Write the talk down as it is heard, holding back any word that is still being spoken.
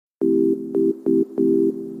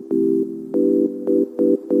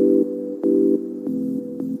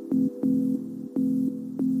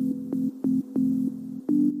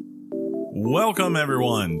Welcome,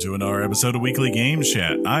 everyone, to another episode of Weekly Games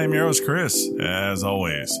Chat. I am your host, Chris, as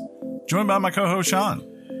always, joined by my co-host, Sean.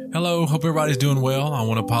 Hello, hope everybody's doing well. I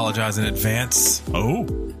want to apologize in advance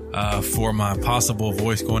for my possible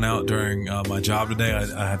voice going out during my job today.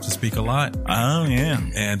 I have to speak a lot. Oh, yeah.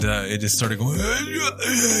 And it just started going, I'll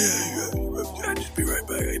just be right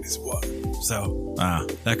back. I need some water. So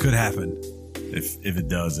that could happen. If it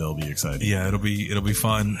does, it'll be exciting. Yeah, it'll be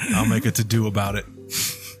fun. I'll make a to-do about it.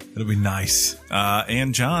 It'll be nice.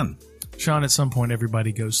 And John. Sean, at some point,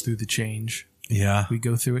 everybody goes through the change. Yeah. We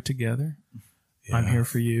go through it together. Yeah. I'm here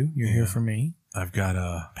for you. You're here for me. I've got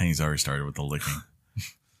Penny's already started with the licking.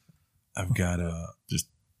 I've got I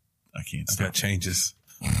can't stop. I've got changes.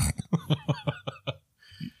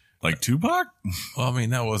 Like Tupac? Well, I mean,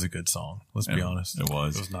 that was a good song. Let's be honest. It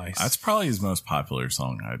was. It was nice. That's probably his most popular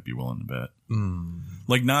song, I'd be willing to bet.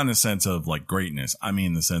 Like, not in the sense of, like, greatness. I mean,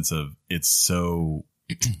 in the sense of it's so...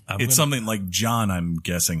 something like John, I'm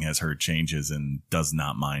guessing, has heard changes and does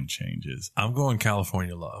not mind changes. I'm going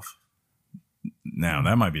California Love. Now,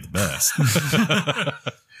 that might be the best.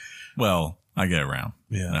 Well, I get around.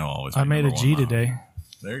 Yeah. That'll always I be made a number G one. today.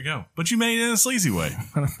 There you go. But you made it in a sleazy way.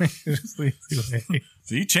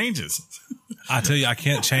 See, changes. I tell you, I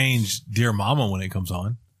can't change Dear Mama when it comes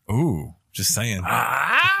on. Ooh. Just saying.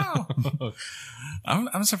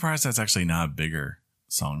 I'm surprised that's actually not a bigger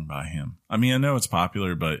song by him. I mean, I know it's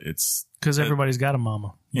popular, but it's... Because everybody's got a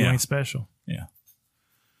mama. You Yeah. ain't special. Yeah.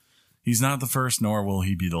 He's not the first, nor will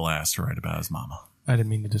he be the last to write about his mama. I didn't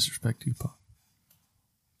mean to disrespect Tupac.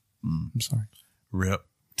 I'm sorry. Rip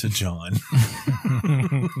to John.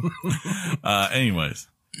 Anyways.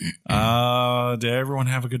 Did everyone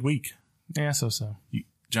have a good week? Yeah, so.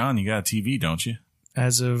 John, you got a TV, don't you?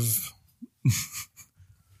 As of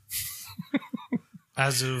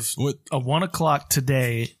What? 1 o'clock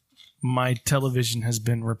today, my television has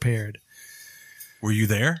been repaired. Were you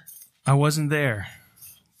there? I wasn't there,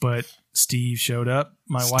 but Steve showed up.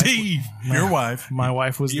 My wife, Your wife. my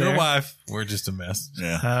wife was Your there. wife. We're just a mess.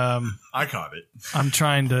 Yeah. I caught it. I'm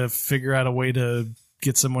trying to figure out a way to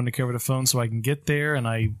get someone to cover the phone so I can get there.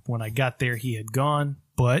 And when I got there, he had gone,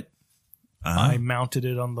 but I mounted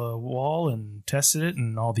it on the wall and tested it,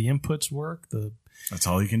 and all the inputs work. That's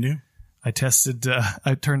all you can do? I tested,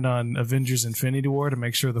 I turned on Avengers Infinity War to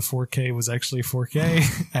make sure the 4K was actually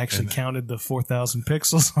 4K. I actually counted the 4,000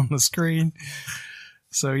 pixels on the screen.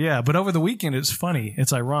 So, yeah, but over the weekend, it's funny.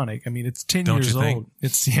 It's ironic. I mean, it's 10 Don't years you think? old.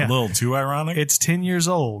 It's A little too ironic? It's 10 years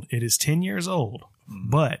old. It is 10 years old,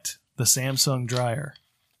 but the Samsung dryer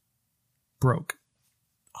broke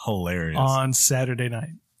Hilarious. on Saturday night.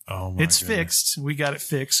 Oh my It's goodness. fixed. We got it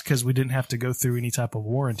fixed because we didn't have to go through any type of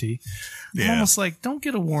warranty. I'm Yeah. almost like, don't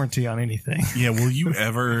get a warranty on anything. Yeah, will you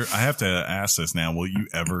ever, I have to ask this now, will you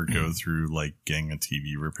ever go through like getting a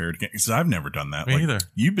TV repaired again? Because I've never done that. Me Like, either.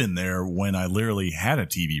 You've been there when I literally had a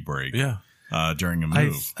TV break Yeah. during a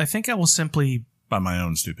move I think I will simply by my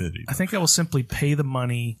own stupidity. pay the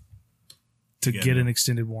money to Yeah. get an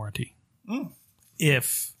extended warranty.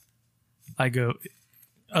 If I go,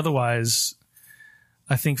 otherwise,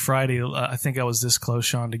 I think Friday, I think I was this close,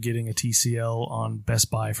 Sean, to getting a TCL on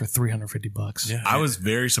Best Buy for $350. Yeah. I was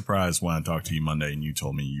very surprised when I talked to you Monday and you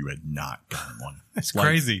told me you had not gotten one. It's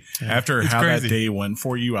crazy. After It's how crazy. that day went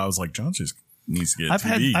for you, I was like, John just needs to get a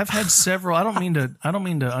TV. I've had several. I don't mean to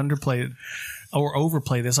underplay it or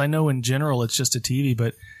overplay this. I know in general it's just a TV,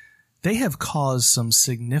 but they have caused some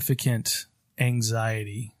significant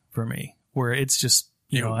anxiety for me where it's just,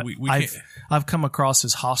 you know, I've come across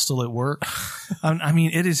as hostile at work. I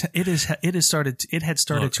mean, it had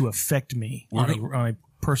started to affect me on a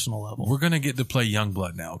personal level. We're going to get to play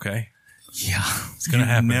Youngblood now, okay? Yeah. It's going to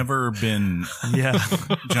happen. Never been, Yeah.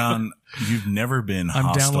 John, you've never been hostile.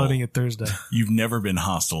 I'm downloading it Thursday. You've never been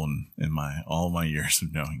hostile in all my years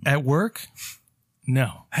of knowing you. At work?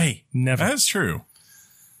 No. Hey, Never. that's true.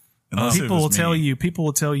 Unless it People was will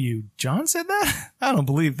me. tell you, John said that? I don't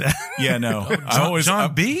believe that. Yeah, no. I always,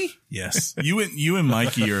 John B? Yes. you and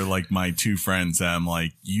Mikey are like my two friends that I'm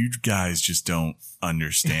like, you guys just don't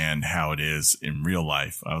understand how it is in real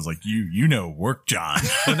life. I was like, you know, work John.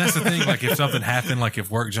 And that's the thing. Like if something happened, like if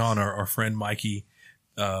Work John or our friend Mikey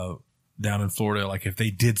down in Florida, like if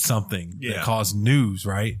they did something that caused news,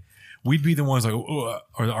 right? We'd be the ones like, or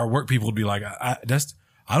our work people would be like, I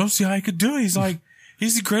don't see how he could do it.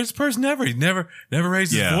 He's the greatest person ever. He never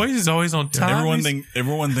raised his voice. He's always on time.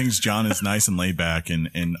 Everyone thinks John is nice and laid back and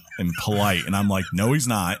polite. And I'm like, no, he's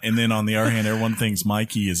not. And then on the other hand, everyone thinks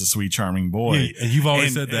Mikey is a sweet, charming boy. Yeah, and you've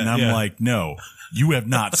always said that. And I'm like, no. You have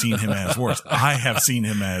not seen him as worse. I have seen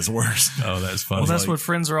him as worse. Oh, that's funny. Well, that's what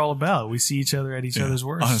friends are all about. We see each other at each other's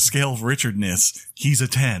worst. On a scale of Richardness, he's a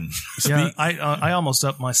 10. Yeah, I almost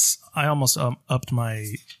upped my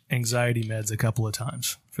anxiety meds a couple of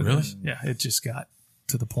times. For really? This. Yeah, it just got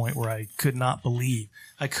to the point where I could not believe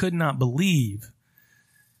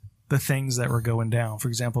the things that were going down. For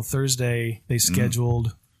example, Thursday they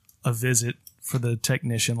scheduled a visit for the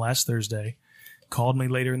technician last Thursday. Called me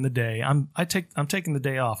later in the day. I'm taking the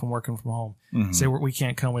day off. I'm working from home. Say we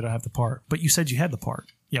can't come. We don't have the part. But you said you had the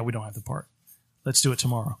part. Yeah, we don't have the part. Let's do it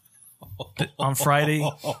tomorrow. On Friday,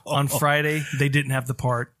 they didn't have the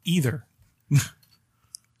part either.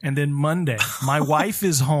 And then Monday, my wife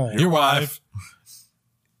is home. Your wife,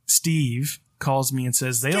 Steve, calls me and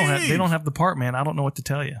says they don't have the part, man. I don't know what to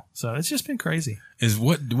tell you. So it's just been crazy. Is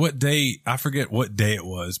what day? I forget what day it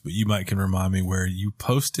was, but you can remind me where you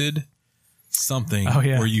posted something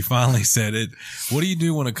where you finally said it. What do you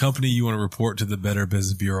do when a company you want to report to the Better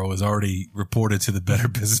Business Bureau is already reported to the Better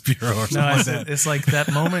Business Bureau or something like that? It's like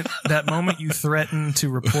that moment you threaten to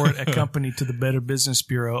report a company to the Better Business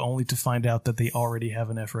Bureau only to find out that they already have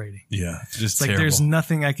an F rating. Yeah. Just it's like there's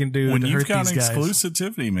nothing I can do when to you've hurt got these guys.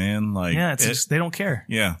 Exclusivity, man. Like, yeah, just, they don't care.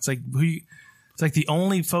 Yeah. It's like it's like the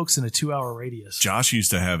only folks in a 2-hour radius. Josh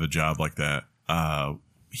used to have a job like that.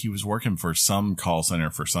 He was working for some call center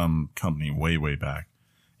for some company way, way back.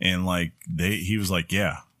 And like he was like,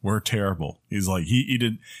 yeah, we're terrible. He's like, he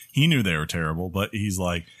knew they were terrible, but he's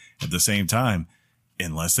like, at the same time,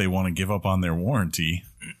 unless they want to give up on their warranty,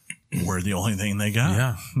 we're the only thing they got.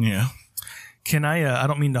 Yeah. Yeah. Can I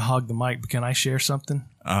don't mean to hog the mic, but can I share something?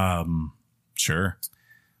 Sure.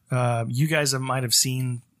 You guys might have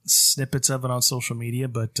seen snippets of it on social media,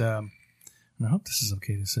 but, and I hope this is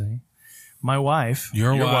okay to say. My wife.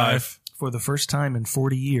 Your wife. For the first time in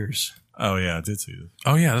 40 years. Oh, yeah, I did see this.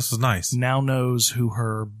 Oh, yeah, this was nice. Now knows who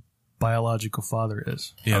her biological father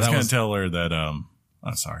is. Yeah, I was going to tell her that,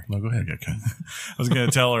 sorry. No, go ahead. Okay. I was going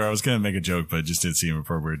to tell her, I was going to make a joke, but it just didn't seem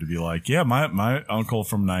appropriate to be like, yeah, my uncle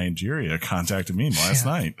from Nigeria contacted me last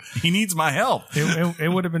night. He needs my help.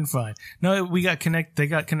 It would have been fine. No, they got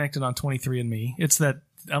connected on 23andMe. It's that,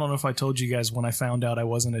 I don't know if I told you guys when I found out I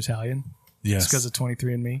wasn't Italian. Yes. It's because of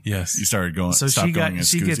 23andMe. Yes. You started going. So she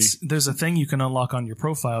gets, there's a thing you can unlock on your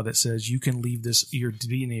profile that says you can leave your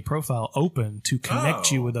DNA profile open to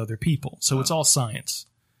connect you with other people. So it's all science.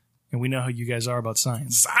 And we know how you guys are about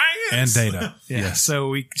science. And data. Yeah. Yes.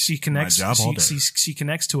 So she connects, she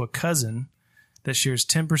connects to a cousin that shares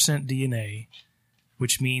 10% DNA,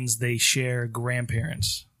 which means they share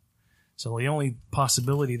grandparents. So the only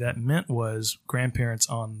possibility that meant was grandparents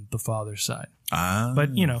on the father's side. But,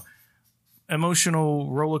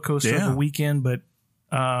 emotional roller coaster of a weekend, but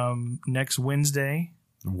next Wednesday,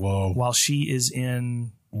 while she is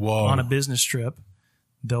on a business trip,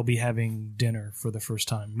 they'll be having dinner for the first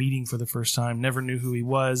time, meeting for the first time. Never knew who he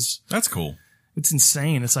was. That's cool. It's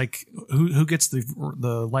insane. It's like who gets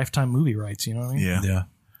the Lifetime movie rights? You know what I mean? Yeah. Yeah.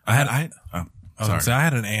 I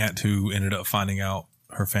had an aunt who ended up finding out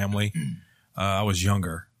her family. I was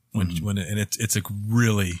younger when it's a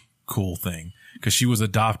really cool thing because she was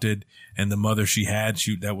adopted. And the mother she had,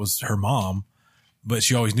 that was her mom, but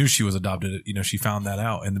she always knew she was adopted. She found that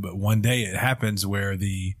out. But one day it happens where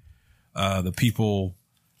the people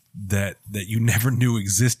that you never knew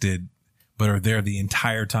existed, but are there the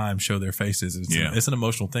entire time, show their faces. It's an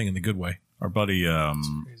emotional thing in the good way. Our buddy, he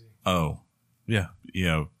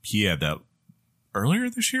had that earlier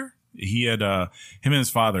this year. He had, him and his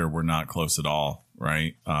father were not close at all.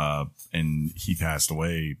 Right. And he passed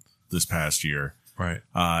away this past year. Right.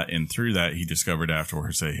 And through that, he discovered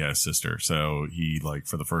afterwards that he had a sister. So he,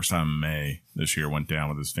 for the first time in May this year, went down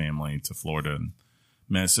with his family to Florida and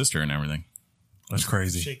met his sister and everything. That's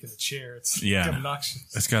crazy. Shaking the chair. It's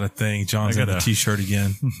obnoxious. It's got a thing. John's got a t-shirt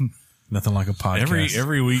again. Nothing like a podcast.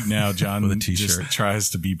 Every week now, John with a t-shirt just tries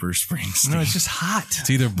to be Bruce Springsteen. No, it's just hot. It's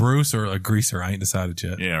either Bruce or a greaser. I ain't decided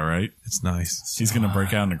yet. Yeah, right. It's nice. He's going to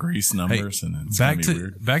break out into Grease numbers, and it's going to be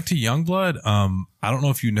weird. Back to Youngblood. I don't know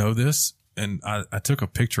if you know this, and I took a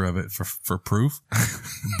picture of it for proof.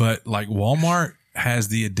 But Walmart has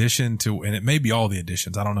the addition to, and it may be all the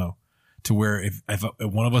editions, I don't know, to where if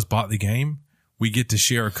one of us bought the game, we get to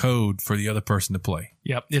share a code for the other person to play.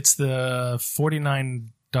 Yep, it's the $49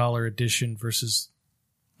 edition versus,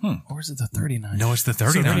 or is it the $39? No, it's the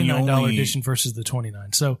 $39. So $39 edition versus the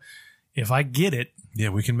 $29. So if I get it, yeah,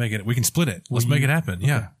 we can make it. We can split it. Let's make it happen. Okay.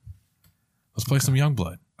 Yeah. Let's play some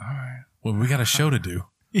Youngblood. All right. Well, we got a show to do.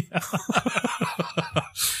 Yeah.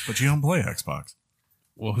 But you don't play Xbox.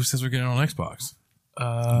 Well, who says we're getting on Xbox?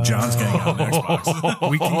 John's getting on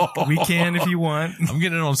Xbox. We can if you want. I'm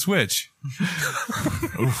getting it on Switch.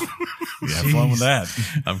 Oof. You have fun with that.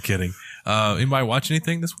 I'm kidding. Anybody watch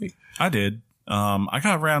anything this week? I did. I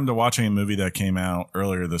got around to watching a movie that came out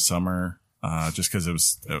earlier this summer. Just because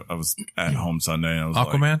I was at home Sunday. And I was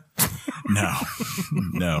Aquaman?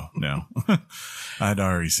 Like, no. I'd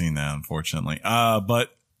already seen that, unfortunately.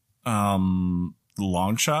 But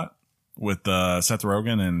Long Shot with Seth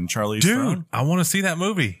Rogen and Charlize Theron. I want to see that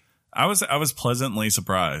movie. I was pleasantly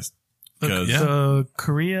surprised. The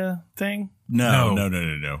Korea thing? No.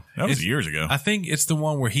 That was years ago. I think it's the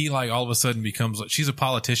one where he like all of a sudden becomes like she's a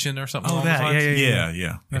politician or something. Oh, that.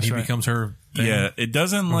 Yeah. And he becomes her thing. Yeah, it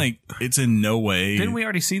doesn't like it's in no way. Didn't we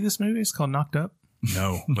already see this movie? It's called Knocked Up.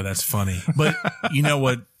 No, but that's funny. But you know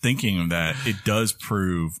what? Thinking of that, it does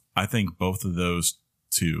prove. I think both of those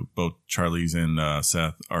two, both Charlize and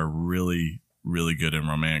Seth, are really, really good in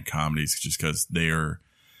romantic comedies. Just because they are.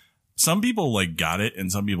 Some people like got it,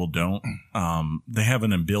 and some people don't. They have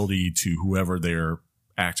an ability to whoever they're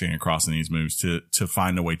acting across in these movies to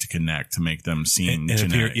find a way to connect to make them seem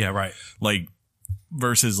generic. Yeah, right. Like.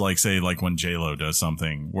 Versus like say like when J-Lo does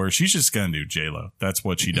something where she's just gonna do J-Lo. That's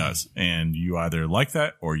what she does. And you either like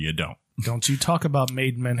that or you don't. Don't you talk about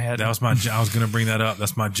Made in Manhattan. That was I was gonna bring that up.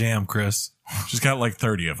 That's my jam, Chris. She's got like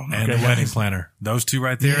 30 of them. And a wedding planner. Those two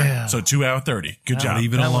right there. Yeah. So 2 out of 30. Good job.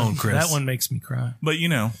 Leave it alone, Chris. That one makes me cry. But you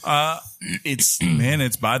know, it's man,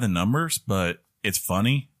 it's by the numbers, but it's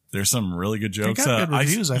funny. There's some really good jokes. They got good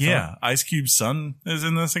reviews, I thought. Ice Cube's son is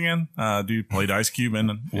in this again. Dude played Ice Cube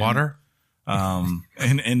in Water. In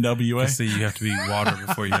NWA. See, you have to be Water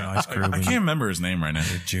before you're Ice Cube. I can't remember his name right now.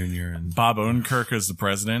 Junior and Bob Odenkirk is the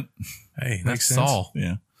president. Hey, that's sense. Saul.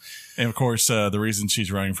 Yeah. And of course, the reason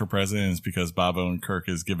she's running for president is because Bob Odenkirk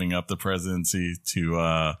is giving up the presidency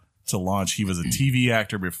to launch. He was a TV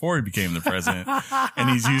actor before he became the president, and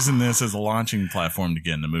he's using this as a launching platform to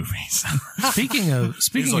get into movies. Speaking of,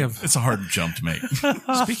 it's a hard jump to make.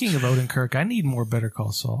 Speaking of Odenkirk, I need more Better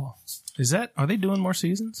Call Saul. Are they doing more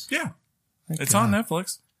seasons? Yeah. Thank It's God. on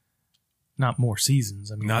Netflix. Not more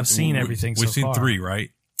seasons. I mean, I've seen everything so We've seen far. 3, right?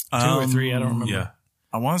 2 or 3, I don't remember. Yeah.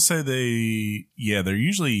 I want to say they're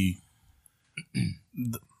usually,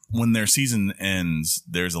 when their season ends,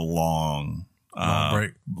 there's a long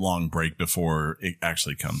break before it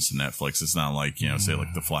actually comes to Netflix. It's not like, say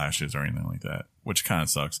like The Flash is or anything like that, which kind of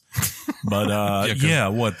sucks. But,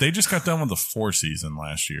 they just got done with the 4th season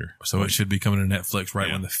last year. So it should be coming to Netflix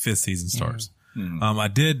when the 5th season starts. Mm-hmm. I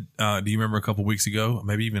did. Do you remember a couple weeks ago,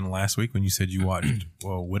 maybe even last week, when you said you watched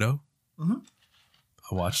Widow? Mm-hmm.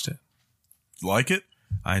 I watched it. Like it?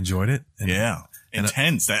 I enjoyed it.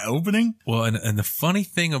 Intense. That opening? Well, and the funny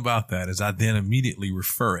thing about that is I then immediately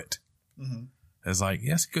refer it as like,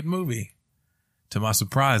 yes, good movie. To my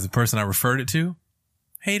surprise, the person I referred it to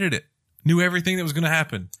hated it. Knew everything that was going to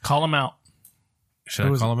happen. Call him out. Should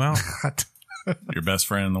I call him out? Your best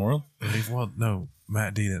friend in the world? Well, no,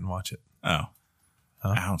 Matt D didn't watch it. Oh.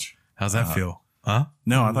 Ouch. How's that feel? Huh?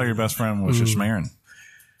 No, I thought your best friend was Shishmarin.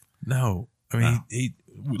 No. I mean, he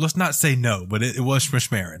let's not say no, but it was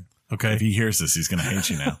Shishmarin. Okay. If he hears this, he's going to hate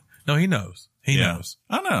you now. No, he knows. He knows.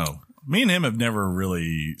 I know. Me and him have never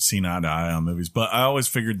really seen eye to eye on movies, but I always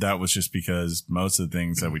figured that was just because most of the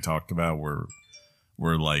things that we talked about were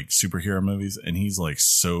like superhero movies, and he's like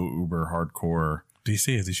so uber hardcore.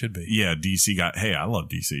 DC as he should be. Yeah, DC guy. Hey, I love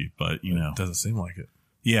DC, but it doesn't seem like it.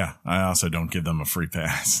 Yeah, I also don't give them a free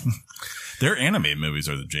pass. Their animated movies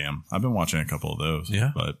are the jam. I've been watching a couple of those.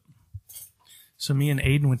 Yeah. But So me and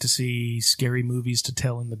Aiden went to see Scary Movies to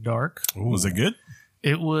Tell in the Dark. Ooh. Was it good?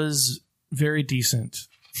 It was very decent.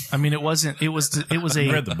 I mean, it wasn't. It was a.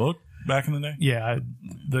 You read the book back in the day? Yeah.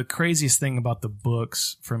 The craziest thing about the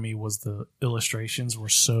books for me was the illustrations were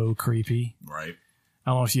so creepy. Right. I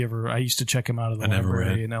don't know if you ever. I used to check them out of the Never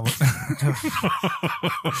library. read.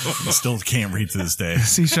 Still can't read to this day.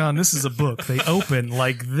 See, Sean, this is a book. They open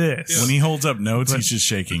like this. When he holds up notes, he's just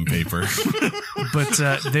shaking paper.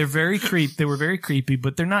 But they're very creepy. They were very creepy,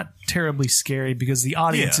 but they're not terribly scary because the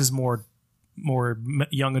audience is more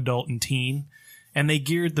young adult and teen, and they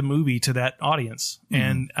geared the movie to that audience.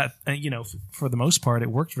 And for the most part, it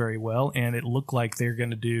worked very well, and it looked like they're going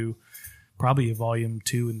to do probably a volume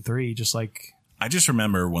 2 and 3, just like. I just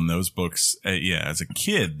remember when those books, as a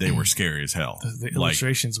kid, they were scary as hell. The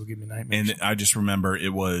illustrations will give me nightmares. And I just remember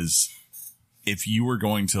it was, if you were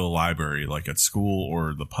going to the library, like at school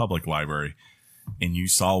or the public library, and you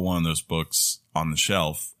saw one of those books on the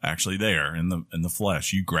shelf, actually there in the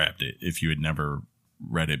flesh, you grabbed it if you had never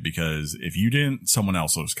read it because if you didn't, someone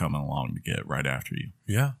else was coming along to get it right after you.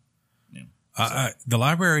 Yeah. The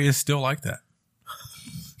library is still like that.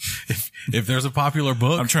 If there's a popular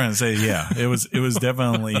book, I'm trying to say, yeah, it was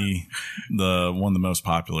definitely one of the most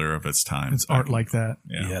popular of its time. It's art like that.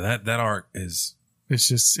 Yeah. That art is. It's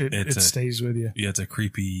just it stays with you. Yeah, it's a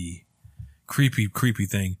creepy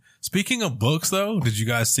thing. Speaking of books, though, did you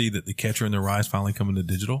guys see that The Catcher in the Rye is finally coming to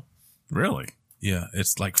digital? Really? Yeah,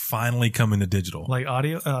 it's like finally coming to digital. Like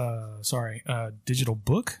digital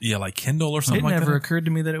book? Yeah, like Kindle or something like that. It never occurred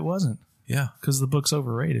to me that it wasn't. Yeah. Because the book's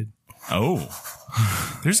overrated. Oh.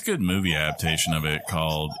 There's a good movie adaptation of it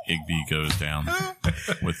called Igby Goes Down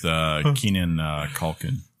with Keenan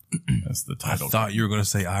Culkin. That's the title. I thought you were going to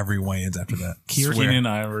say Ivory Wayans after that. Keenan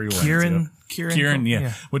Ivory Wayans. Kieran,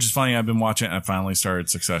 yeah. Which is funny. I've been watching it. I finally started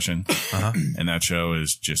Succession. And that show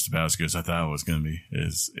is just about as good as I thought it was going to be.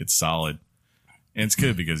 It's solid. And it's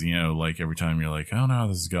good because, like every time you're like, I don't know how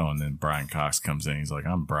this is going. Then Brian Cox comes in. He's like,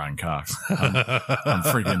 I'm Brian Cox. I'm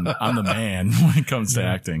the man when it comes to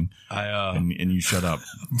acting. And you shut up.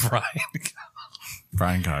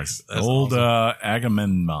 Brian Cox. That's old awesome.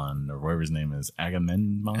 Agamemnon, or whatever his name is.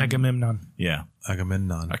 Agamemnon? Yeah.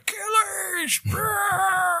 Agamemnon. Achilles!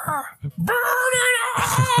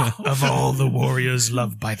 Of all the warriors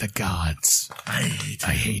loved by the gods, I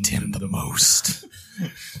hate him the most.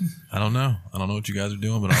 I don't know what you guys are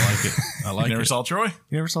doing, but I like it. You never saw Troy?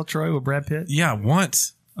 You never saw Troy with Brad Pitt? Yeah,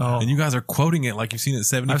 once. Oh. And you guys are quoting it like you've seen it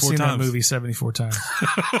 74 times. I've seen that movie 74 times.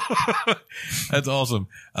 That's awesome.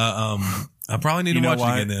 I probably need to watch it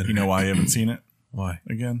again then. You know why you haven't seen it? Why?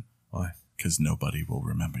 Again? Why? Because nobody will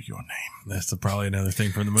remember your name. That's probably another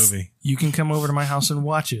thing from the movie. You can come over to my house and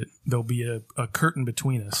watch it. There'll be a curtain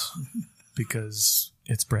between us because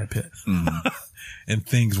it's Brad Pitt. And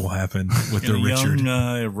things will happen with the Richard.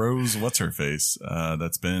 Young Rose, what's her face?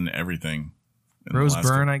 That's been everything. Rose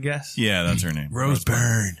Byrne, I guess. Yeah, that's her name. Rose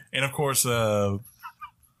Byrne. And of course,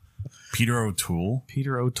 Peter O'Toole.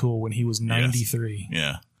 Peter O'Toole when he was 93. Yes.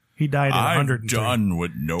 Yeah. He died at 103. I've done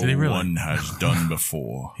what no one has done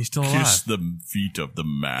before. He's still alive. Kiss the feet of the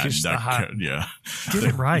man yeah. Get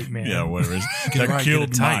it right, man. Yeah, whatever. That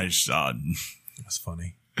killed my son. That's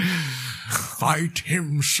funny. Fight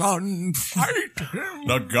him, son. Fight him.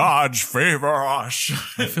 The gods favor us.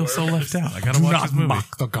 I feel so left out. I gotta watch this movie.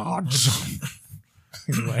 Mock the gods.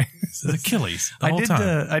 Anyway, it's Achilles. The whole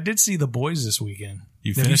time. I did see The Boys this weekend.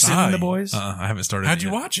 You Have you seen The Boys? I haven't started. How'd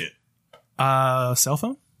you watch it? Cell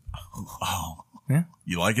phone. Oh, yeah.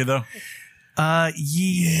 You like it though?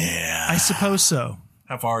 Yeah. I suppose so.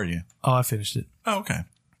 How far are you? Oh, I finished it. Oh, okay.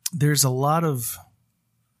 There's a lot of.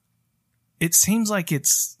 It seems like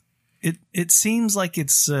it's. It seems like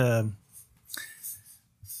it's. It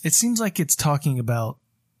seems like it's talking about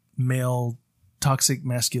male toxic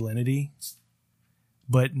masculinity,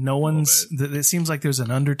 but no one's. It seems like there's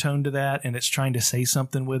an undertone to that, and it's trying to say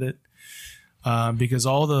something with it. Because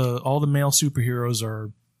all the male superheroes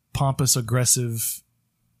are pompous, aggressive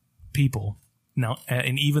people now,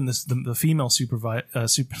 and even the female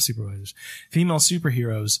supervisors, female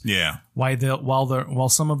superheroes. Yeah. While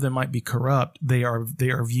some of them might be corrupt, they are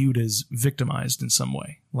viewed as victimized in some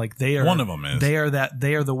way. Like they are. One of them is. They are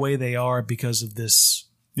the way they are because of this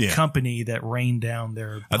company that rained down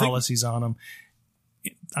their policies on them.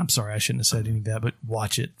 I'm sorry, I shouldn't have said any of that, but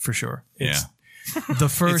watch it for sure. The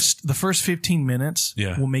first 15 minutes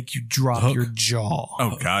will make you drop your jaw.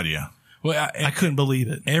 Oh God, yeah. Well, I couldn't believe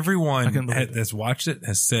it. Everyone that's watched it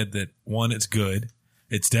has said that one, it's good.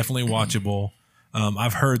 It's definitely watchable.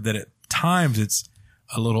 I've heard that at times it's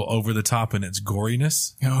a little over the top in its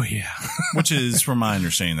goriness. Oh yeah, which is, from my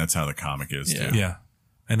understanding, that's how the comic is too. Yeah,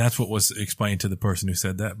 and that's what was explained to the person who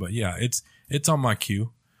said that. But yeah, it's on my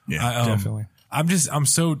queue. Yeah, definitely. I'm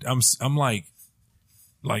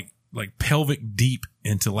like pelvic deep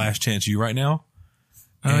into Last Chance U right now.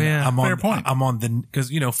 Oh yeah, fair point. I'm on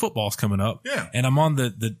because football's coming up. Yeah, and I'm on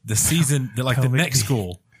the season the next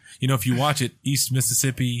school. If you watch it, East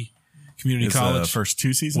Mississippi Community College, the first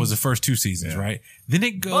 2 seasons was the first 2 seasons, right? Then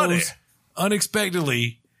it goes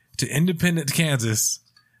unexpectedly to Independence, Kansas,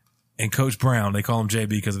 and Coach Brown. They call him JB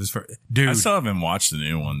because of his first. Dude, I still haven't watched the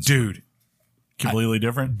new ones. Dude, completely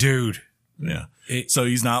different. Dude. Yeah. So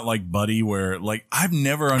he's not like Buddy where I've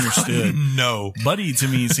never understood. No. Buddy to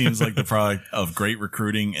me seems like the product of great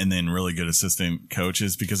recruiting and then really good assistant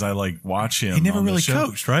coaches because I watch him. He never on really the show.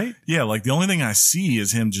 coached, right? Yeah. The only thing I see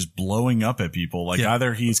is him just blowing up at people.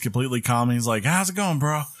 Either he's completely calm and he's like, how's it going,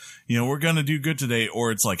 bro? We're going to do good today.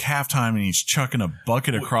 Or it's halftime and he's chucking a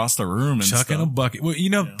bucket across the room and chucking a bucket. Well,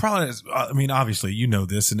 probably, obviously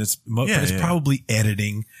this and it's probably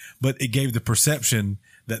editing, but it gave the perception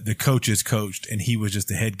that the coaches coached and he was just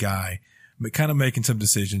the head guy, but kind of making some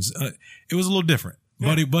decisions. It was a little different,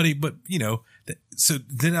 but you know, so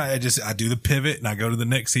then I do the pivot and I go to the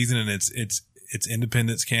next season and it's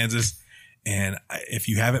Independence, Kansas. And if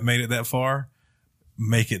you haven't made it that far,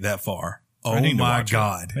 make it that far. Oh my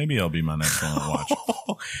God. Maybe I'll be my next one to watch.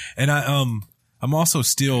 And I'm also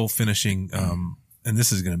still finishing, and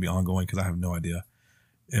this is going to be ongoing because I have no idea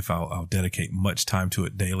if I'll dedicate much time to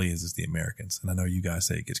it daily as The Americans. And I know you guys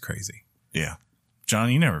say it gets crazy. Yeah.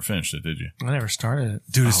 John, you never finished it, did you? I never started it.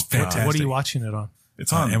 Dude, it's fantastic. What are you watching it on?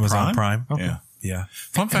 It's on Amazon Prime. Okay. Yeah. Yeah.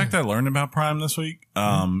 Fun fact I learned about Prime this week.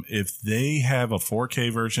 If they have a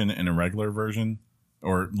 4K version and a regular version,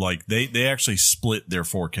 or like they actually split their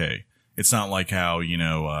 4K. It's not like how, you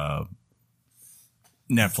know,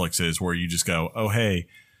 Netflix is where you just go, oh, hey,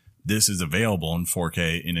 this is available in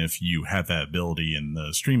 4K. And if you have that ability and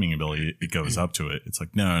the streaming ability, it goes up to it. It's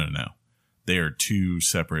like, no. They are two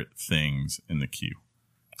separate things in the queue.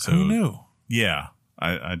 So, who knew? Yeah.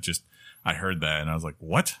 I heard that and I was like,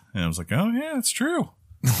 what? And I was like, oh yeah, it's true.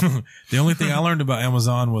 The only thing I learned about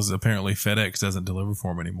Amazon was apparently FedEx doesn't deliver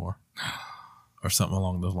for them anymore or something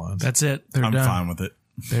along those lines. That's it. I'm fine with it.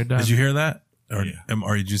 They're done. Did you hear that? Or Yeah.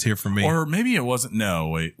 are you just here for me? Or maybe it wasn't. No,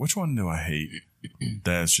 wait. Which one do I hate?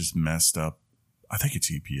 That's just messed up. I think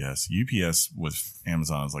it's UPS. UPS with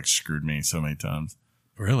Amazon has like screwed me so many times.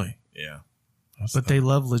 Really? Yeah. But they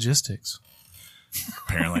love logistics.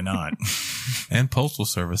 Apparently not. And postal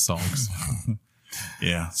service songs.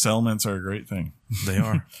 Yeah. Settlements are a great thing. They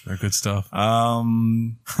are. They're good stuff. Are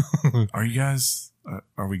you guys,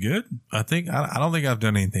 are we good? I don't think I've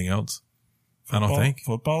done anything else. I don't think.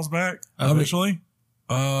 Football's back officially.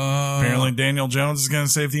 Apparently Daniel Jones is going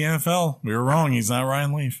to save the NFL. We were wrong. He's not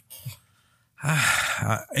Ryan Leaf.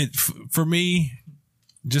 For me,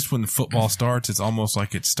 just when football starts, it's almost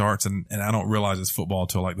like it starts and I don't realize it's football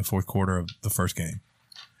until like the fourth quarter of the first game.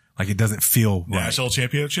 Like it doesn't feel right. National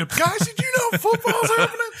championship. Guys, did you know football's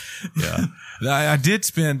happening? Yeah. I did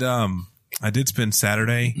spend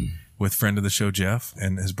Saturday with friend of the show, Jeff,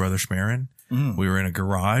 and his brother Schmerin. We were in a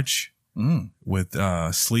garage with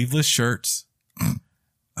sleeveless shirts.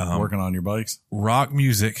 Working on your bikes. Rock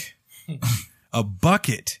music. A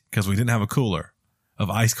bucket, because we didn't have a cooler, of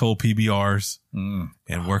ice cold PBRs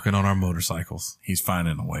and working on our motorcycles. He's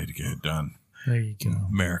finding a way to get it done. There you go.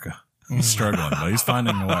 America. He's struggling, but he's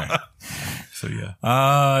finding a way. So yeah.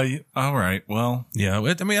 All right. Well, yeah.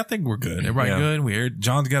 I mean, I think we're good. Everybody good.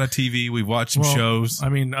 John's got a TV. We watched some shows. I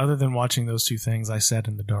mean, other than watching those two things, I sat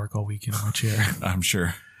in the dark all weekend in my chair. I'm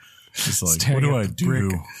sure. Just like, Staring what do at I the do?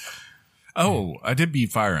 brick. Oh, I did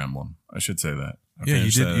beat Fire Emblem. I should say that. Yeah,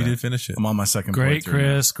 you did. You did finish it. I'm on my second Great, playthrough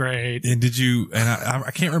Chris. Great. And did you? And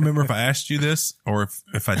I can't remember if I asked you this or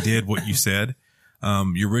if I did what you said.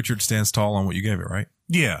 Your Richard stands tall on what you gave it, right?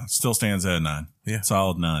 Yeah, still stands at a 9. Yeah,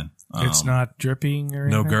 solid 9. It's not dripping or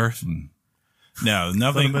anything? No girth. No,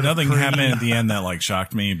 nothing happened at the end that like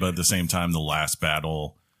shocked me. But at the same time, the last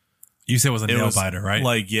battle, you said was a nail biter, right?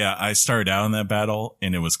 Like, yeah, I started out in that battle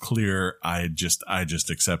and it was clear. I just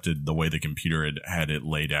accepted the way the computer had it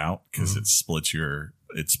laid out because it split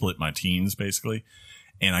my teams basically,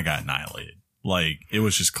 and I got annihilated. Like, it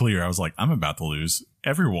was just clear. I was like, I'm about to lose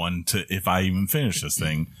everyone if I even finish this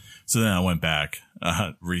thing. So then I went back,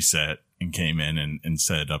 reset, and came in and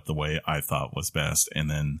set it up the way I thought was best. And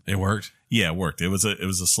then it worked. Yeah, it worked. It was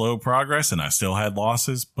a slow progress and I still had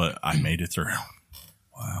losses, but I made it through.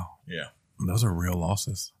 Wow. Yeah. Those are real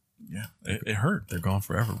losses. Yeah. It hurt. They're gone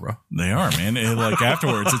forever, bro. They are, man. Like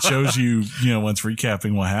afterwards, it shows you know, once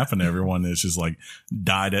recapping what happened to everyone, it's just like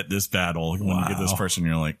died at this battle. When you get this person,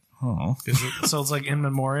 you're like, oh. So it's like in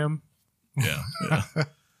memoriam? Yeah.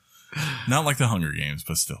 Not like the Hunger Games,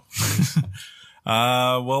 but still.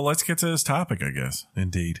 Well, let's get to this topic, I guess.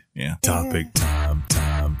 Indeed. Yeah. Topic time.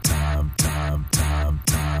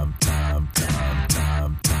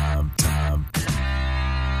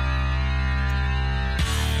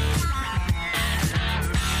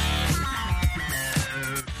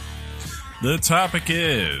 The topic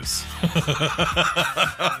is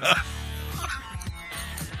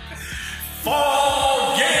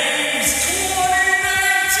Fall Games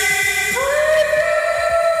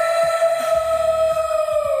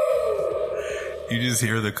 2019. You just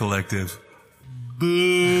hear the collective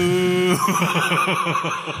boo.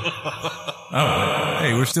 Oh,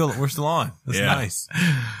 hey, we're still on. That's nice.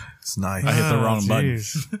 It's nice. I hit the wrong button.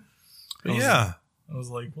 Yeah. I was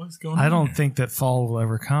like, what's going on? I don't think that fall will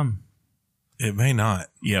ever come. It may not.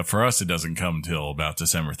 Yeah, for us, it doesn't come until about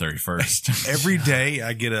December 31st. Every day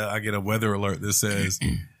I get a weather alert that says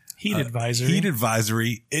Heat advisory. Heat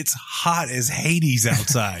advisory. It's hot as Hades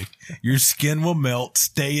outside. Your skin will melt.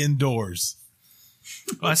 Stay indoors.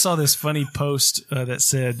 I saw this funny post that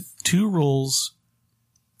said 2 rules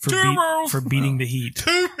for beating the heat.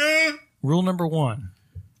 Rule number 1,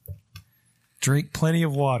 drink plenty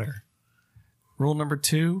of water. Rule number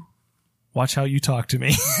 2, watch how you talk to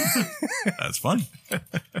me. That's funny.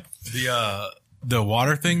 The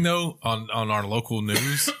water thing though, on our local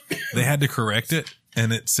news, they had to correct it,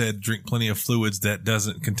 and it said drink plenty of fluids that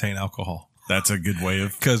doesn't contain alcohol. That's a good way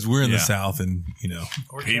of, because we're in the South, and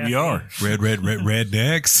PBR. Red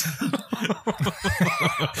necks.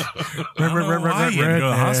 Red go to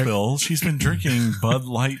the hospital. She's been drinking Bud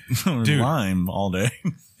Light or lime all day.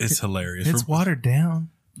 It's hilarious. It's watered down.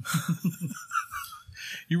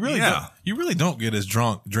 You really don't get as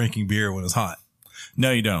drunk drinking beer when it's hot.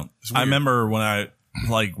 No, you don't. I remember when I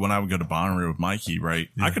would go to Bonnaroo with Mikey, right?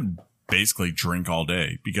 Yeah. I could basically drink all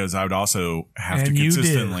day because I would also have to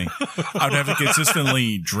consistently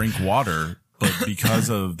drink water. But because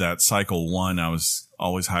of that cycle, 1, I was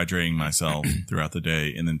always hydrating myself throughout the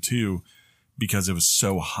day. And then 2, because it was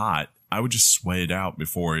so hot, I would just sweat it out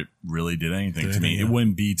before it really did anything to me. Yeah. It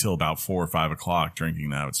wouldn't be till about 4 or 5 o'clock drinking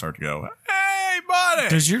that I would start to go, hey, buddy.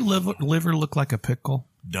 Does your liver look like a pickle?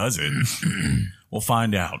 Does it? We'll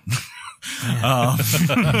find out.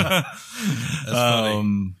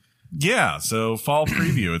 Yeah. So fall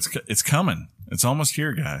preview, it's coming. It's almost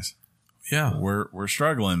here, guys. Yeah. We're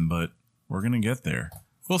struggling, but we're going to get there.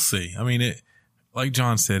 We'll see. I mean, like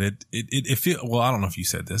John said, it feels, well, I don't know if you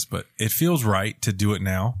said this, but it feels right to do it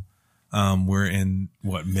now. We're in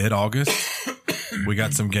mid-August. We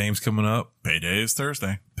got some games coming up. Payday's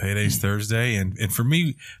Thursday. And for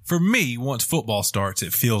me, once football starts,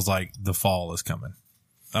 it feels like the fall is coming.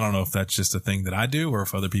 I don't know if that's just a thing that I do or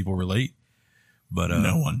if other people relate, but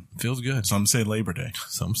no one feels good. Some say Labor Day.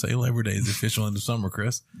 Some say Labor Day is the official end of summer,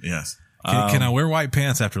 Chris. Yes. Can I wear white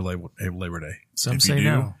pants after Labor Day? Some say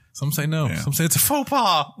no. Some say no. Yeah. Some say it's a faux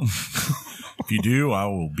pas. If you do, I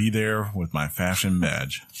will be there with my fashion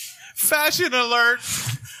badge. Fashion alert.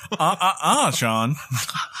 Sean.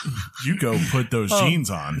 You go put those jeans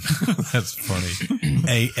on. That's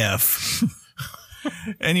funny. AF.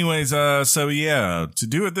 Anyways, to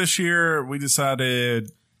do it this year, we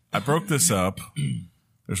decided I broke this up.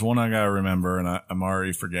 There's one I got to remember, and I'm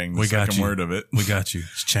already forgetting the second word of it. We got you.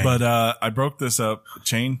 It's chain. But I broke this up.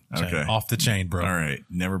 Chain? Okay. Off the chain, bro. All right.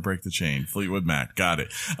 Never break the chain. Fleetwood Mac. Got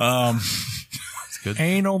it. Good.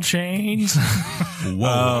 Anal chains.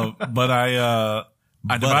 Whoa. But I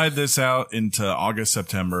divided this out into August,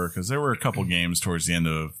 September, because there were a couple games towards the end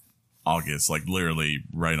of August, like literally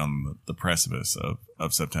right on the precipice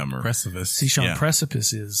of September. Precipice. See, Sean,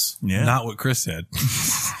 precipice is not what Chris said.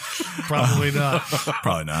 Probably not.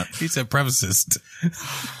 Probably not. He said prevacist.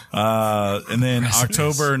 And then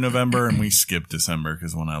October, November, and we skipped December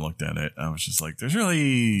because when I looked at it, I was just like, there's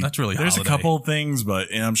holiday. a couple of things,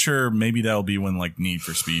 and I'm sure maybe that'll be when like Need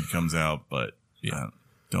for Speed comes out, but I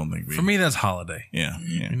don't think for me, that's holiday. Yeah.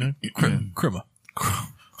 You know, Crima.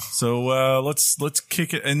 So, let's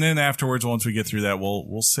kick it. And then afterwards, once we get through that,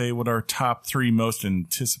 we'll say what our top 3 most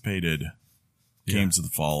anticipated games of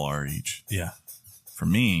the fall are each. Yeah. For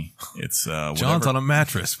me, it's John's on a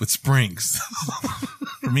mattress with springs.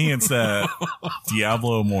 For me, it's that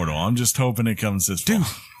Diablo Immortal. I'm just hoping it comes this fall. Dude,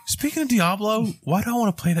 speaking of Diablo, why do I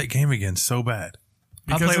want to play that game again so bad?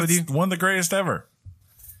 Because I'll play with you. One of the greatest ever.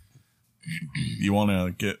 You want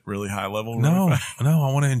to get really high level? No,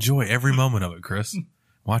 I want to enjoy every moment of it, Chris.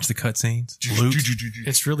 Watch the cutscenes. Loot.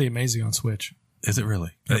 It's really amazing on Switch. Is it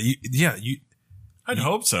really? I'd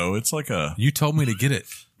hope so. It's like You told me to get it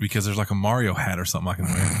because there's like a Mario hat or something I can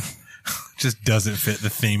wear. Just doesn't fit the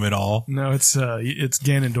theme at all. No, it's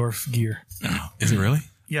Ganondorf gear. Is it really?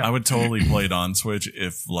 Yeah. I would totally play it on Switch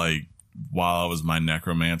if like while I was my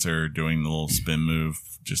necromancer doing the little spin move,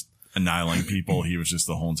 just annihilating people, he was just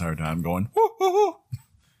the whole entire time going, woo, woo, woo.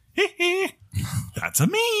 That's a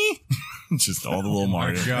me. Just all the little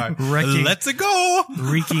Mario. God. Let's go.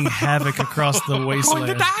 Wreaking havoc across the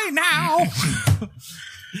wasteland. I'm going to die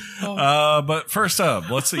now. But first up,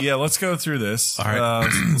 let's go through this. All right.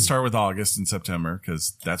 Let's start with August and September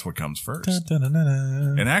because that's what comes first.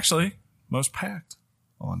 And actually, most packed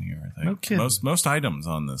on here, I think. No kidding. Most items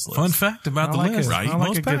on this list. Fun fact about the list, right? I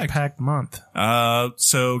like a good packed month.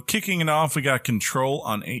 So kicking it off, we got Control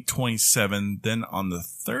on 8/27. Then on the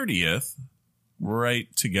 30th, right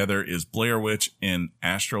together is Blair Witch and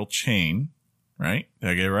Astral Chain. Right? Did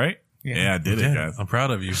I get it right? Yeah, I did it, guys. I'm proud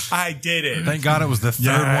of you. I did it. Thank God it was the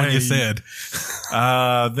third one you said.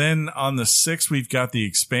 Then on the 6th, we've got the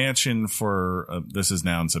expansion for, this is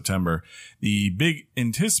now in September, the big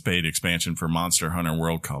anticipated expansion for Monster Hunter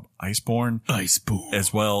World called Iceborne.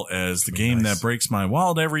 As well as the game that breaks my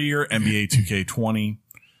wallet every year, NBA 2K20.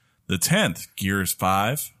 The 10th, Gears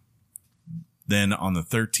 5. Then on the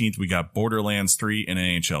 13th, we got Borderlands 3 and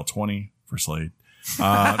NHL 20 for Slade.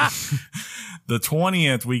 The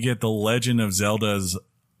 20th, we get The Legend of Zelda's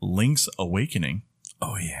Link's Awakening.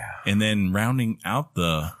 Oh, yeah. And then rounding out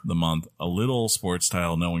the month, a little sports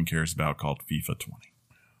title no one cares about called FIFA 20.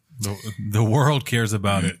 The world cares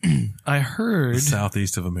about it. I heard. The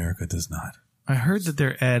Southeast of America does not. I heard that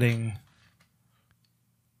they're adding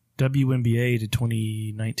WNBA to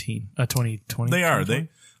 2019, 2020. They are.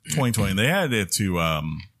 2020. They added it to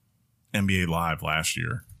NBA Live last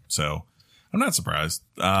year. So I'm not surprised.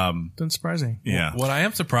 Doesn't surprise me. Yeah. What I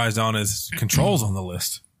am surprised on is Control's on the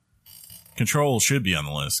list. Control should be on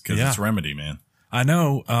the list because it's Remedy, man. I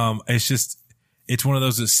know. It's one of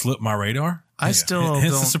those that slipped my radar. I still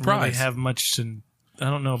don't really have much to. I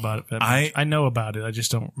don't know about it. I know about it. I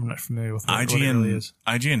just don't. I'm not familiar with what it really is.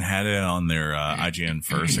 IGN had it on their IGN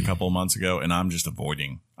First a couple of months ago, and I'm just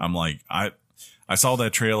avoiding. I'm like, I saw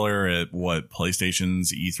that trailer at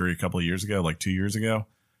PlayStation's E3 a couple of years ago, like 2 years ago,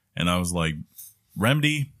 and I was like,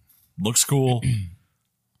 Remedy looks cool.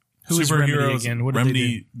 Who is Remedy again? What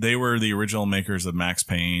Remedy, they were the original makers of Max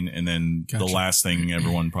Payne, and then the last thing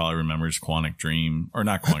everyone probably remembers, Quantic Dream, or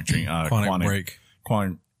not Quantic Dream, Quantic Break.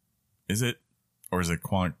 Is it, or is it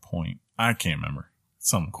Quantic Point? I can't remember.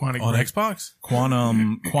 Some Quantic on Break. Xbox.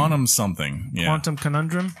 Quantum something. Yeah. Quantum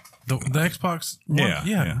Conundrum. The Xbox.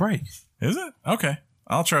 Yeah. Break. Is it? Okay,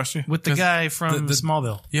 I'll trust you. With the guy from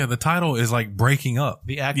Smallville. Yeah, the title is like Breaking Up.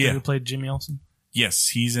 The actor who played Jimmy Olsen. Yes,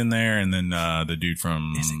 he's in there, and then the dude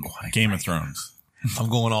from Game of Thrones. I'm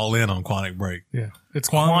going all in on Quantic Break. Yeah, it's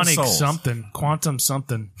Quantum something. Quantum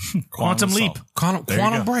Leap.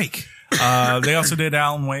 Quantum Break. They also did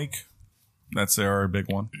Alan Wake. That's their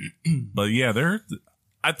big one. But yeah,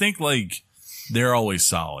 I think like they're always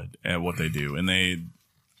solid at what they do, and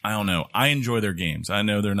I don't know. I enjoy their games. I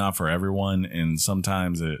know they're not for everyone, and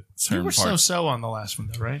sometimes at certain parts. You were so on the last one,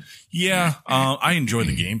 though, right? Yeah. I enjoy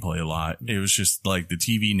the gameplay a lot. It was just like the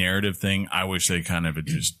TV narrative thing. I wish they kind of had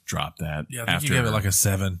just dropped that. Yeah, I think you gave it like a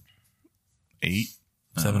 7. 8?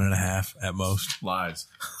 7.5 at most. Lies.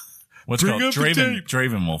 What's called?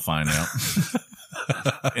 Draven will find out.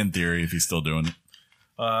 In theory, if he's still doing it.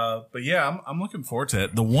 But yeah, I'm looking forward to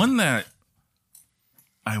it. The one that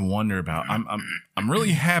I wonder about. I'm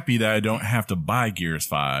really happy that I don't have to buy Gears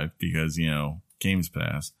 5 because, Games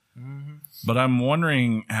Pass. Mm-hmm. But I'm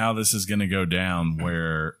wondering how this is going to go down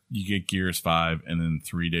where you get Gears 5 and then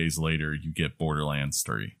 3 days later you get Borderlands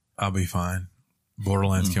 3. I'll be fine.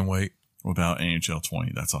 Borderlands can wait. What about NHL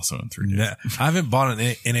 20? That's also in 3 days. I haven't bought an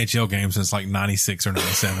NHL game since like 96 or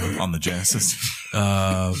 97. On the Genesis?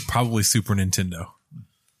 Probably Super Nintendo.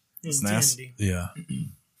 SNES? Yeah.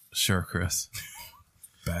 Sure, Chris.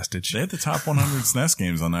 Bastard. They had the top 100 SNES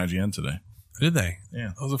games on IGN today. Did they? Yeah.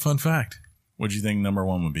 That was a fun fact. What'd you think number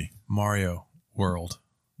 1 would be? Mario World.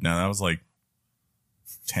 No, that was like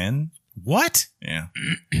 10? What? Yeah.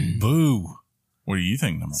 Boo. What do you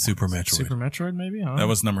think number 1? Super Metroid. Super Metroid, maybe? That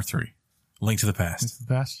was number 3. Link to the Past.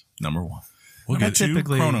 Number 1. We'll get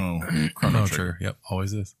typically Chrono Trigger. Yep,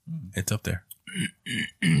 always is. It's up there.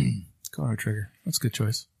 Chrono Trigger. That's a good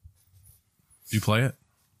choice. Do you play it?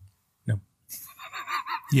 No.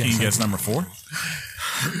 Yes, can you guess number 4?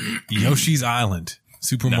 Yoshi's Island.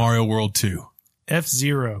 Super Mario World 2.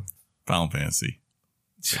 F-Zero. Final Fantasy.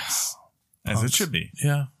 Yes. As it should be.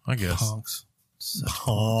 Yeah, I guess. Punks.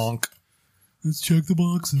 Punk. Let's check the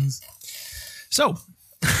boxes. So,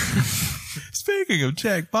 speaking of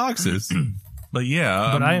check boxes, but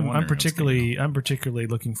yeah, but I'm particularly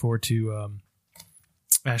looking forward to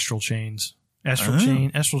Astral Chains. Astral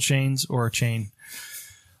Chains or a chain.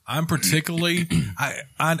 I'm particularly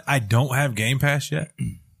I don't have Game Pass yet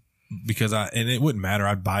because and it wouldn't matter.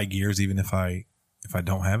 I'd buy Gears even if I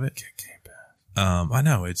don't have it. Get Game Pass. I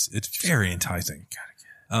know it's very enticing.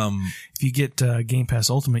 If you get Game Pass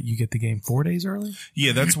Ultimate, you get the game 4 days early.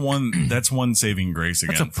 Yeah, that's one saving grace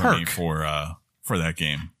again for me for that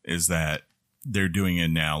game is that they're doing it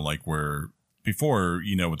now like where before,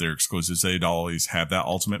 with their exclusives, they'd always have that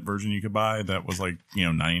Ultimate version you could buy that was like,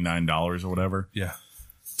 $99 or whatever. Yeah.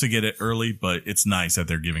 To get it early, but it's nice that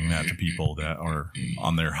they're giving that to people that are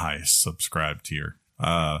on their highest subscribed tier.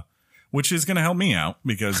 Which is going to help me out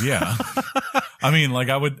because I mean, like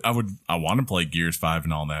I want to play Gears 5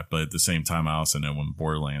 and all that, but at the same time, I also know when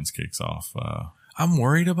Borderlands kicks off. I'm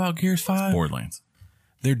worried about Gears 5. Borderlands.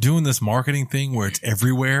 They're doing this marketing thing where it's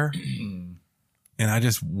everywhere. and I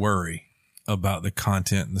just worry about the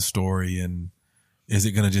content and the story. And is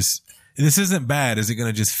it going to just, this isn't bad. Is it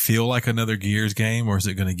going to just feel like another Gears game, or is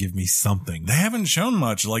it going to give me something? They haven't shown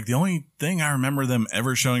much. Like, the only thing I remember them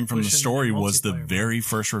ever showing from the story was the very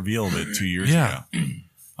first reveal of it 2 years ago.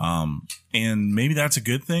 And maybe that's a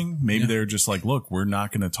good thing. Maybe they're just like, look, we're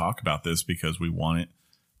not going to talk about this because we want it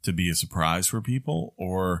to be a surprise for people.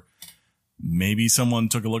 Or maybe someone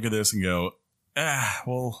took a look at this and go,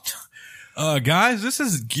 well, guys, this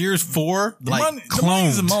is Gears 4, the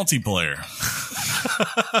money's a multiplayer.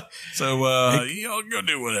 So, go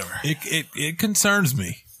do whatever. It concerns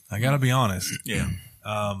me. I gotta be honest. Yeah.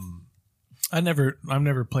 I've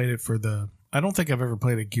never played it I don't think I've ever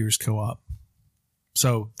played a Gears co-op.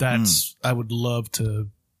 So I would love to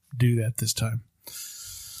do that this time.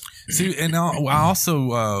 See, and I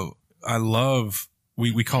also, I love,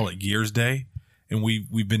 we call it Gears Day, and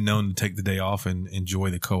we've been known to take the day off and enjoy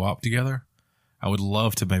the co-op together. I would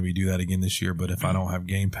love to maybe do that again this year, but if I don't have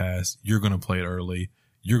Game Pass, you're going to play it early.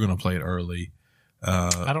 You're going to play it early.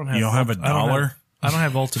 I don't have. You don't have $1? I don't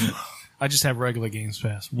have Ultimate. I just have regular Games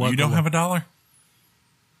Pass. You don't have $1?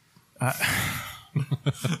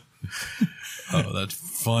 Oh, that's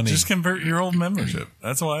funny. Just convert your old membership.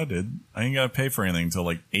 That's what I did. I ain't got to pay for anything until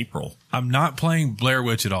like April. I'm not playing Blair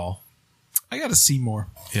Witch at all. I got to see more.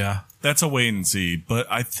 Yeah. That's a wait and see. But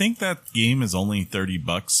I think that game is only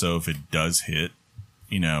 $30. So if it does hit,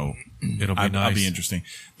 it'll be nice. I'll be interesting.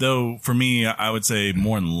 Though for me, I would say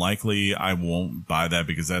more than likely I won't buy that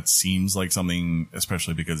because that seems like something,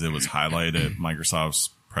 especially because it was highlighted at Microsoft's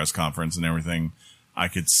press conference and everything, I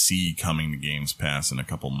could see coming to Games Pass in a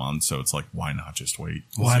couple months. So it's like, why not just wait?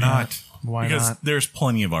 Why not? Why because not? There's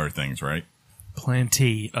plenty of other things, right?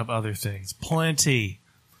 Plenty of other things. Plenty.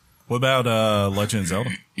 What about Legend of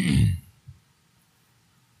Zelda?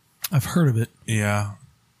 I've heard of it. Yeah.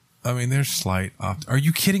 I mean, there's slight Are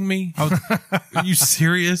you kidding me? Are you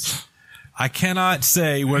serious? I cannot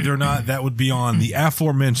say whether or not that would be on the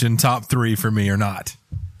aforementioned top 3 for me or not.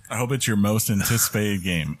 I hope it's your most anticipated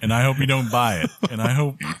game, and I hope you don't buy it. And I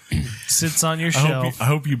hope sits on your shelf. I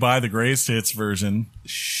hope you buy the greatest hits version.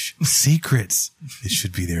 Shh, secrets. It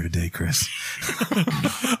should be there today, Chris.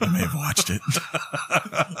 I may have watched it.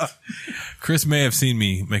 Chris may have seen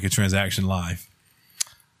me make a transaction live.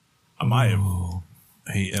 I might have.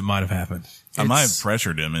 It might have happened. I might have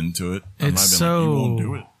pressured him into it. You won't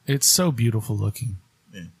do it. It's so beautiful looking.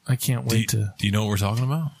 Yeah. I can't wait to. Do you know what we're talking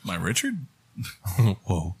about? My Richard?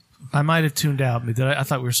 Whoa. I might have tuned out, but I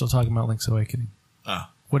thought we were still talking about Link's Awakening.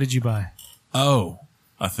 What did you buy? Oh,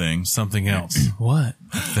 a thing. Something else. What?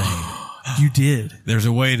 A thing. You did. There's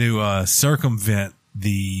a way to circumvent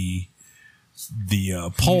the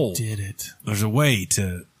poll. You did it. There's a way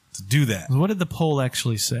to do that. What did the poll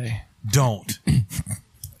actually say? Don't.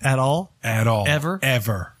 At all? At all. Ever.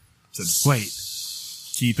 Wait.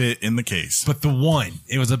 Keep it in the case. But the one.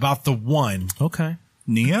 It was about the one. Okay.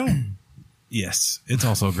 Neo? Yes. It's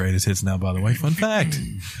also greatest hits now, by the way. Fun fact.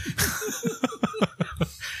 You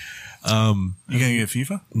gonna get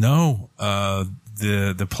FIFA? No.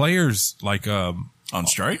 The players like on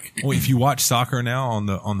strike? Well, if you watch soccer now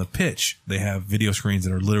on the pitch, they have video screens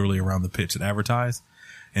that are literally around the pitch that advertise.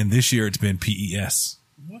 And this year it's been PES.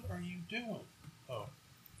 What are you doing? Oh.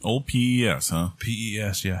 Old PES, huh?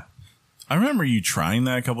 PES, yeah. I remember you trying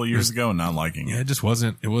that a couple of years ago and not liking it. Yeah, it just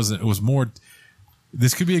wasn't. It was more.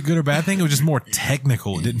 This could be a good or bad thing. It was just more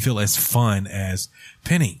technical. It didn't feel as fun as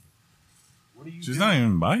Penny. What are you She's doing? Not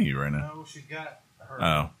even by you right now. No, she got her.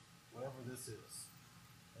 Oh. Whatever this is.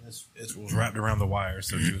 And it was wrapped around the wire,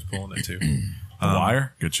 so she was pulling it too. The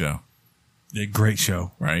Wire? Good show. Yeah, great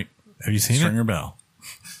show. Right? Have you seen Stringer Bell.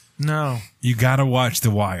 No. You got to watch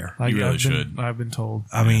The Wire. You really should. I've been told.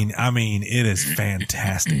 I mean, it is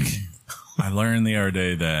fantastic. I learned the other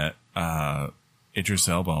day that Idris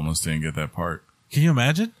Elba almost didn't get that part. Can you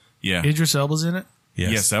imagine? Yeah. Idris Elba's in it?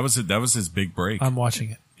 Yes, that was his big break. I'm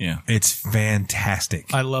watching it. Yeah. It's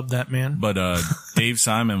fantastic. I love that man. But Dave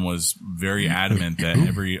Simon was very adamant that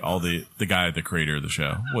the guy, the creator of the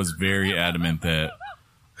show, was very adamant that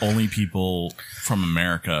only people from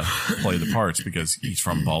America play the parts because he's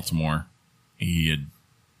from Baltimore. He had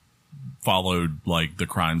followed like the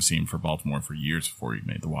crime scene for Baltimore for years before he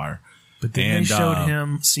made The Wire. But then they showed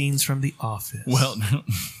him scenes from The Office. Well,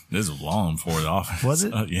 this is long before The Office. Was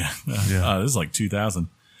it? Yeah. This is like 2000.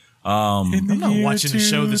 I'm not watching a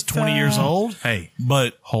show that's 20 years old. Hey,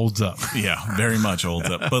 but holds up. Yeah, very much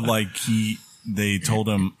holds up. But like they told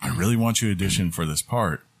him, I really want you to audition for this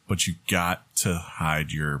part, but you got to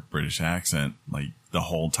hide your British accent like the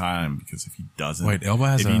whole time because if he doesn't, Elba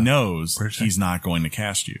has if he knows, British he's not going to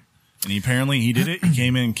cast you. And he did it. He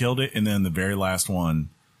came in and killed it. And then the very last one,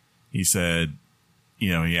 he said,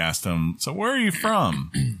 he asked him, so where are you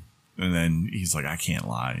from? And then he's like, I can't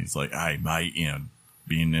lie. He's like, I might,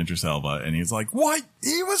 being Idris Elba. And he's like, what?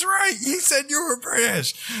 He was right. He said you were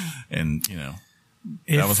British. And,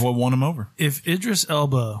 that was what won him over. If Idris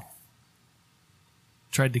Elba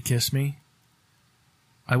tried to kiss me,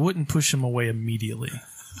 I wouldn't push him away immediately.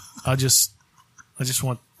 I just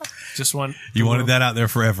want. You wanted that out there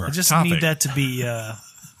forever. I just need that to be.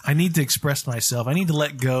 I need to express myself. I need to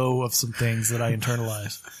let go of some things that I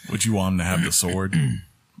internalize. Would you want him to have the sword?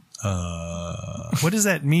 What does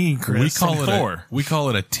that mean, Chris? We call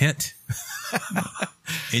it a tent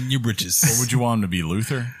in your britches. Or would you want him to be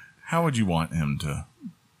Luther? How would you want him to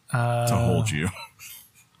hold you?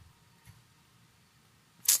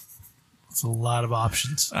 It's a lot of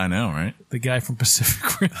options. I know, right? The guy from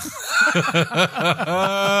Pacific Rim.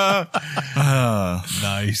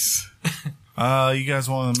 Nice. You guys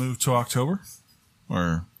want to move to October?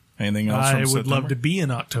 Or anything else from September? I would love to be in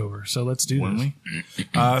October, so let's do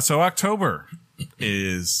this. So October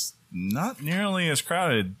is not nearly as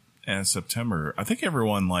crowded as September. I think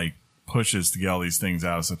everyone pushes to get all these things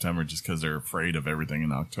out of September just because they're afraid of everything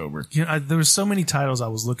in October. There were so many titles I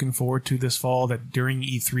was looking forward to this fall that during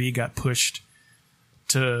E3 got pushed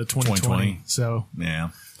to 2020. So yeah,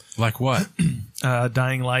 like what?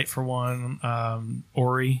 Dying Light for one.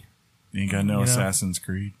 Ori. You ain't got no Assassin's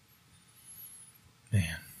Creed.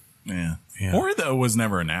 Man. Yeah. Ori though was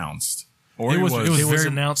never announced. Ori it was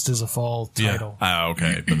announced as a fall title. Yeah.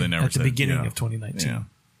 Okay, but they never at the beginning of 2019. Yeah.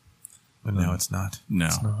 But no, it's not. No,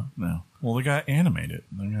 it's not. No. Well, they got to animate it.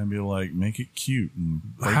 They're going to be like, make it cute and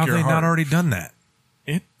break How your have they heart. not already done that?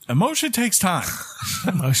 Emotion takes time.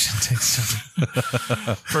 Emotion takes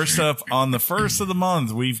time. First up, on the first of the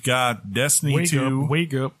month, we've got Destiny 2.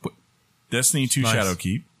 Wake up. Destiny 2 Nice.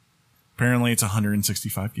 Shadowkeep. Apparently, it's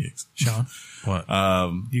 165 gigs. Sean, What?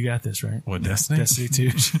 you got this, right? What, Destiny? Destiny 2.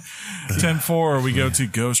 10-4, we go to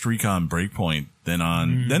Ghost Recon Breakpoint.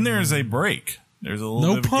 Then there's a break. There's a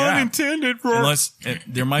little bit of a pun gap. intended, bro. Unless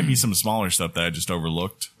there might be some smaller stuff that I just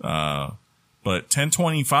overlooked. But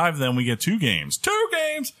 10-25, then we get two games.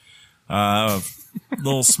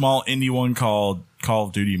 Little small indie one called Call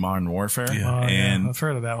of Duty Modern Warfare. Yeah. And I've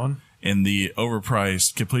heard of that one. in the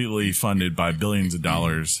overpriced, completely funded by billions of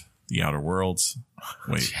dollars, The Outer Worlds.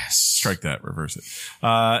 Wait, strike that, reverse it.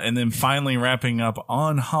 And then finally wrapping up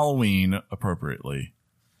on Halloween, appropriately,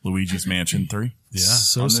 Luigi's Mansion 3. Yeah.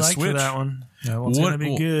 So on the psyched for Switch. that one. That one's going to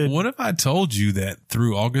be good. What if I told you that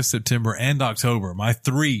through August, September, and October, my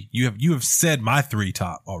three, you have said my three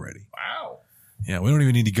top already. Wow. Yeah, we don't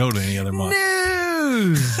even need to go to any other month.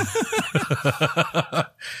 No!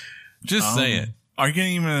 Just saying. Are you going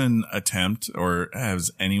to even attempt, or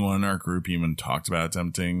has anyone in our group even talked about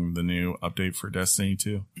attempting the new update for Destiny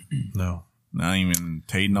 2? No. Not even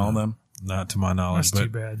Tate and all them? Not to my knowledge. That's too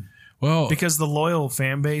bad. Well, Because the loyal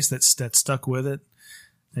fan base that stuck with it,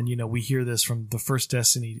 and we hear this from the first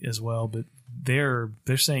Destiny as well, but they're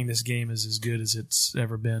saying this game is as good as it's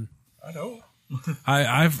ever been. I know.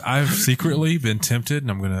 I've secretly been tempted,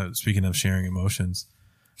 and I'm gonna. Speaking of sharing emotions,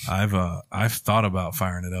 I've thought about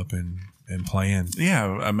firing it up and playing. Yeah,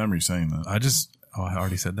 I remember you saying that. I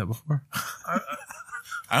already said that before.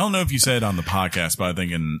 I don't know if you said it on the podcast, but I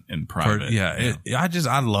think in private.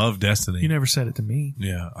 I love Destiny. You never said it to me.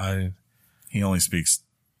 Yeah, He only speaks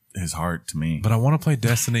his heart to me. but I want to play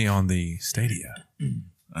Destiny on the Stadia.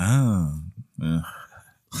 Oh. Yeah.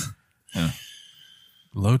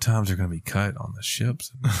 Load times are going to be cut on the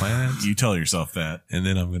ships and the planets. You tell yourself that. And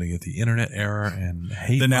then I'm going to get the internet error and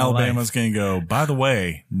hate Then my Alabama's life. going to go, by the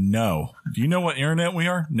way, no. Do you know what internet we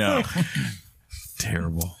are? No.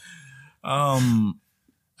 Terrible.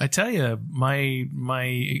 I tell you,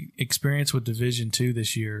 my experience with Division 2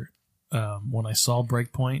 this year, when I saw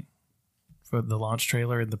Breakpoint for the launch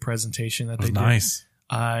trailer and the presentation that they did, Nice.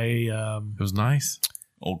 it was nice.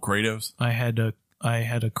 Old Kratos. I had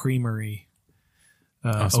a creamery.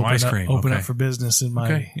 Some ice cream. Open Okay. up for business in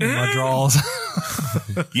my drawers.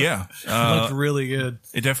 Yeah. Looked really good.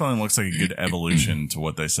 It definitely looks like a good evolution to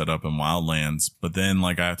what they set up in Wildlands. But then,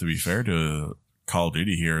 I have to be fair to Call of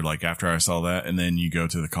Duty here. After I saw that, and then you go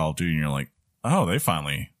to the Call of Duty and you're like, oh, that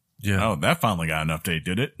finally got an update,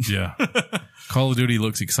 did it? Yeah. Call of Duty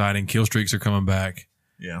looks exciting. Kill streaks are coming back.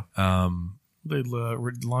 Yeah. They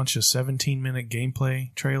launched a 17-minute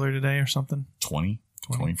gameplay trailer today or something. 24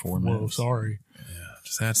 Whoa, minutes. sorry.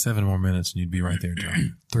 Just add 7 more minutes and you'd be right there,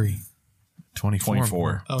 John. 3. 24.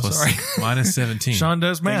 24. Oh, Plus sorry. minus 17. Sean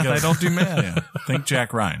does math. I don't do math. Yeah. Think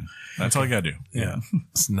Jack Ryan. That's all you got to do. Yeah.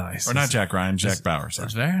 It's nice. Or not Jack Ryan, Jack Bauer. Sorry.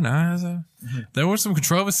 That's very nice. There was some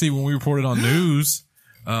controversy when we reported on news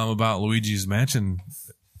about Luigi's Mansion.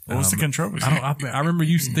 What was the controversy? I remember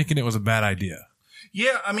you thinking it was a bad idea.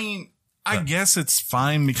 Yeah, I mean, I guess it's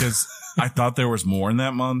fine because I thought there was more in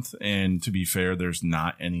that month. And to be fair, there's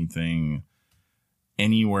not anything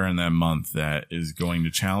anywhere in that month that is going to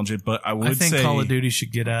challenge it. But I think Call of Duty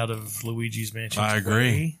should get out of Luigi's Mansion. I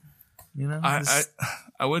agree. You know,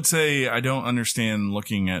 I would say I don't understand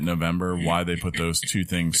looking at November why they put those two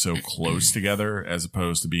things so close together as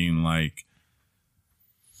opposed to being like,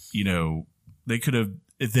 you know, they could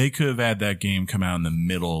have had that game come out in the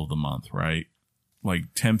middle of the month, right?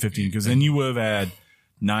 Like 10-15, because then you would have had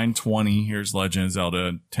 9/20, here's Legend of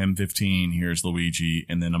Zelda, 10-15, here's Luigi,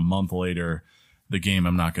 and then a month later, the game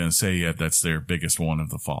I'm not going to say yet, that's their biggest one of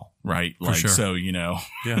the fall, right? Like, sure. So, you know.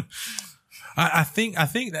 Yeah. I think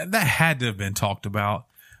that had to have been talked about,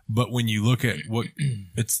 but when you look at what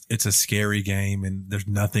it's a scary game and there's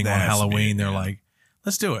nothing on Halloween, they're like,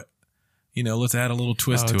 let's do it. You know, let's add a little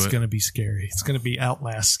twist to it. It's going to be scary. It's going to be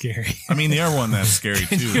Outlast scary. I mean, the other one that's scary too.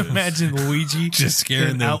 Can you imagine Luigi just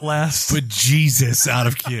scaring them Outlast? Put Jesus out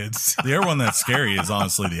of kids. The other one that's scary is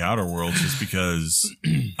honestly the Outer Worlds, just because,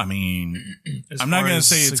 I mean, I'm not going to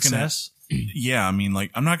say it's going to. Yeah, I mean,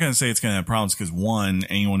 like, I'm not going to say it's going to have problems because, one,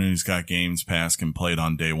 anyone who's got Games Pass can play it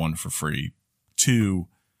on day one for free. Two,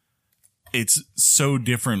 it's so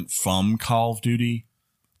different from Call of Duty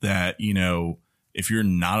that, you know, if you're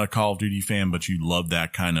not a Call of Duty fan, but you love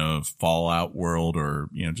that kind of Fallout world or,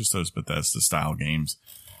 you know, just those Bethesda style games,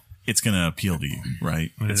 it's going to appeal to you,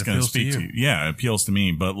 right? It's going to speak to you. Yeah, it appeals to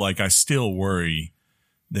me. But like, I still worry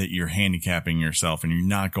that you're handicapping yourself and you're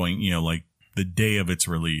not going, you know, like the day of its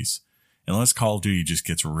release, unless Call of Duty just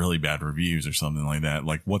gets really bad reviews or something like that.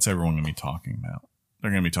 Like, what's everyone going to be talking about?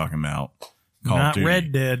 They're going to be talking about Call of Duty. Not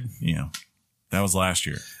Red Dead. You know, that was last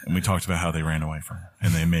year. And we talked about how they ran away from it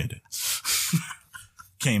and they admitted it.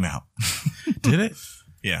 Came out. Did it?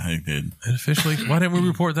 Yeah, it did. And officially, why didn't we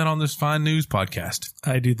report that on this fine news podcast?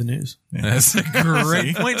 I do the news. Yeah. That's a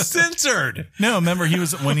great point. Censored. No, remember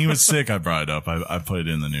when he was sick, I brought it up. I put it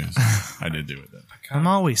in the news. I did do it then. I'm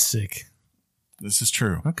always sick. This is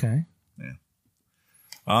true. Okay. Yeah.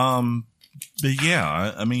 But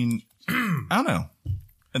yeah, I mean, I don't know.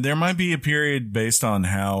 There might be a period based on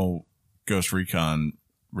how Ghost Recon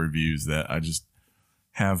reviews that I just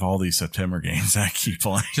have all these September games that I keep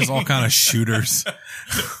playing. Just all kind of shooters.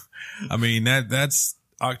 I mean, that's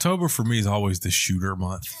October for me is always the shooter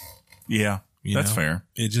month. Yeah, that's fair.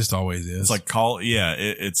 It just always is. It's like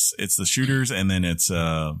it's the shooters and then it's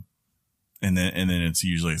and then it's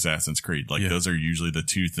usually Assassin's Creed. Like those are usually the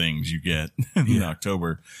two things you get in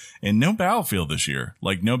October. And no Battlefield this year.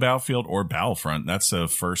 Like no Battlefield or Battlefront. That's a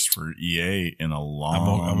first for EA in a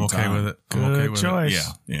long I'm okay time. with it. I'm Good okay with choice.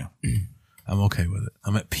 it. Yeah. I'm okay with it.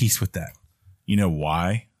 I'm at peace with that. You know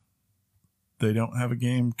why they don't have a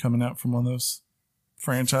game coming out from one of those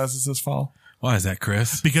franchises this fall? Why is that,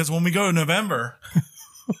 Chris? Because when we go to November,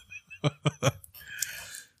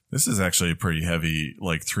 this is actually a pretty heavy,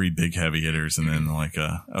 like 3 big heavy hitters, and then like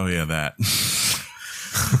that.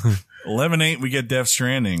 11/8 we get Death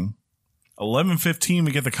Stranding. 11/15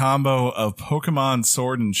 we get the combo of Pokemon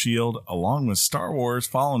Sword and Shield along with Star Wars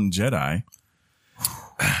Fallen Jedi.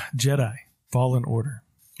 Jedi Fallen Order.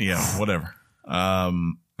 Yeah, whatever.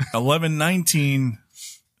 11/19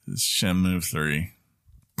 is Shenmue 3.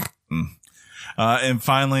 And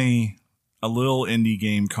finally, a little indie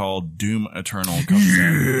game called Doom Eternal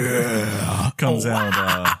comes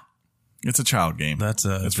out. It's a child game. It's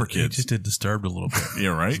for kids. It just did Disturbed a little bit. Yeah,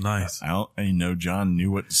 right? It's nice. I know John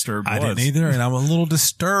knew what Disturbed was. I didn't either, and I'm a little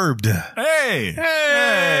disturbed. Hey!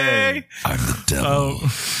 I'm the devil. Oh,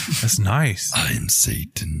 that's nice. I'm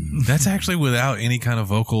Satan. That's actually without any kind of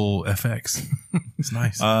vocal effects. It's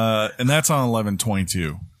nice. And that's on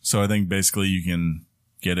 11/22. So I think basically you can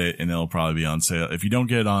get it and it'll probably be on sale. If you don't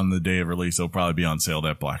get it on the day of release, it'll probably be on sale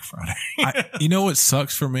that Black Friday. You know what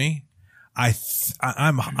sucks for me?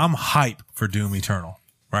 I'm hype for Doom Eternal,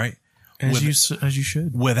 right? As you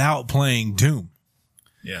should. Without playing Doom.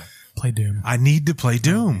 Yeah. Play Doom. I need to play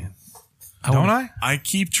Doom. Don't I? I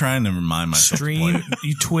keep trying to remind myself Stream, to play.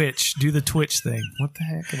 you Twitch. Do the Twitch thing. What the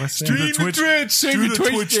heck am I saying? Do the Twitch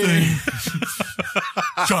thing.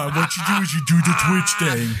 John, what you do is you do the Twitch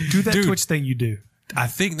thing. Do that Twitch thing you do. I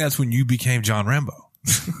think that's when you became John Rambo.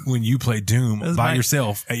 When you play Doom by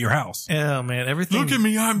yourself at your house. Oh, man. Everything. Look at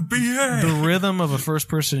me, I'm BA. The rhythm of a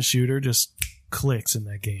first-person shooter just clicks in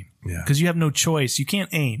that game. Yeah. Because you have no choice. You can't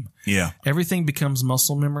aim. Yeah. Everything becomes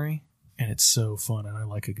muscle memory, and it's so fun, and I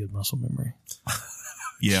like a good muscle memory.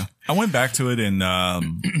 Yeah. I went back to it and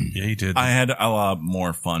Yeah, you did. I had a lot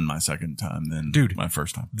more fun my second time than my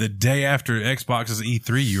first time. The day after Xbox's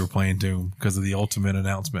E3, you were playing Doom because of the Ultimate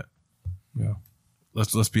announcement. Yeah.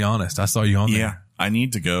 Let's be honest. I saw you on there. Yeah. I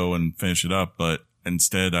need to go and finish it up, but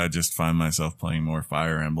instead I just find myself playing more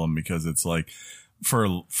Fire Emblem because it's like for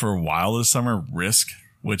a while this summer, Risk,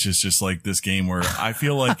 which is just like this game where I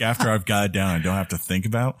feel like after I've got it down, I don't have to think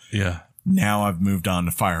about. Yeah. Now I've moved on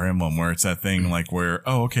to Fire Emblem where it's that thing like where,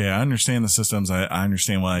 oh, okay, I understand the systems. I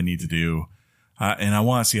understand what I need to do. And I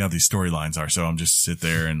want to see how these storylines are. So I'm just sit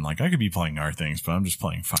there and like, I could be playing other things, but I'm just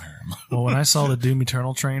playing Fire Emblem. Well, when I saw the Doom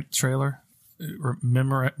Eternal trailer,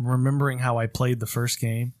 remembering how I played the first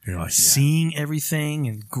game, You're like, seeing everything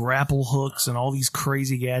and grapple hooks and all these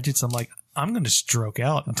crazy gadgets, I'm like, I'm going to stroke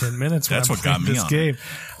out in 10 minutes. That's when what got me this on game.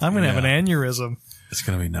 I'm going to have an aneurysm. It's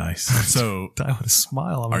going to be nice. So Die with a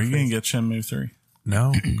smile on my are you face. going to get Shenmue 3?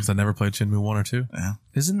 No, because I never played Shenmue 1 or 2. Yeah.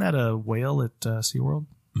 Isn't that a whale at SeaWorld?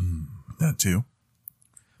 That too.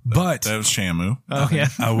 But That was Shamu. Oh, yeah.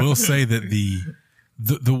 I will say that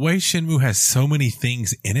the way Shenmue has so many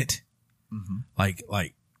things in it, like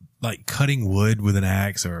cutting wood with an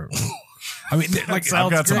axe, or I mean, like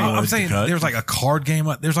sounds got some great. wood I'm to saying, cut. there's like a card game.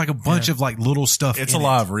 There's like a bunch of like little stuff. It's in a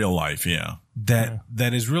lot of real life. Yeah.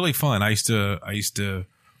 that is really fun. I used to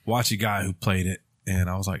watch a guy who played it, and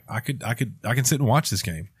I was like, I can sit and watch this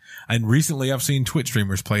game. And recently, I've seen Twitch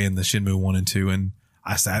streamers playing the Shenmue 1 and 2, and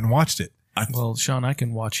I sat and watched it Well, Sean, I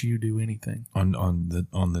can watch you do anything. on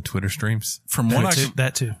the Twitter streams. From what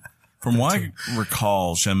That too. From what I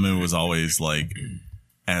recall, Shenmue was always like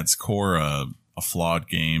at its core a flawed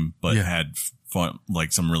game, but had fun,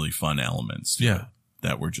 like some really fun elements to it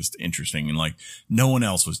that were just interesting, and like no one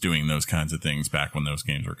else was doing those kinds of things back when those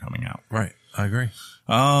games were coming out. Right, I agree.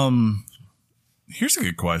 Here's a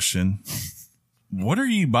good question: what are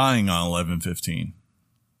you buying on 11/15?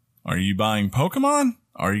 Are you buying Pokemon?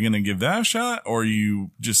 Are you going to give that a shot, or are you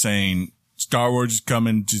just saying Star Wars is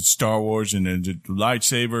coming to Star Wars and the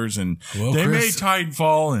lightsabers and they made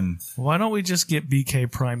Titanfall and Why don't we just get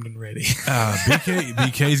BK primed and ready?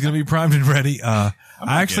 BK is going to be primed and ready. I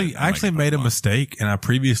actually made a mistake, and I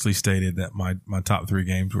previously stated that my top 3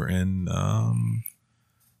 games were in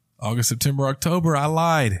August, September, October. I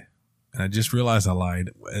lied, and I just realized I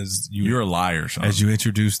lied. You're a liar, Sean. As you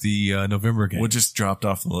introduced the November game. What just dropped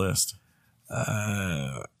off the list?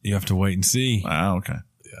 You have to wait and see. Wow, okay.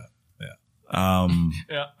 Yeah.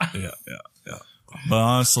 But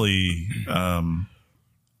honestly,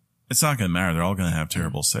 it's not going to matter. They're all going to have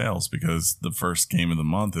terrible sales because the first game of the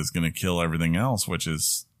month is going to kill everything else, which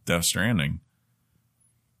is Death Stranding.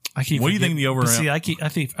 What do you think the overall? See, I keep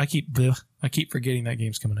forgetting that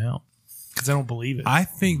game's coming out because I don't believe it. I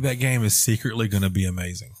think that game is secretly going to be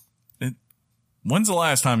amazing. When's the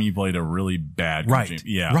last time you played a really bad game?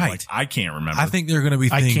 Yeah, right. Like, I can't remember. I think there are going to be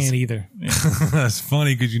things. I can't either. That's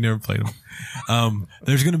funny because you never played them.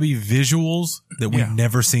 There's going to be visuals that we've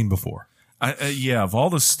never seen before. Of all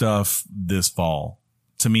the stuff this fall,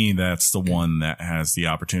 to me, that's the one that has the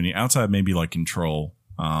opportunity outside maybe like Control.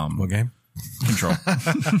 What game? Control.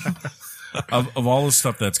 of all the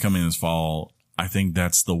stuff that's coming this fall, I think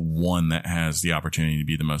that's the one that has the opportunity to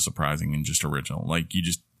be the most surprising and just original. Like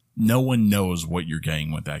no one knows what you're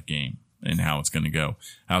getting with that game and how it's going to go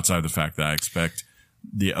outside of the fact that I expect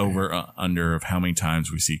the over-under of how many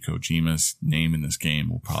times we see Kojima's name in this game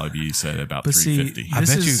will probably be said about 350.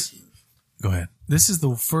 Go ahead. This is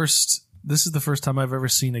the first time I've ever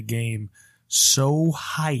seen a game so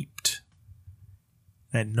hyped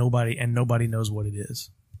that nobody knows what it is.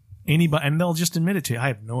 Anybody, and they'll just admit it to you. I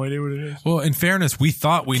have no idea what it is. Well, in fairness, we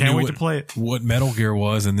thought we Can't knew wait to play it. what Metal Gear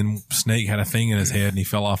was, and then Snake had a thing in his head, and he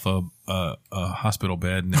fell off a hospital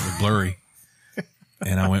bed, and it was blurry.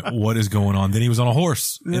 And I went, "What is going on?" Then he was on a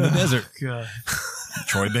horse in the desert. God.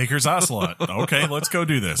 Troy Baker's Ocelot. Okay, let's go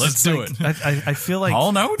do this. Let's do it. I feel like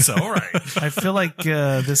All notes. All right. I feel like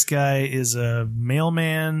this guy is a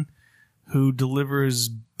mailman who delivers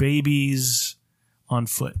babies on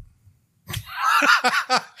foot.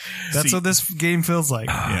 That's what this game feels like.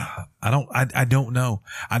 Yeah. I don't know.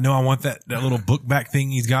 I know I want that little book back thing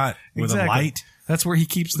he's got with a light. That's where he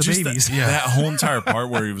keeps the Just babies. that whole entire part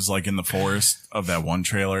where he was like in the forest of that one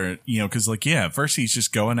trailer, because at first he's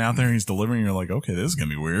just going out there and he's delivering. You're like, okay, this is going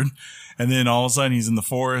to be weird. And then all of a sudden he's in the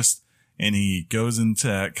forest and he goes into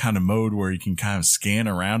that kind of mode where he can kind of scan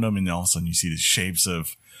around him. And all of a sudden you see the shapes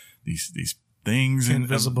of these things.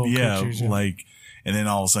 Invisible creatures. And then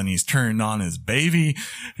all of a sudden he's turning on his baby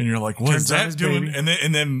and you're like, what is that doing? Baby.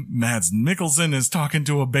 And then Mads Mikkelsen is talking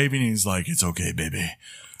to a baby and he's like, it's okay, baby.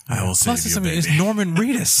 I will save you, baby. It's Norman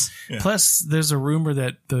Reedus. Plus, there's a rumor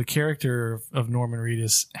that the character of Norman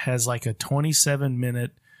Reedus has like a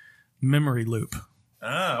 27-minute memory loop.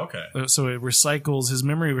 Ah, okay. So his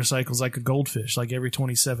memory recycles like a goldfish, like every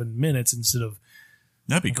 27 minutes instead of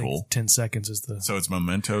That'd be cool. 10 seconds is the. So it's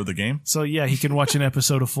Memento, the game? So yeah, he can watch an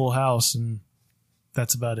episode of Full House, and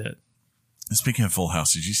that's about it. Speaking of Full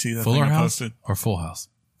House, did you see that Fuller thing I House posted? or Full House?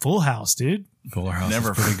 Full House, dude. Fuller House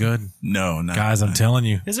Never is pretty good. No, not Guys, I'm telling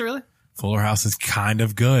you. Is it really? Fuller House is kind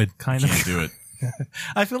of good. Kind of. Can't do it.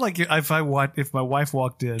 I feel like if my wife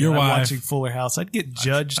walked in Your and I'm wife. watching Fuller House, I'd get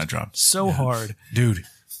judged I dropped. so hard. Dude,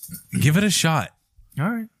 give it a shot. All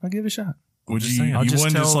right, I'll give it a shot. Would just you? saying. You I'll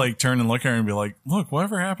wouldn't just like turn and look at her and be like, "Look,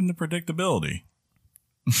 whatever happened to predictability?"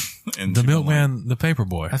 And The she'd be milkman, the paper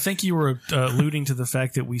boy. I think you were alluding to the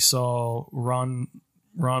fact that we saw Ron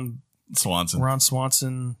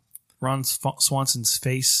Swanson. Swanson's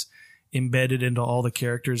face embedded into all the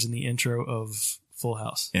characters in the intro of Full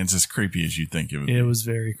House. And it's as creepy as you think it would. It was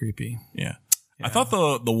very creepy. Yeah. I thought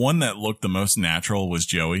the one that looked the most natural was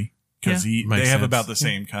Joey because they Makes have sense. about the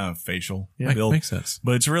same kind of facial Yeah. build. Makes sense.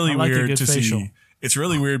 But it's really I like a weird good to facial. see. It's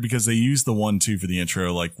really weird because they use the 1-2 for the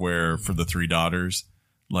intro, like where for the 3 daughters,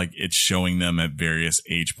 like it's showing them at various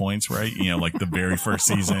age points, right? You know, like the very first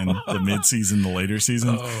season, the mid season, the later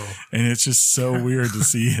season. Oh. And it's just so weird to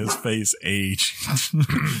see his face age.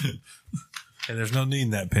 Hey, there's no need in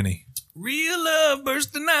that, Penny. Real love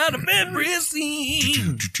bursting out of every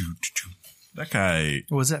scene. That guy.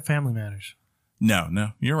 Was that Family Matters?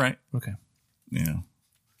 No, you're right. Okay. You know,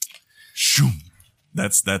 shoom.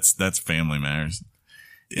 That's Family Matters.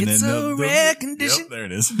 And It's a rare condition. Yep, there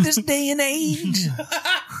it is. This day and age.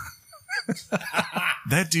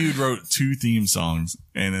 That dude wrote 2 theme songs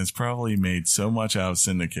and has probably made so much out of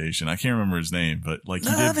syndication. I can't remember his name, but like he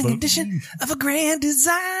Love did. and condition of a grand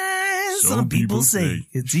design. Some people say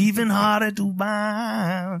it's even harder to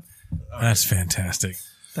bind. That's fantastic.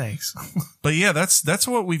 Thanks. But yeah, that's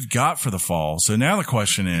what we've got for the fall. So now the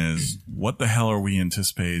question is, what the hell are we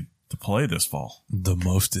anticipated to play this fall? The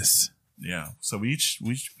mostest. Yeah. So we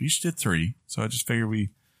each did 3. So I just figured we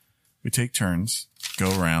take turns, go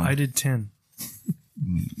around. I did 10.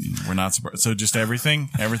 We're not surprised. So just everything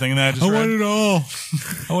that I just I read? want it all.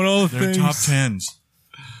 I want all the They're things. top 10s.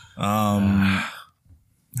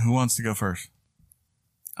 Who wants to go first?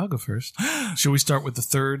 I'll go first. Should we start with the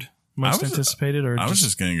third most anticipated, or I was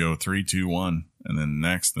just going to go 3, 2, 1, and then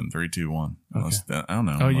next, then 3, 2, 1. Okay. I don't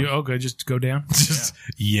know. Oh, you okay? Just go down.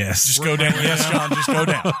 Yes. Just go down. Yes, John. Just go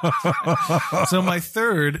down. So my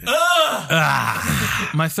third,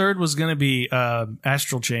 my third was going to be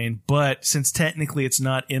Astral Chain, but since technically it's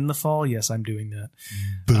not in the fall, yes, I'm doing that.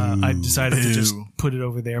 I decided to just put it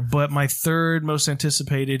over there. But my third most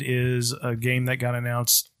anticipated is a game that got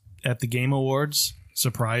announced at the Game Awards,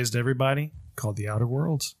 surprised everybody, called The Outer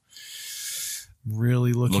Worlds.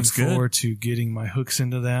 Really looking forward to getting my hooks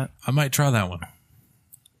into that. I might try that one.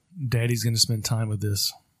 Daddy's going to spend time with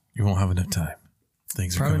this. You won't have enough time.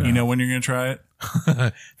 Things are Probably coming You know when you're going to try it?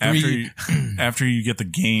 After you get the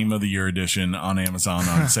Game of the Year edition on Amazon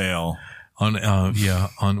on sale.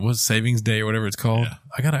 on what's Savings Day or whatever it's called. Yeah.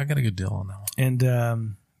 I got a good deal on that one.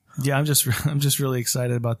 And yeah, I'm just really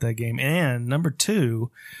excited about that game. And number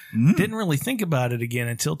 2, didn't really think about it again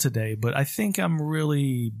until today, but I think I'm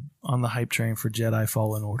really on the hype train for Jedi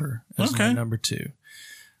Fallen Order as my number 2.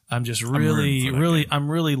 I'm just I'm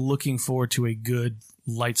really looking forward to a good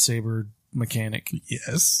lightsaber mechanic.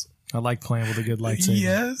 Yes. I like playing with a good lightsaber.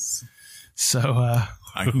 Yes. So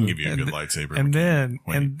I can give you a good lightsaber.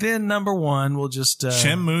 and then number 1, we'll just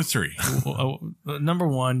Shenmue 3. number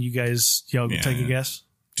 1, you guys take a guess.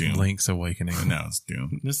 Doom. Link's Awakening. No, it's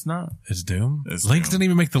Doom. It's not. It's Doom? It's Link's Doom. didn't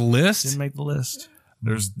even make the list? Didn't make the list.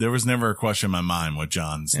 There was never a question in my mind what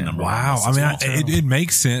John's number one Wow. was I as mean, well. it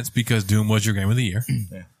makes sense because Doom was your game of the year.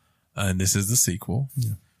 Yeah. And this is the sequel.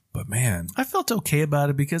 Yeah. But man, I felt okay about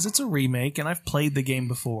it because it's a remake and I've played the game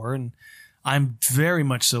before and I'm very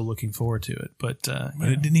much so looking forward to it. But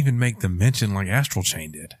it didn't even make the mention like Astral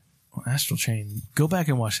Chain did. Well, Astral Chain, go back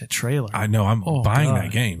and watch that trailer. I know. I'm buying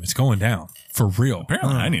that game. It's going down for real.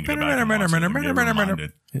 Apparently, I need to go back and watch it and get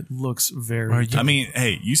reminded. It looks very I mean,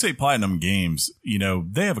 hey, you say Platinum Games,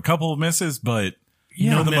 they have a couple of misses, but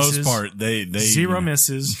for the misses. most part, they zero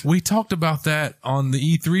misses. We talked about that on the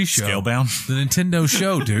E3 show. Scalebound. The Nintendo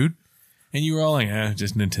show, dude. And you were all like,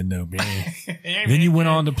 just Nintendo, man. Then you went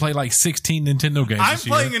on to play like 16 Nintendo games. I'm this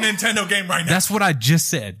year. playing a Nintendo game right now. That's what I just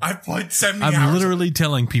said. I've played 70 I'm hours. literally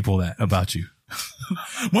telling people that about you.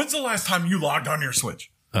 When's the last time you logged on your Switch?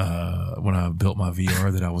 When I built my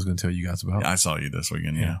VR that I was going to tell you guys about. I saw you this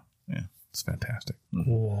weekend. Yeah. It's fantastic.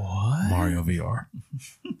 What? Mario VR.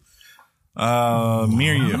 Me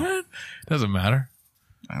or you? Doesn't matter.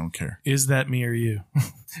 I don't care. Is that me or you?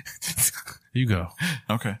 You go.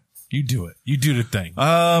 Okay. You do it. You do the thing.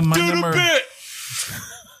 My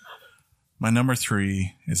number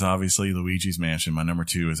 3 is obviously Luigi's Mansion. My number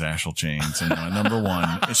 2 is Astral Chains. And my number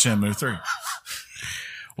 1 is Shenmue 3.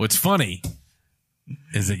 What's funny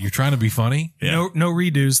is that you're trying to be funny. Yeah. No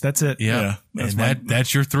redos. That's it. Yeah.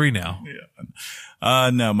 That's your 3 now. Yeah.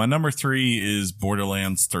 No, my number 3 is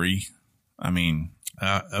Borderlands 3. I mean,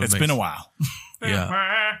 it's been a while.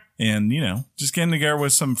 Yeah. And, just getting together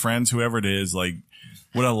with some friends, whoever it is, like,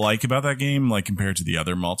 what I like about that game, like compared to the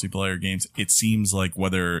other multiplayer games, it seems like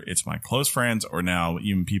whether it's my close friends or now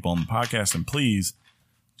even people on the podcast, and please,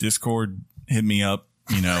 Discord, hit me up.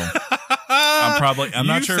 I'm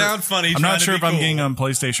not sure. Sound funny. I'm not sure if I'm getting on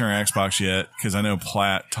PlayStation or Xbox yet, because I know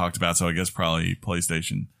Platt talked about, so I guess probably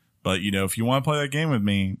PlayStation. But if you want to play that game with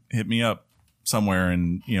me, hit me up somewhere,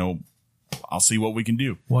 and I'll see what we can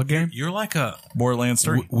do. What game? You're like a Borderlands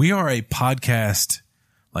 3. We are a podcast.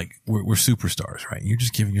 Like we're superstars, right? You're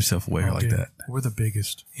just giving yourself away like dude, that. We're the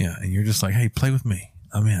biggest. Yeah. And you're just like, hey, play with me.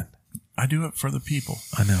 I'm in. I do it for the people.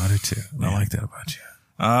 I know. I do too. Yeah. I like that about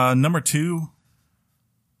you. Number 2.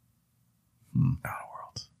 Outer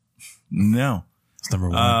Worlds. No. It's number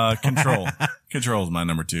 1. Control. Control is my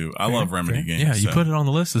number 2. I love Remedy games. Yeah. You put it on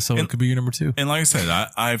the list so it could be your number 2. And like I said,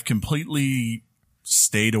 I've completely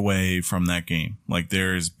stayed away from that game. Like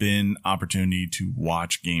there's been opportunity to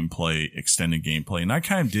watch gameplay, extended gameplay. And I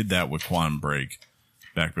kind of did that with Quantum Break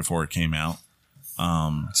back before it came out.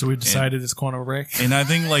 So we decided it's Quantum Break. And I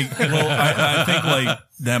think I think like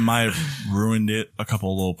that might have ruined it. A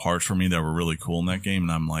couple of little parts for me that were really cool in that game.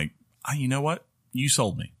 And I'm like, you know what? You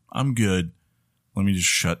sold me. I'm good. Let me just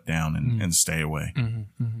shut down and stay away.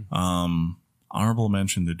 Honorable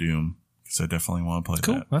mention to Doom, because I definitely want to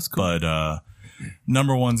play that. That's cool. But,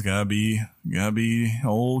 number 1's gotta be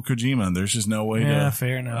old Kojima. There's just no way to. Yeah,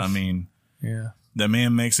 fair enough. I mean, yeah, that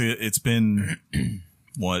man makes it. It's been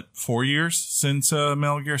 4 years since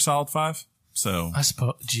Metal Gear Solid 5. So I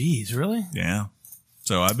suppose. Geez, really? Yeah.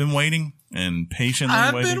 So I've been waiting and patiently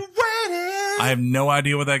waiting. I have no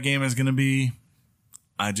idea what that game is gonna be.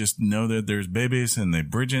 I just know that there's babies and they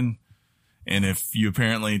bridging. And if you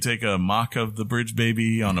apparently take a mock of the bridge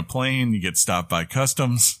baby on a plane, you get stopped by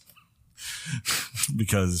customs.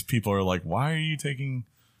 Because people are like, why are you taking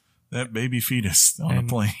that baby fetus on a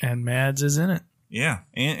plane? And Mads is in it. Yeah.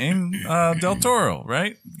 And Del Toro,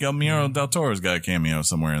 right? Guillermo del Toro's got a cameo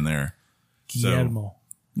somewhere in there. Guillermo.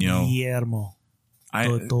 So, Guillermo.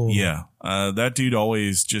 Yeah. That dude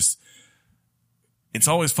always it's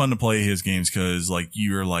always fun to play his games because like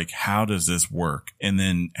you're like, how does this work? And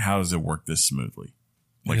then how does it work this smoothly?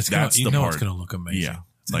 Like that's the part. It's going to look amazing. Yeah.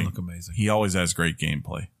 It's going to look amazing. He always has great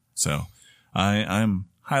gameplay. So I'm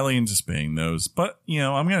highly anticipating those, but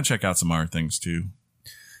I'm going to check out some other things too.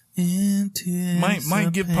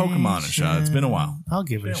 Might give Pokemon a shot. It's been a while. I'll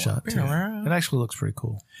give it a shot too. It actually looks pretty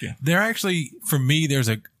cool. Yeah. They're actually, for me,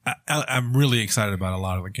 I'm really excited about a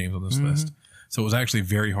lot of the games on this list. So it was actually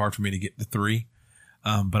very hard for me to get to 3.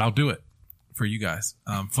 But I'll do it for you guys.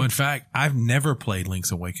 Fun fact, I've never played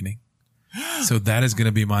Link's Awakening. So that is going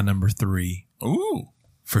to be my number 3. Ooh.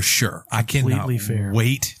 For sure. I cannot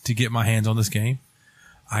wait to get my hands on this game.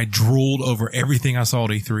 I drooled over everything I saw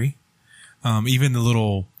at E3. Even the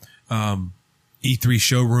little E3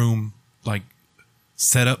 showroom like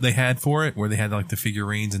setup they had for it, where they had like the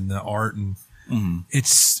figurines and the art, and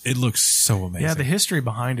it looks so amazing. Yeah, the history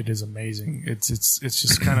behind it is amazing. It's just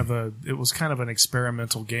it was kind of an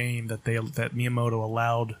experimental game that Miyamoto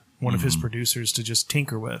allowed one of his producers to just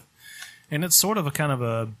tinker with. And it's sort of a kind of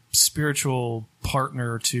a spiritual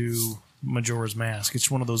partner to Majora's Mask. It's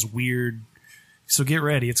one of those weird. So get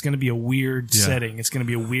ready. It's going to be a weird setting. It's going to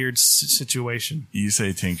be a weird situation. You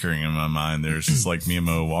say tinkering in my mind. There's just like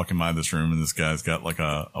Miyamoto walking by this room, and this guy's got like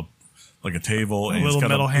a table, and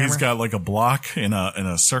he's got like a block in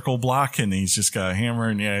a circle block, and he's just got a hammer,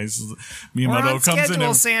 and Miyamoto comes in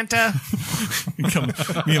and Santa.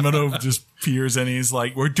 Miyamoto just peers and he's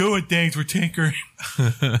like, "We're doing things, we're tinkering.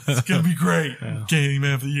 It's gonna be great." Game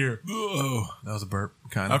of the year. Oh, that was a burp.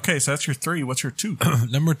 Kind of. Okay, so that's your 3. What's your 2?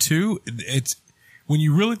 Number 2, it's when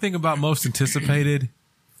you really think about most anticipated.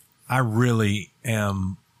 I really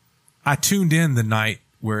am. I tuned in the night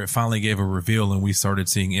where it finally gave a reveal and we started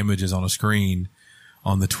seeing images on a screen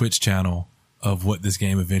on the Twitch channel of what this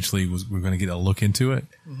game eventually was. We're going to get a look into it.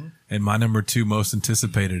 And my number 2 most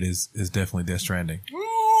anticipated is definitely Death Stranding. Ooh.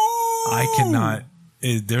 I cannot.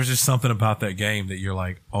 There's just something about that game that you're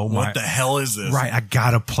like, oh my. What the hell is this? Right. I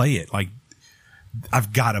got to play it. Like,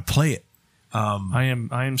 I've got to play it. I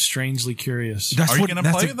am strangely curious. Are you going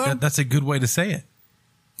to play it, though? That's a good way to say it.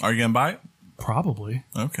 Are you going to buy it? Probably.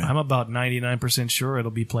 Okay. I'm about 99% sure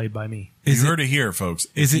it'll be played by me. You heard it here, folks.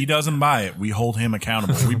 If he doesn't buy it, we hold him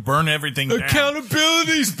accountable. We burn everything down.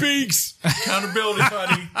 Accountability speaks. Accountability,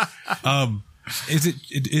 buddy.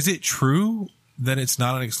 Is it true that it's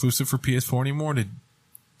not an exclusive for PS4 anymore? Did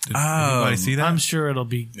anybody see that? I'm sure it'll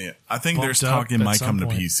be. Yeah, I think there's talk it might come to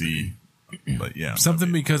PC. But yeah.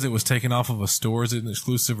 Something because it was taken off of a store. Is it an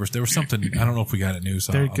exclusive? Or there was something. I don't know if we got it news.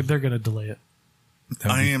 They're going to delay it.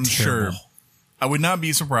 I am sure. I would not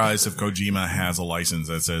be surprised if Kojima has a license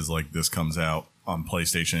that says like this comes out on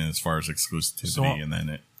PlayStation as far as exclusivity, and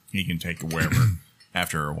then he can take it wherever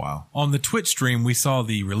after a while. On the Twitch stream, we saw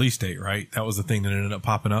the release date, right? That was the thing that ended up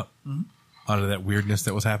popping up out of that weirdness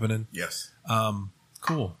that was happening. Yes.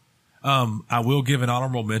 Cool. I will give an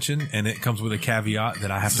honorable mention, and it comes with a caveat that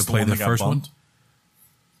I have to play the first one.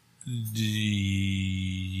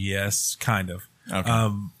 Yes, kind of. Okay.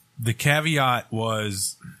 The caveat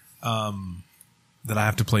was that I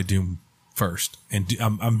have to play Doom first, and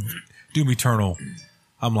I'm Doom Eternal.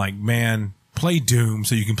 I'm like, man, play Doom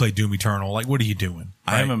so you can play Doom Eternal. Like, what are you doing?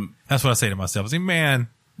 Right? That's what I say to myself. I say, man,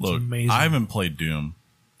 look, I haven't played Doom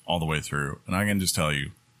all the way through, and I can just tell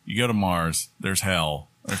you, you go to Mars, there's hell,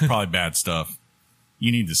 there's probably bad stuff.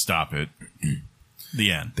 You need to stop it.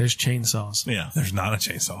 The end. There's chainsaws. Yeah. There's not a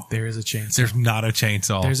chainsaw. There is a chainsaw. There's not a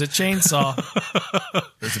chainsaw. There's a chainsaw.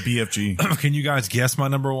 There's a BFG. Can you guys guess my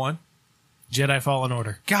number one? Jedi Fallen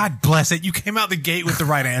Order. God bless it. You came out the gate with the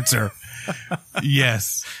right answer.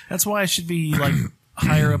 Yes. That's why I should be like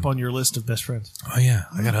higher up on your list of best friends. Oh, yeah.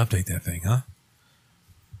 I got to update that thing, huh?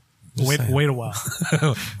 Wait a while.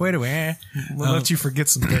 Wait a while. We'll let you forget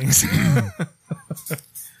some things.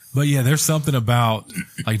 But yeah, there's something about,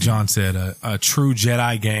 like John said, a true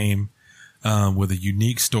Jedi game with a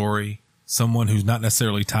unique story, someone who's not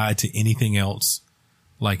necessarily tied to anything else,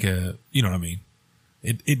 like you know what I mean?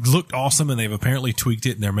 It looked awesome, and they've apparently tweaked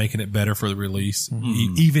it, and they're making it better for the release,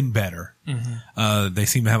 even better. They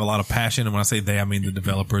seem to have a lot of passion, and when I say they, I mean the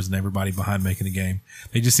developers and everybody behind making the game.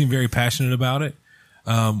 They just seem very passionate about it,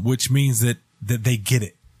 which means that they get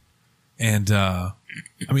it. And I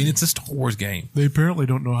mean, it's a Star Wars game. They apparently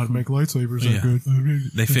don't know how to make lightsabers that good.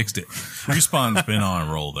 They fixed it. Respawn's been on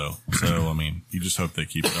a roll, though. So, I mean, you just hope they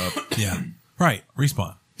keep it up. Yeah. Right.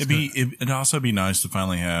 Respawn. It'd also be nice to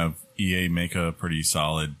finally have EA make a pretty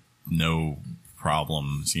solid, no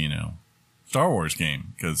problems, Star Wars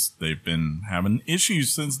game, because they've been having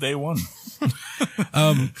issues since day one.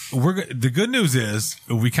 The good news is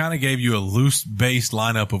we kind of gave you a loose based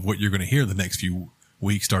lineup of what you're going to hear the next few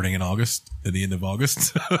weeks, starting in August, at the end of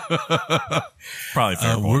August. Probably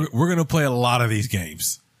fair. We're going to play a lot of these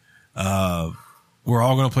games. We're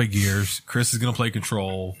all going to play Gears. Chris is going to play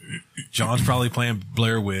Control. John's probably playing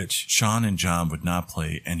Blair Witch. Sean and John would not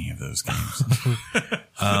play any of those games.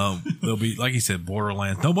 There'll be, like he said,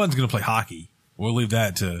 Borderlands. No one's going to play hockey. We'll leave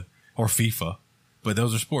that or FIFA. But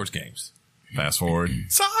those are sports games. Fast forward.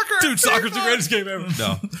 Soccer! Dude, soccer's the greatest game ever.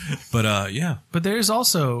 No. But, yeah. But there's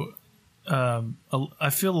also,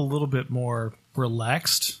 I feel a little bit more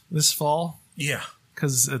relaxed this fall. Yeah.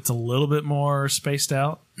 Because it's a little bit more spaced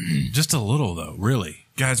out. Just a little, though, really.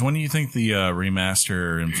 Guys, when do you think the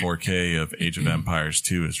remaster in 4K of Age of Empires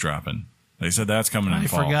 2 is dropping? They said that's coming in the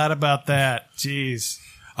fall. I forgot about that. Jeez.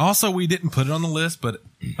 Also, we didn't put it on the list, but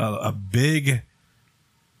a big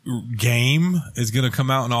game is going to come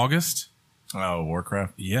out in August. Oh,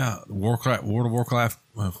 Warcraft? Yeah, World of Warcraft.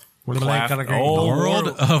 World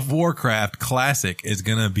of Warcraft Classic is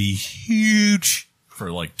going to be huge.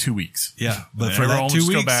 For like 2 weeks. Yeah, but for that 2 weeks,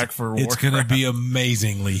 go back for it's going to be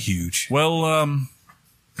amazingly huge. Well,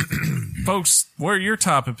 folks, what are your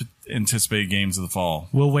top anticipated games of the fall?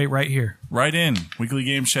 We'll wait right here. Write in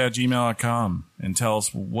weeklygamechat@gmail.com and tell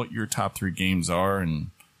us what your top 3 games are. And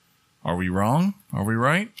are we wrong? Are we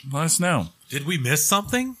right? Let us know. Did we miss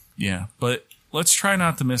something? Yeah, but let's try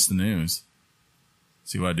not to miss the news.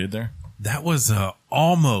 See what I did there? That was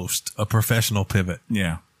almost a professional pivot.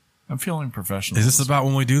 Yeah. I'm feeling professional. Is this about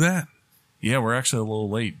when we do that? Yeah, we're actually a little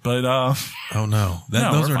late, but oh no,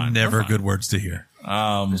 those are fine. Never good words to hear.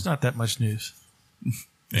 There's not that much news.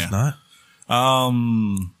 It's not. I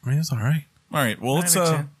mean, it's all right. All right. Well,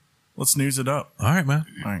 let's news it up. All right, man.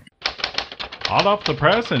 All right. Hot off the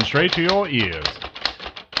press and straight to your ears.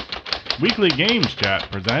 Weekly Games Chat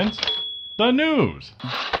presents the news.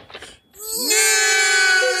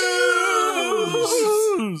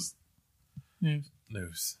 News.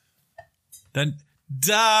 The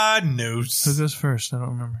news. Who goes first? I don't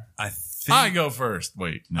remember. I go first.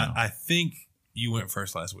 Wait, no. I think you went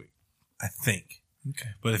first last week. I think. Okay.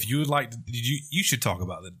 But if you would like to, you should talk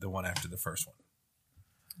about the one after the first one.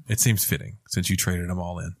 It seems fitting since you traded them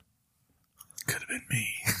all in. Could have been me.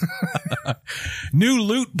 New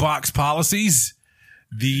loot box policies.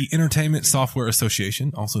 The Entertainment Software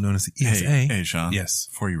Association, also known as the ESA. Hey, Sean. Yes.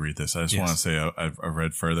 Before you read this, I just want to say I've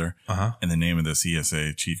read further. And the name of this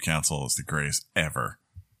ESA Chief Counsel is the greatest ever.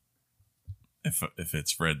 If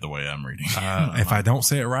it's read the way I'm reading. If I don't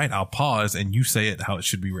say it right, I'll pause and you say it how it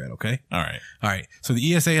should be read, okay? All right. So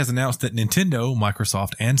the ESA has announced that Nintendo,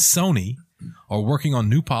 Microsoft, and Sony are working on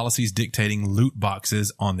new policies dictating loot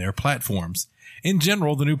boxes on their platforms. In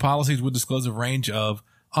general, the new policies would disclose a range of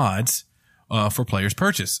odds for players'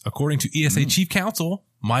 purchase. According to ESA Chief Counsel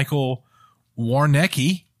Michael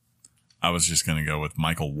Warnecki. I was just going to go with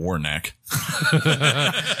Michael Warneck.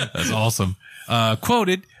 That's awesome.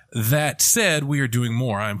 Quoted, that said, we are doing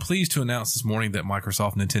more. I am pleased to announce this morning that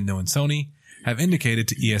Microsoft, Nintendo, and Sony have indicated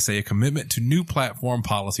to ESA a commitment to new platform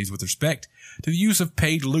policies with respect to the use of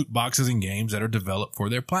paid loot boxes in games that are developed for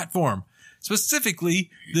their platform. Specifically,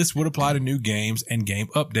 this would apply to new games and game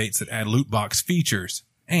updates that add loot box features.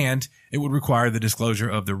 And it would require the disclosure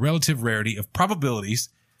of the relative rarity of probabilities,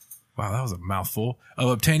 wow, that was a mouthful, of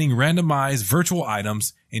obtaining randomized virtual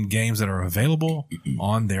items in games that are available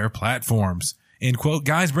on their platforms. End quote.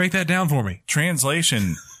 Guys, break that down for me.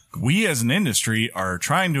 Translation. We as an industry are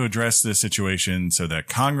trying to address this situation so that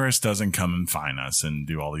Congress doesn't come and fine us and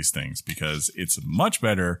do all these things, because it's much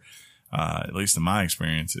better, at least in my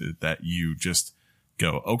experience, that you just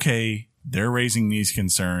go, okay, they're raising these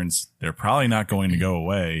concerns. They're probably not going to go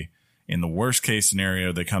away. In the worst case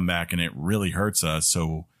scenario, they come back and it really hurts us.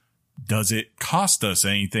 So does it cost us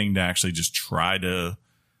anything to actually just try to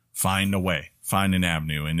find a way, find an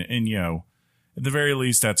avenue? And you know, at the very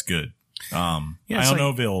least, that's good. I don't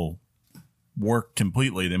know if it'll work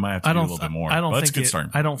completely. They might have to do a little bit more. But it's a good start.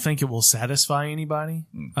 I don't think it will satisfy anybody.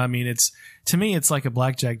 I mean, to me, it's like a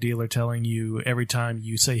blackjack dealer telling you every time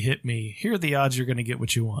you say, hit me, here are the odds you're going to get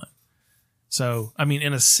what you want. So, I mean,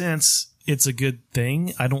 in a sense, it's a good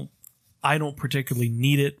thing. I don't particularly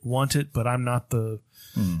need it, want it, but I'm not the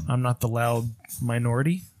loud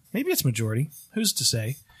minority. Maybe it's majority. Who's to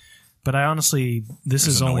say? But I honestly, this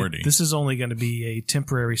is only going to be a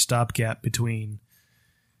temporary stopgap between.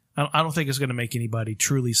 I don't think it's going to make anybody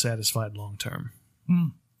truly satisfied long term,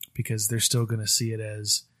 because they're still going to see it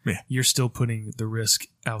as you're still putting the risk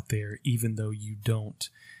out there, even though you don't,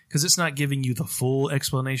 because it's not giving you the full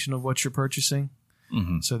explanation of what you're purchasing.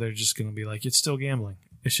 So they're just going to be like, it's still gambling.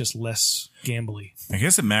 It's just less gambly. I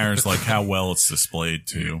guess it matters like how well it's displayed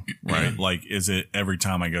too, right? Like, is it every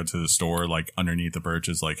time I go to the store, like underneath the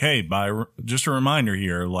purchase, like, hey, just a reminder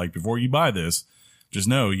here, like before you buy this, just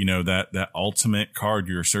know, you know, that ultimate card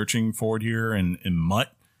you're searching for here in MUT,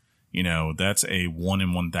 you know, that's a 1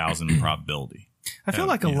 in 1,000 probability. I feel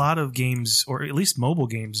like a lot of games, or at least mobile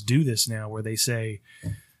games, do this now, where they say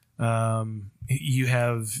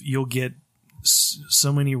you'll get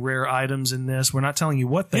so many rare items in this. We're not telling you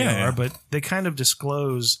what they are, but they kind of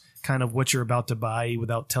disclose kind of what you're about to buy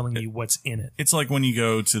without telling you what's in it. It's like when you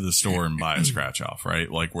go to the store and buy a scratch off,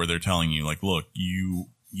 right? Like where they're telling you, like, look, you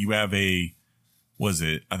have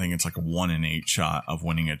I think it's like a 1 in 8 shot of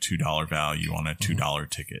winning a $2 value on a $2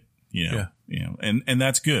 ticket, you know, and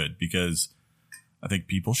that's good, because I think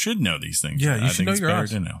people should know these things. Yeah, you should know it's your better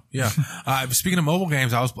odds. to know. Yeah. Speaking of mobile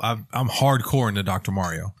games, I'm hardcore into Dr.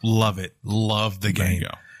 Mario. Love it. Love the game.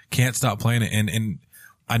 Can't stop playing it. And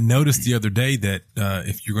I noticed the other day that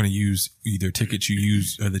if you're going to use either tickets you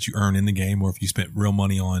use that you earn in the game, or if you spent real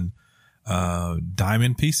money on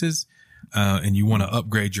diamond pieces, and you want to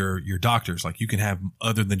upgrade your doctors, like you can have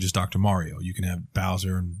other than just Dr. Mario, you can have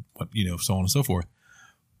Bowser and so on and so forth.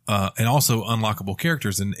 And also unlockable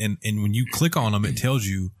characters. And when you click on them, it tells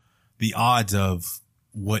you the odds of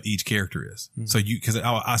what each character is. So cause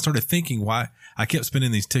I started thinking why I kept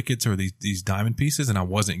spending these tickets or these diamond pieces, and I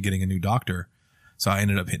wasn't getting a new doctor. So I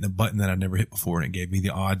ended up hitting a button that I'd never hit before, and it gave me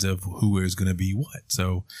the odds of who is going to be what.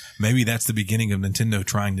 So maybe that's the beginning of Nintendo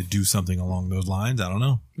trying to do something along those lines. I don't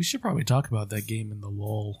know. We should probably talk about that game in the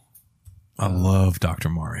lull. I love Dr.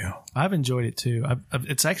 Mario. I've enjoyed it too.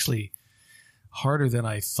 It's actually harder than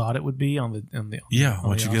I thought it would be on the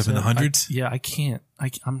once you get up in the hundreds. I can't.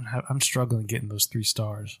 I'm struggling getting those 3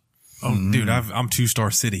 stars. Oh, dude, I'm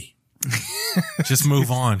 2-star city. Just move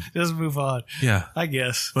on. Just move on. Yeah, I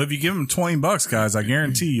guess. But if you give them $20, guys, I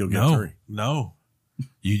guarantee you'll get 3. No,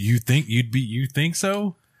 you think you think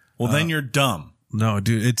so? Well, then you're dumb. No,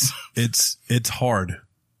 dude, it's hard.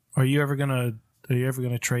 Are you ever gonna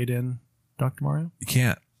trade in Dr. Mario? You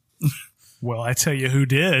can't. Well, I tell you who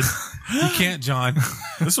did. You can't, John.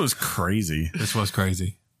 This was crazy. This was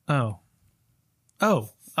crazy. Oh. Oh,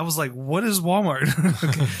 I was like, what is Walmart?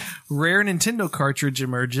 Okay. Rare Nintendo cartridge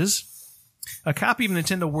emerges. A copy of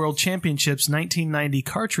Nintendo World Championships 1990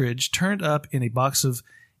 cartridge turned up in a box of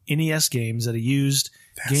NES games at a used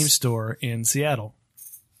game store in Seattle.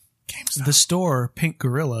 The store, Pink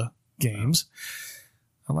Gorilla Games.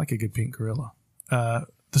 I like a good Pink Gorilla.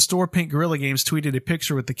 The store Pink Gorilla Games tweeted a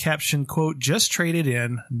picture with the caption, quote, "Just traded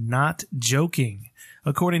in, not joking."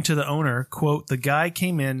 According to the owner, quote, "The guy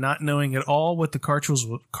came in not knowing at all what the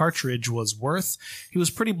cartridge was worth. He was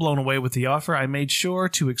pretty blown away with the offer. I made sure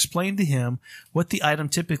to explain to him what the item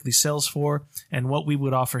typically sells for and what we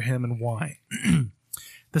would offer him and why."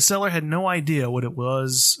 The seller had no idea what it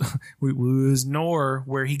was, nor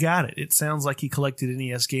where he got it. It sounds like he collected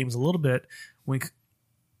NES games a little bit when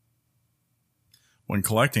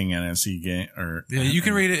collecting NSE game, or yeah, you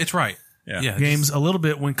can read it. It's right. Yeah. Games a little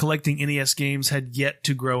bit when collecting NES games had yet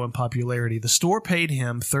to grow in popularity. The store paid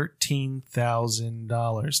him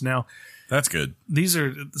 $13,000. Now, that's good. These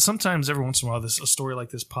are sometimes every once in a while a story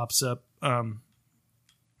like this pops up.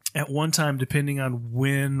 At one time, depending on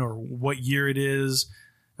when or what year it is,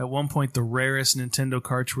 at one point the rarest Nintendo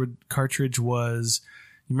cartridge was.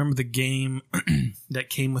 You remember the game that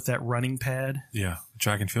came with that running pad? Yeah.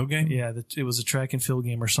 Track and field game? Yeah, it was a track and field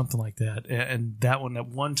game or something like that. And that one at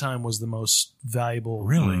one time was the most valuable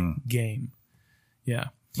game. Yeah.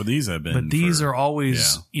 But these have been. But these are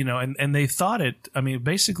always, and they thought it, I mean,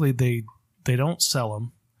 basically they don't sell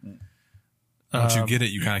them. Once you get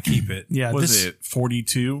it, you kind of keep it. Yeah. Was it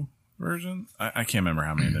 42 version? I can't remember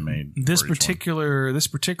how many they made. This particular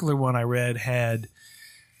one I read had,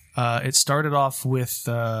 it started off with,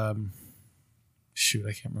 I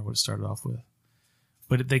can't remember what it started off with.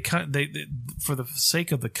 But they for the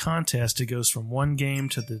sake of the contest, it goes from one game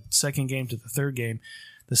to the second game to the third game.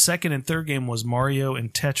 The second and third game was Mario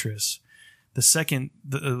and Tetris.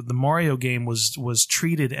 The Mario game was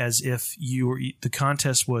treated as if the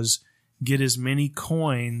contest was get as many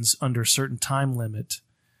coins under a certain time limit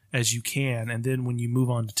as you can, and then when you move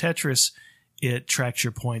on to Tetris, it tracks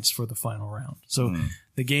your points for the final round. So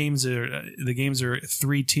the games are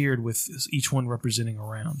 3-tiered with each one representing a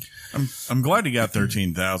round. I'm glad he got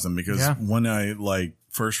 13,000 because when I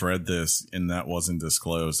first read this and that wasn't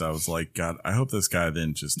disclosed, I was like, God, I hope this guy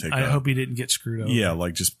didn't just take. I hope he didn't get screwed over. Yeah,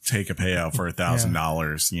 just take a payout for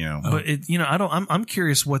 $1,000. You know, but I'm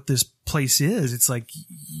curious what this place is. It's like,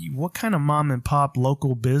 what kind of mom and pop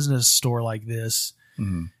local business store like this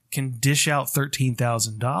can dish out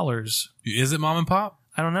 $13,000? Is it mom and pop?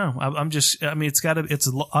 I don't know. It's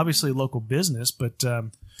obviously a local business, but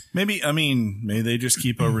maybe they just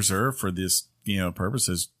keep a reserve for this,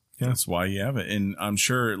 purposes. Yeah. That's why you have it. And I'm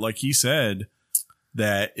sure, like he said,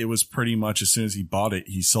 that it was pretty much as soon as he bought it,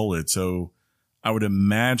 he sold it. So I would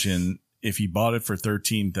imagine if he bought it for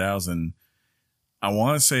 $13,000, I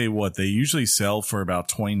want to say what they usually sell for about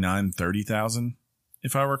 $29,000, $30,000,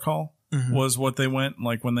 if I recall. Was what they went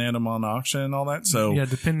when they had them on auction and all that. So yeah,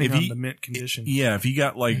 depending on the mint condition. Yeah, if you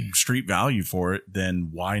got street value for it, then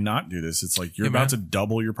why not do this? It's like you're about to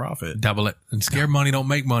double your profit. Double it. And scared money don't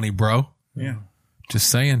make money, bro. Yeah. Just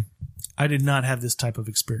saying. I did not have this type of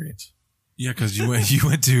experience. Yeah, because you went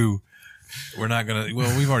to. We're not gonna.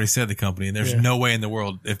 Well, we've already said the company, and there's no way in the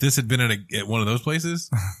world if this had been at one of those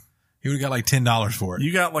places, he would have got $10 for it.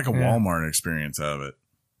 You got a Walmart experience out of it.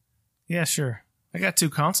 Yeah, sure. I got 2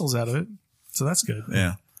 consoles out of it, so that's good.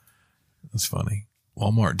 Yeah. That's funny.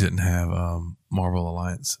 Walmart didn't have Marvel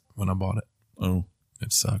Alliance when I bought it. Oh.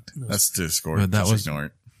 It sucked. That's Discord. But that was, ignore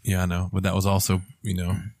it. Yeah, I know. But that was also,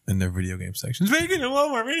 in their video game section. Speaking of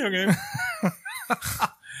Walmart video games.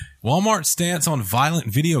 Walmart's stance on violent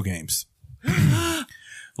video games.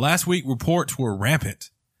 Last week, reports were rampant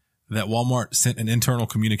that Walmart sent an internal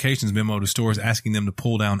communications memo to stores asking them to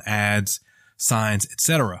pull down ads, signs,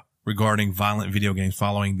 etc. regarding violent video games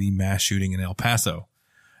following the mass shooting in El Paso.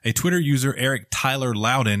 A Twitter user, Eric Tyler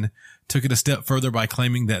Loudon, took it a step further by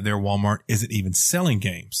claiming that their Walmart isn't even selling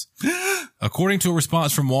games. According to a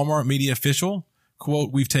response from Walmart media official,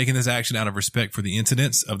 quote, "We've taken this action out of respect for the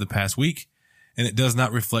incidents of the past week, and it does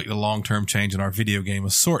not reflect a long-term change in our video game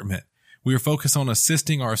assortment. We are focused on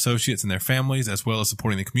assisting our associates and their families as well as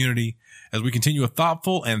supporting the community as we continue a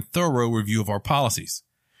thoughtful and thorough review of our policies."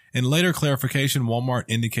 In later clarification, Walmart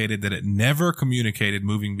indicated that it never communicated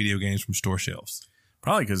moving video games from store shelves.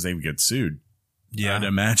 Probably because they would get sued. Yeah. I'd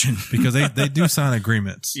imagine. Because they do sign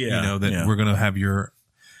agreements, that we're going to have your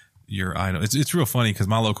item. It's real funny because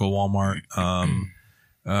my local Walmart,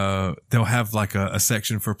 they'll have a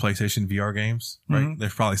section for PlayStation VR games, right? Mm-hmm. They're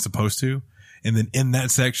probably supposed to. And then in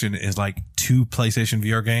that section is 2 PlayStation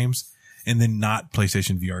VR games and then not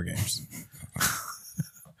PlayStation VR games.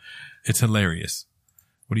 It's hilarious.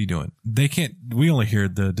 What are you doing? They can't. We only hear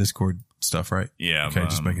the Discord stuff, right? Yeah. Okay,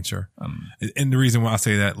 just making sure. And the reason why I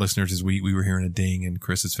say that, listeners, is we were hearing a ding, and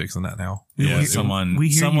Chris is fixing that now. Yeah, someone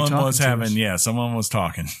was having. Yeah, someone was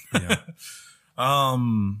talking. Yeah.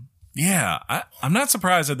 Yeah, I'm not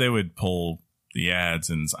surprised that they would pull the ads,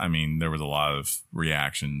 and I mean, there was a lot of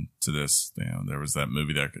reaction to this. You know, there was that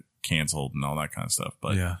movie that got canceled and all that kind of stuff.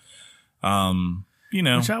 But yeah, you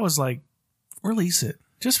know, which I was like, release it,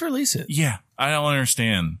 just release it. Yeah, I don't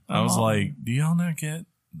understand. I was like, do y'all not get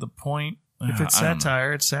the point? If it's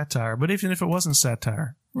satire, it's satire. But even if it wasn't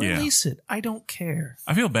satire, release it. I don't care.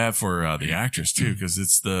 I feel bad for the actress too, because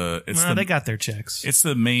they got their checks. It's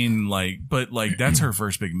the main but that's her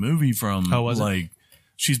first big movie from. Oh, was it?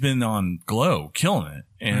 She's been on Glow, killing it,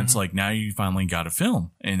 and it's like now you finally got a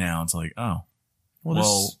film, and now it's like, oh,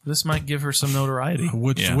 well, this might give her some notoriety.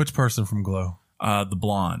 Which person from Glow? The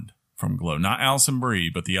blonde from Glow, not Alison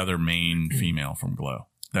Brie, but the other main female from Glow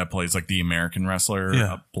that plays like the American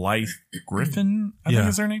wrestler, Blythe Griffin, I think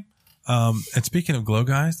is her name. And speaking of Glow,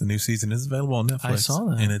 guys, the new season is available on Netflix. I saw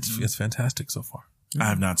that, and it's fantastic so far. I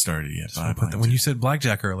have not started yet. So when you said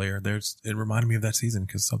Blackjack earlier, it reminded me of that season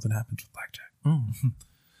because something happens with Blackjack.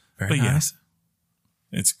 Very nice.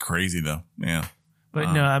 Yeah, it's crazy though. Yeah,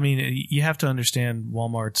 but no, I mean, you have to understand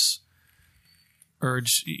Walmart's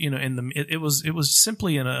urge. You know, it was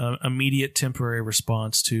simply an immediate temporary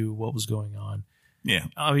response to what was going on. Yeah,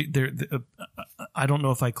 I mean, I don't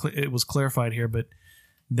know if it was clarified here, but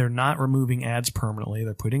they're not removing ads permanently.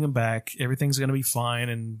 They're putting them back. Everything's going to be fine.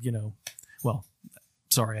 And well,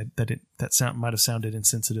 sorry that might have sounded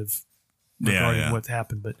insensitive regarding what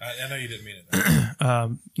happened, but I know you didn't mean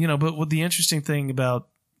it. But what the interesting thing about,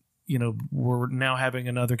 we're now having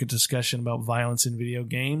another discussion about violence in video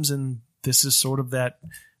games, and this is sort of that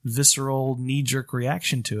visceral knee-jerk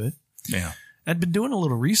reaction to it. Yeah. I'd been doing a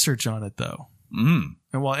little research on it though. Mm.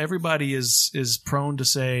 And while everybody is prone to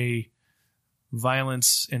say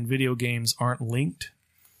violence and video games aren't linked,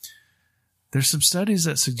 there's some studies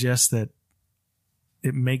that suggest that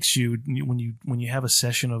it makes you, when you have a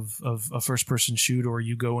session of a first person shoot, or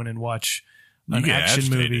you go in and watch an action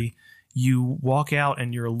movie, you walk out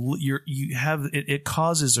and it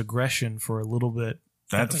causes aggression for a little bit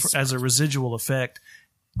as a residual effect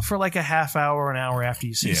for like a half hour, an hour after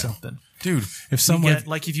you see something. Dude,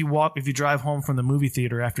 if you drive home from the movie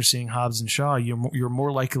theater after seeing Hobbs and Shaw, you're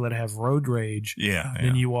more likely to have road rage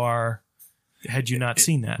than you are had you not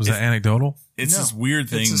seen that. Was that anecdotal? It's this weird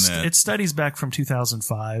thing it's studies back from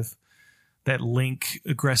 2005 that link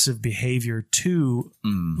aggressive behavior to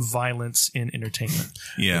violence in entertainment.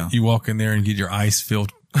 Yeah. You walk in there and get your ice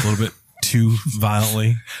filled a little bit too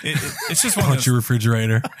violently. It's just punch your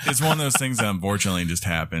refrigerator. It's one of those things that unfortunately just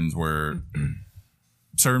happens where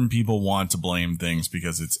certain people want to blame things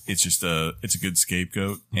because it's just it's a good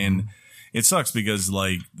scapegoat. And it sucks because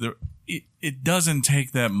it doesn't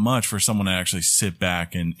take that much for someone to actually sit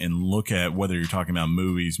back and look at whether you're talking about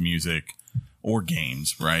movies, music, or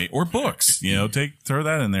games, right? Or books, throw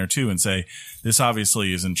that in there too and say, this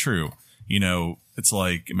obviously isn't true. It's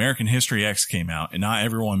like American History X came out and not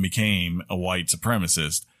everyone became a white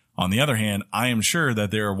supremacist. On the other hand, I am sure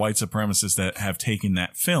that there are white supremacists that have taken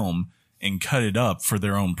that film and cut it up for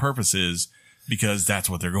their own purposes because that's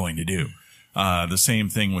what they're going to do. The same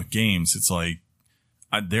thing with games. It's like,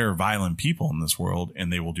 there are violent people in this world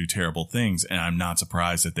and they will do terrible things. And I'm not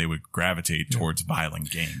surprised that they would gravitate towards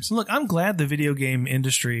violent games. Look, I'm glad the video game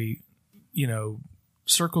industry,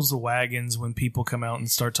 circles the wagons when people come out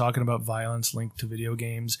and start talking about violence linked to video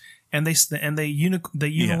games. And they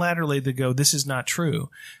unilaterally they go, this is not true.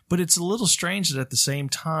 But it's a little strange that at the same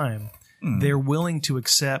time, they're willing to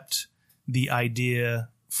accept the idea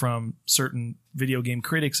from certain video game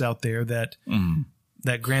critics out there that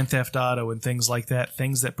that Grand Theft Auto and things like that,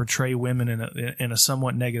 things that portray women in a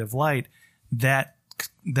somewhat negative light, that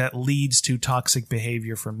leads to toxic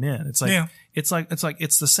behavior from men. It's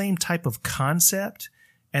it's the same type of concept,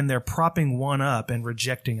 and they're propping one up and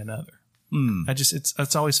rejecting another.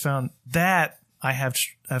 It's always found that I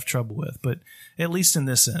have trouble with, but at least in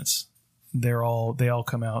this sense, they all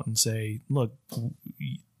come out and say, look,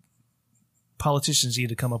 politicians need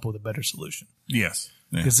to come up with a better solution. Yes.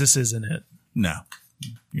 Because this isn't it. No.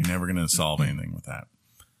 You're never going to solve anything with that.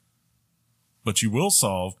 But you will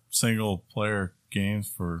solve single player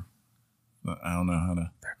games for, I don't know how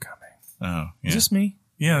to. They're coming. Oh, yeah. Is this me?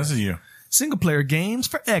 Yeah, this is you. Single player games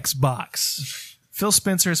for Xbox. Phil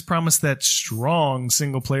Spencer has promised that strong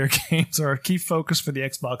single player games are a key focus for the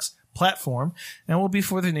Xbox platform and will be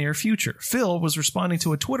for the near future. Phil was responding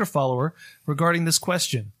to a Twitter follower regarding this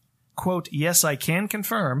question. Quote, yes, I can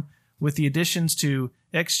confirm with the additions to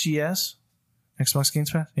XGS Xbox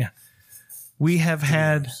Games Pass? Yeah. We have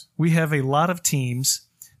a lot of teams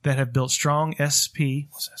that have built strong SP.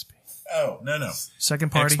 What's SP? Oh, no.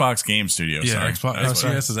 Second party? Xbox Game Studio. Yeah, sorry. Xbox.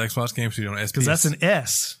 Yes, is Xbox Game Studio. SP Because that's an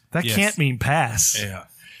S. That can't mean pass. Yeah.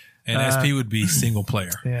 And SP would be single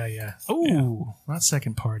player. Yeah. Oh, not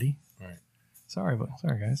second party. Right. Sorry,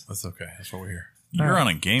 guys. That's okay. That's what we're here. You're on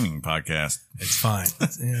a gaming podcast. It's fine. Yeah,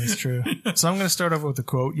 it's true. So I'm going to start over with a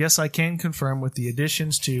quote. Yes, I can confirm with the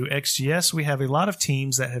additions to XGS, we have a lot of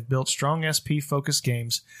teams that have built strong SP-focused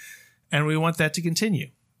games, and we want that to continue.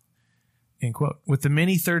 End quote. With the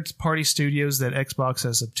many third-party studios that Xbox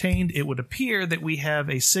has obtained, it would appear that we have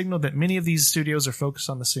a signal that many of these studios are focused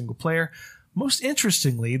on the single player. Most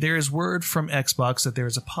interestingly, there is word from Xbox that there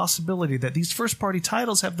is a possibility that these first-party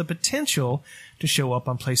titles have the potential to show up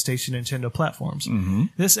on PlayStation and Nintendo platforms. Mm-hmm.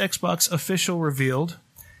 This Xbox official revealed,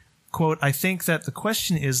 quote, I think that the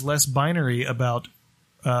question is less binary about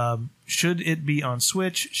should it be on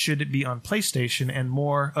Switch, should it be on PlayStation, and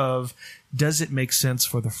more of does it make sense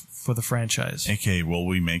for the franchise? Okay, will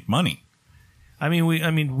we make money?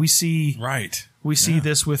 We see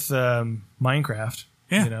this with Minecraft.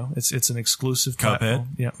 Yeah. You know, it's an exclusive Cuphead. platform.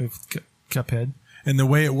 Yeah, with Cuphead. And the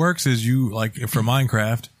way it works is you, like, for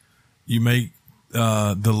Minecraft, you make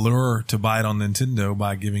the lure to buy it on Nintendo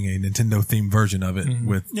by giving a Nintendo-themed version of it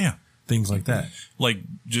with things like that. Like,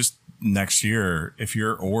 just next year, if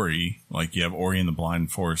you're Ori, like you have Ori and the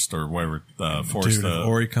Blind Forest or whatever, Forest. Dude, if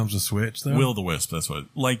Ori comes to Switch, though? Will-o-the-Wisp, that's what.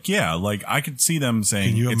 Like, yeah, like I could see them saying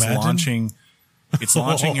Can you it's imagine? launching. It's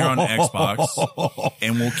launching here on Xbox,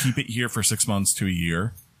 and we'll keep it here for 6 months to a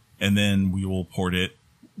year, and then we will port it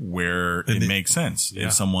where it makes sense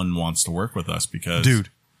if someone wants to work with us. Because, dude,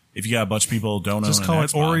 if you got a bunch of people who don't just own call an it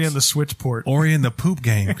Xbox, Ori and the Switch port. Ori and the poop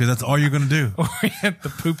game, because that's all you're going to do. Ori and the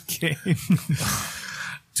poop game.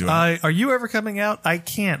 Are you ever coming out? I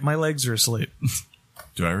can't. My legs are asleep.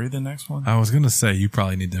 Do I read the next one? I was going to say you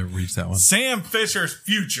probably need to reach that one. Sam Fisher's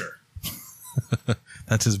future.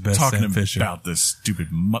 That's his best. Talking Sam Fisher. about this stupid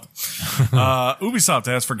Ubisoft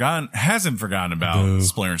hasn't forgotten about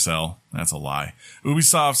Splinter Cell. That's a lie.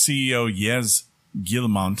 Ubisoft CEO Yves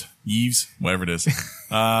Guillemot, whatever it is,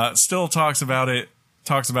 still talks about a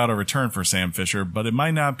return for Sam Fisher, but it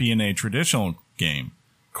might not be in a traditional game.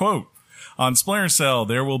 Quote, on Splinter Cell,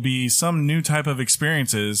 there will be some new type of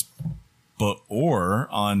experiences, or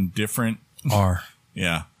on different...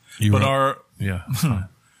 Yeah.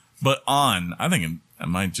 But on, I think it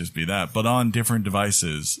might just be that, but on different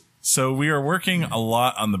devices. So we are working a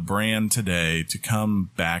lot on the brand today to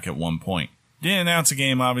come back at one point. Didn't announce a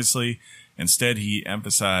game, obviously. Instead, he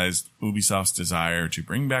emphasized Ubisoft's desire to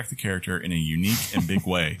bring back the character in a unique and big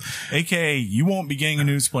way. AKA, you won't be getting a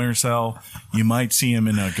new Splinter Cell. You might see him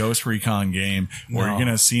in a Ghost Recon game, or you're going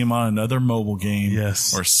to see him on another mobile game,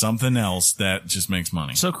 or something else that just makes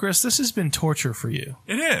money. So, Chris, this has been torture for you.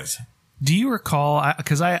 It is. Do you recall,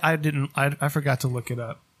 because I forgot to look it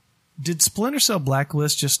up. Did Splinter Cell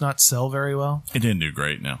Blacklist just not sell very well? It didn't do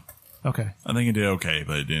great, no. Okay. I think it did okay,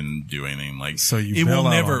 but it didn't do anything like... So you will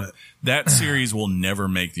never... That series will never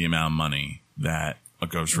make the amount of money that a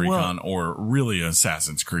Ghost Recon or really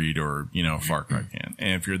Assassin's Creed or, Far Cry can.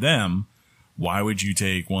 And if you're them, why would you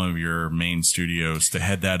take one of your main studios to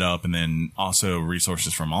head that up and then also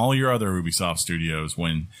resources from all your other Ubisoft studios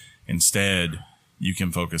when instead... you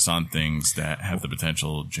can focus on things that have the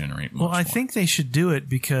potential to generate much more. I think they should do it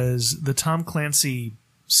because the Tom Clancy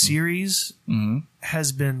series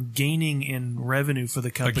has been gaining in revenue for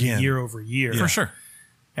the company year over year. For sure.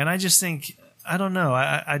 And I just think, I don't know,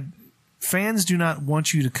 fans do not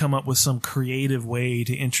want you to come up with some creative way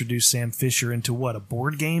to introduce Sam Fisher into a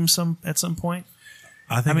board game at some point?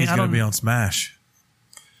 I think he's going to be on Smash.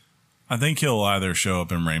 I think he'll either show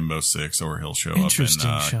up in Rainbow Six or he'll show up in...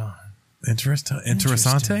 Sean.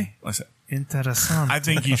 Interessante? What's that? Interessante. I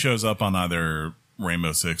think he shows up on either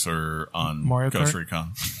Rainbow Six or on Mario Ghost Kart?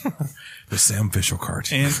 Recon. The Sam Fisher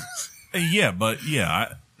cartoon. And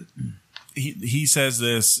he says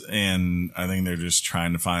this, and I think they're just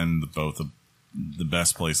trying to find the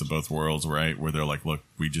best place of both worlds, right? Where they're like, look,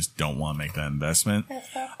 we just don't want to make that investment.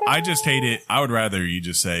 I just hate it. I would rather you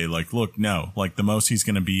just say, like, look, no, like the most he's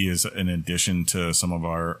going to be is an addition to some of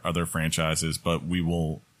our other franchises, but we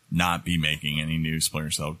will not be making any new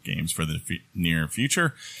Splinter Cell games for the near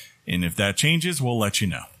future. And if that changes, we'll let you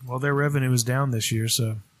know. Well, their revenue is down this year,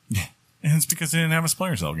 so... Yeah. And it's because they didn't have a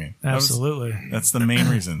Splinter Cell game. Absolutely. That's the main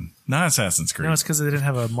reason. Not Assassin's Creed. No, it's because they didn't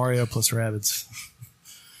have a Mario plus Rabbids.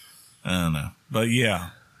 I don't know. But yeah.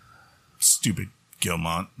 Stupid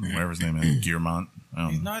Guillemot, whatever his name is. Guillemot.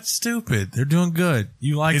 He's not stupid. They're doing good.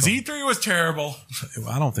 You like his him. E3 was terrible.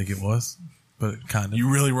 I don't think it was. but kind of. You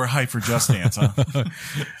really were hyped for Just Dance, huh?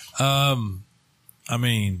 I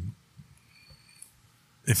mean,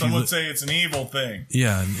 if Some would say it's an evil thing.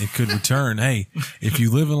 Yeah, and it could return. Hey, if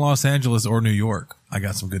you live in Los Angeles or New York, I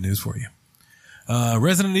got some good news for you.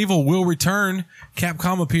 Resident Evil will return.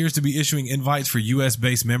 Capcom appears to be issuing invites for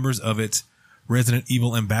U.S.-based members of its Resident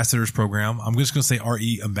Evil Ambassadors program. I'm just going to say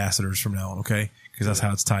RE Ambassadors from now on, okay? Because that's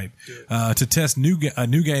how it's typed. To test a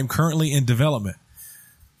new game currently in development.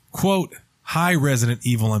 Quote, "Hi, Resident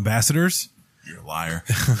Evil Ambassadors. You're a liar.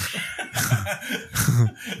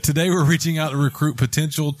 Today we're reaching out to recruit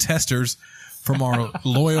potential testers from our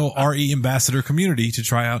loyal RE Ambassador community to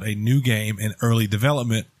try out a new game in early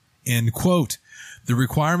development." End quote. The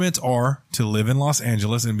requirements are to live in Los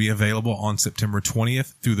Angeles and be available on September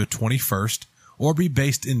 20th through the 21st, or be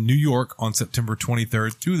based in New York on September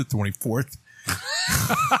 23rd through the 24th.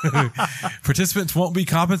 Participants won't be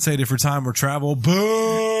compensated for time or travel.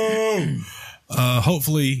 Boom!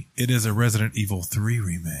 Hopefully it is a Resident Evil 3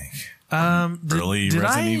 remake.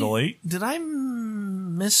 Resident Evil 8? Did I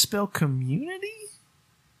misspell community?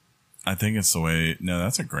 I think it's the way... No,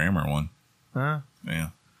 that's a grammar one. Huh? Yeah.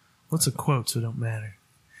 What's a quote, so it don't matter?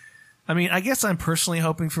 I mean, I guess I'm personally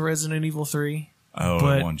hoping for Resident Evil 3. Oh,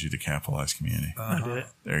 but I wanted you to capitalize community. I did it.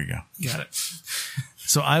 There you go. Got it.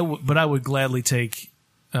 So I would gladly take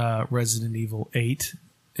Resident Evil 8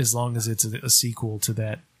 as long as it's a sequel to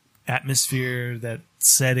that atmosphere, that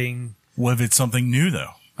setting. What if it's something new,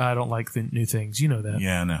 though? I don't like the new things. You know that.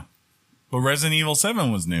 Yeah, I know. But Resident Evil 7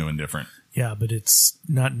 was new and different. Yeah, but it's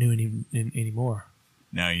not new anymore.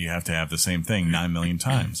 Now you have to have the same thing 9 million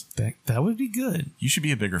times. That would be good. You should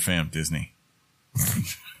be a bigger fan of Disney.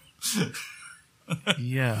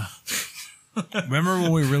 Yeah. Remember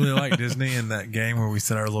when we really liked Disney in that game where we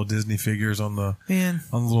set our little Disney figures on the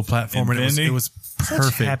little platform, and it was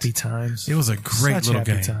perfect. Such happy times. It was a great Such little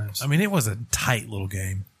happy game. times. I mean, it was a tight little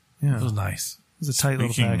game. Yeah. It was nice. It was a tight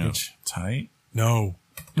little Speaking package. of tight? No,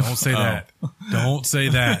 don't say that. Don't say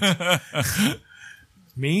that.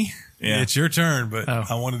 Me? Yeah. It's your turn, but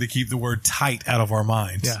I wanted to keep the word tight out of our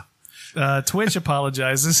minds. Yeah. Twitch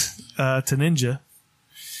apologizes to Ninja.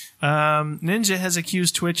 Ninja has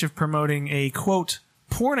accused Twitch of promoting a, quote,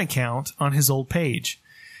 porn account on his old page.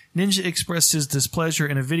 Ninja expressed his displeasure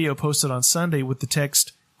in a video posted on Sunday with the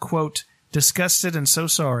text, quote, "disgusted and so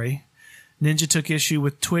sorry." Ninja took issue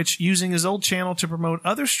with Twitch using his old channel to promote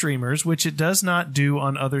other streamers, which it does not do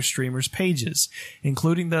on other streamers' pages,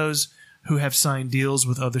 including those who have signed deals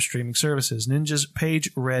with other streaming services. Ninja's page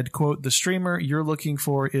read, quote, "the streamer you're looking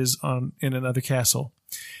for is in another castle."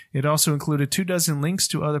 It also included 24 links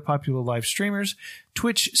to other popular live streamers.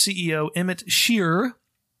 Twitch CEO Emmett Shear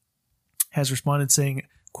has responded saying,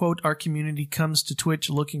 quote, "our community comes to Twitch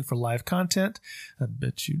looking for live content. I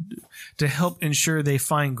bet you do. To help ensure they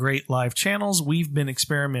find great live channels, we've been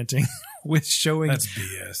experimenting with showing That's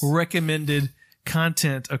BS. recommended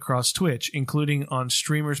content across Twitch, including on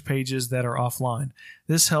streamers' pages that are offline.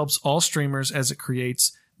 This helps all streamers as it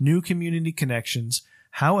creates new community connections.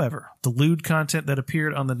 However, the lewd content that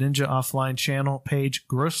appeared on the Ninja Offline channel page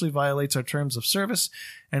grossly violates our terms of service,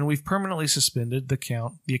 and we've permanently suspended the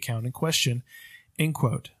account in question." End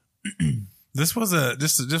quote. This was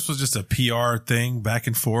just a PR thing back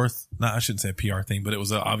and forth. No, I shouldn't say a PR thing, but it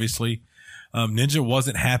was obviously Ninja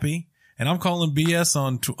wasn't happy, and I'm calling BS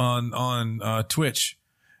on Twitch.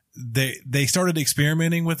 They started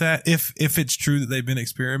experimenting with that. If it's true that they've been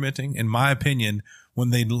experimenting, in my opinion, when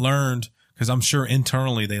they learned, because I'm sure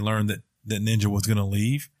internally they learned that Ninja was going to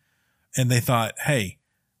leave, and they thought, hey,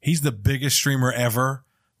 he's the biggest streamer ever.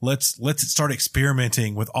 Let's start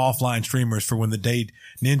experimenting with offline streamers for when the day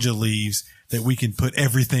Ninja leaves, that we can put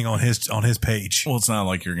everything on his page. Well, it's not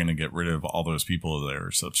like you're going to get rid of all those people that are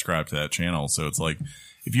subscribed to that channel. So it's like,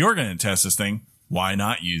 if you're going to test this thing, why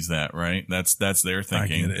not use that, right? That's their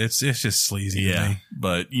thinking. I get it. It's just sleazy. Yeah. To me.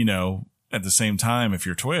 But, at the same time, if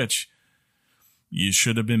you're Twitch, you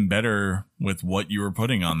should have been better with what you were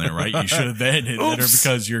putting on there, right? You should have been better,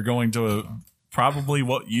 because you're going to probably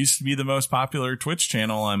what used to be the most popular Twitch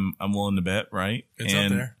channel. I'm willing to bet, right? It's up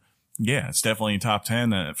there. Yeah, it's definitely top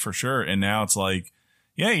 10 for sure. And now it's like,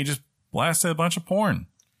 yeah, you just blasted a bunch of porn.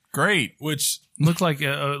 Great. Which looked like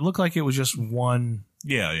it was just one.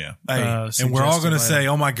 Yeah. Hey, and we're all going to say,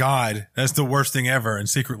 "Oh my God, that's the worst thing ever!" And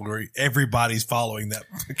secretly, everybody's following that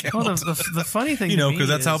account. Well, the funny thing, because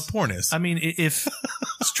that's how porn is. I mean, if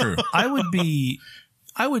it's true, I would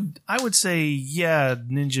say, yeah,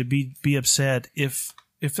 Ninja, be upset if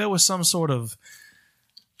there was some sort of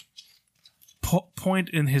point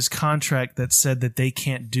in his contract that said that they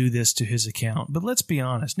can't do this to his account. But let's be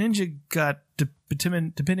honest, Ninja got,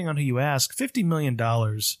 depending on who you ask, $50 million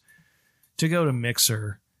to go to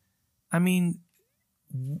Mixer. I mean,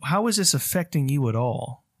 how is this affecting you at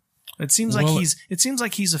all? It seems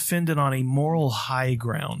like he's offended on a moral high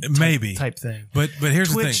ground type thing. But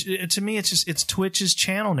here's Twitch, the thing. To me, it's Twitch's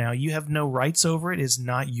channel now. You have no rights over it. It's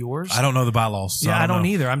not yours. I don't know the bylaws. So I don't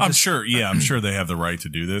either. I'm sure they have the right to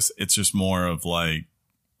do this. It's just more of like,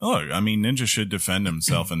 look, I mean, Ninja should defend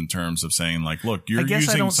himself in terms of saying like, look, you're using something. I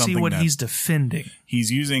guess I don't see what he's defending.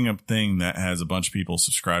 He's using a thing that has a bunch of people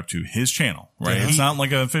subscribed to his channel, right? Yeah. It's not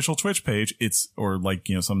like an official Twitch page. Or like,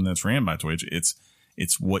 something that's ran by Twitch.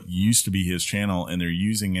 It's what used to be his channel, and they're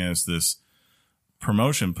using it as this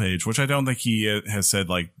promotion page, which I don't think he has said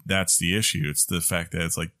like that's the issue. It's the fact that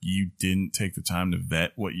it's like you didn't take the time to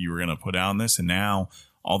vet what you were going to put out on this, and now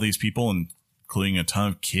all these people, including a ton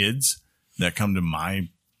of kids that come to my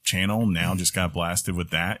channel, now just got blasted with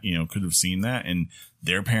that. Could have seen that, and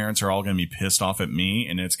their parents are all going to be pissed off at me,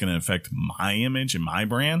 and it's going to affect my image and my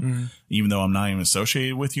brand, even though I'm not even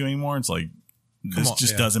associated with you anymore. It's like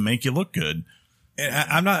this doesn't make you look good.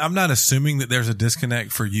 I'm not assuming that there's a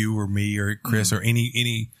disconnect for you or me or Chris or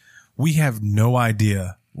any. We have no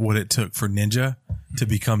idea what it took for Ninja to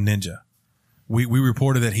become Ninja. We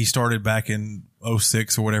reported that he started back in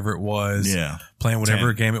 2006 or whatever it was, playing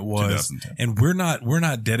whatever game it was, and we're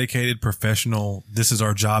not dedicated professional. This is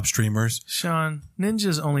our job streamers. Sean,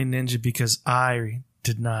 Ninja's only Ninja because I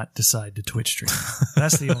did not decide to Twitch stream.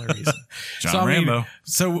 That's the only reason. John Rambo.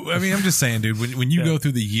 I'm just saying, dude, when you go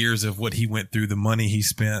through the years of what he went through, the money he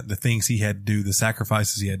spent, the things he had to do, the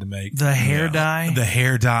sacrifices he had to make, the hair dye.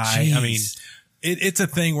 Jeez. I mean, it's a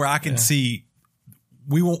thing where I can see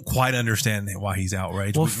we won't quite understand why he's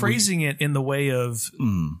outraged. Well, phrasing it in the way of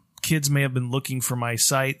kids may have been looking for my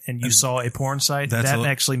site and you saw a porn site, that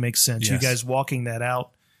actually makes sense. Yes. You guys walking that out.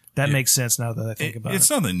 That makes sense now that I think about it. It's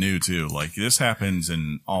nothing new, too. Like, this happens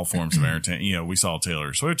in all forms of entertainment. We saw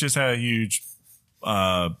Taylor Swift just had a huge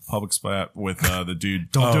public spat with the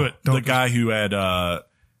dude. Don't do it. The guy who had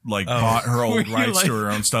bought her old rights to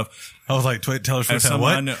her own stuff. I was like, Taylor Swift had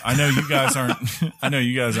what? I know you guys aren't. I know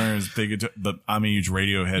you guys aren't as big, but I'm a huge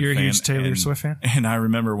Radiohead fan. You're a huge Taylor Swift fan. And I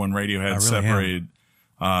remember when Radiohead separated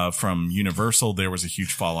from Universal, there was a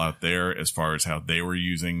huge fallout there as far as how they were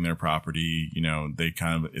using their property. They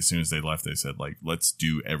kind of, as soon as they left, they said like, let's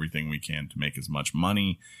do everything we can to make as much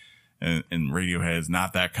money. And Radiohead is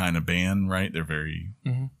not that kind of band, right? They're very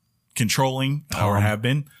controlling, or have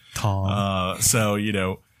been. So,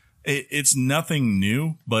 it's nothing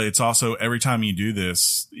new, but it's also every time you do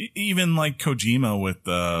this, even like Kojima with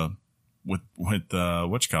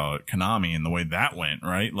Konami and the way that went,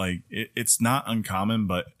 right? Like it's not uncommon,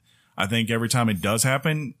 but I think every time it does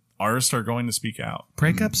happen, artists are going to speak out.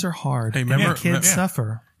 Breakups are hard. Hey, remember kids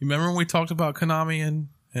suffer. You remember when we talked about Konami and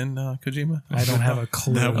Kojima? I don't have a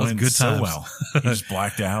clue. That went good so well. He just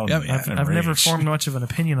blacked out. Yep, I've never formed much of an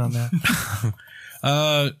opinion on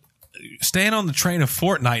that. Staying on the train of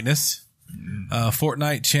Fortnite-ness,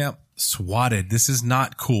 Fortnite champ swatted. This is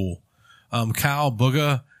not cool. Kyle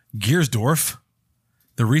Booga Giersdorf,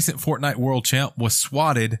 the recent Fortnite world champ, was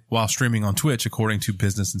swatted while streaming on Twitch, according to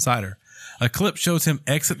Business Insider. A clip shows him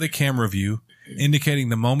exit the camera view, indicating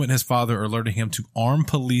the moment his father alerted him to armed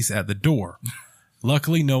police at the door.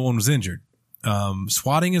 Luckily, no one was injured.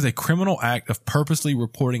 Swatting is a criminal act of purposely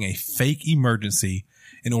reporting a fake emergency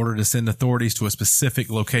in order to send authorities to a specific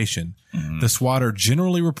location. The swatter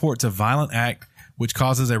generally reports a violent act which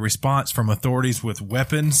causes a response from authorities with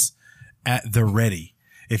weapons at the ready.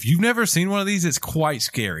 If you've never seen one of these, it's quite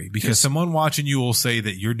scary because someone watching you will say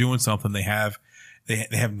that you're doing something. They have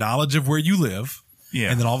knowledge of where you live.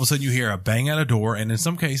 Yeah. And then all of a sudden you hear a bang at a door. And in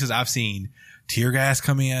some cases I've seen tear gas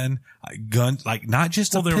come in, guns, like not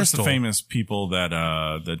just a pistol. Well, there was the famous people that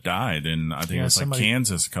died, and I think it was like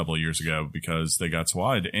Kansas a couple of years ago because they got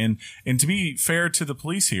swatted. And to be fair to the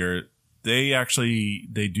police here, they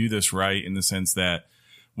do this right in the sense that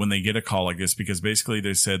when they get a call like this, because basically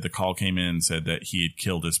they said the call came in and said that he had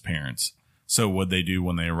killed his parents. So what they do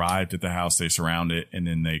when they arrived at the house, they surround it and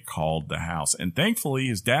then they called the house. And thankfully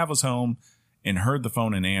his dad was home and heard the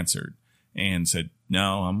phone and answered and said,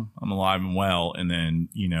 no, I'm alive and well. And then,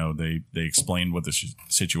 they explained what the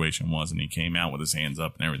situation was and he came out with his hands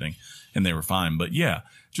up and everything and they were fine. But yeah,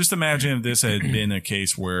 just imagine if this had been a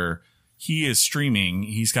case where he is streaming,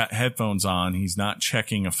 he's got headphones on, he's not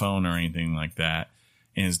checking a phone or anything like that.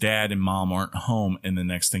 And his dad and mom aren't home. And the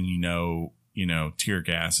next thing you know, tear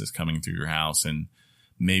gas is coming through your house and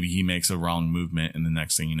maybe he makes a wrong movement. And the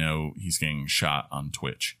next thing you know, he's getting shot on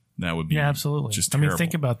Twitch. That would be absolutely just terrible. I mean,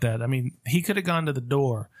 think about that. I mean, he could have gone to the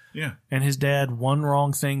door. Yeah. And his dad, one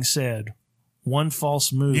wrong thing said, one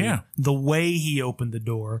false move. Yeah. The way he opened the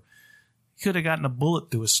door, he could have gotten a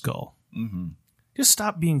bullet through his skull. Just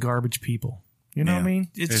stop being garbage people. You know what I mean?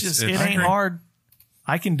 It ain't hard.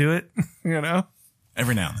 I can do it.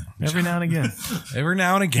 Every now and then. Every now and again. Every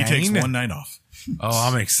now and again. He takes one night off. Oh,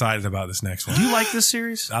 I'm excited about this next one. Do you like this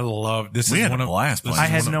series? I love this. We had a blast. I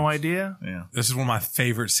had no idea. Yeah. This is one of my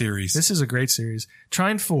favorite series. This is a great series.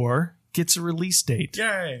 Trine 4 gets a release date.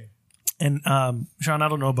 Yay. And Sean, I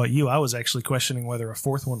don't know about you. I was actually questioning whether a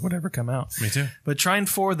fourth one would ever come out. Me too. But Trine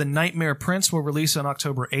 4, The Nightmare Prince, will release on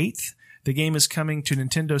October 8th. The game is coming to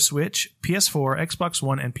Nintendo Switch, PS4, Xbox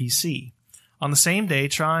One, and PC. On the same day,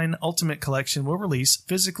 Trine Ultimate Collection will release,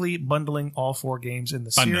 physically bundling all 4 games in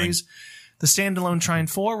the series. The standalone Trine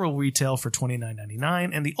 4 will retail for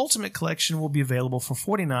 $29.99, and the Ultimate Collection will be available for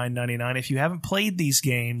 $49.99. If you haven't played these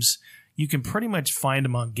games, you can pretty much find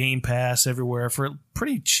them on Game Pass everywhere for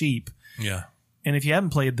pretty cheap. Yeah. And if you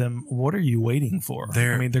haven't played them, what are you waiting for?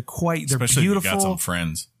 They're beautiful. Especially if you got some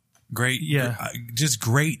friends. Great, just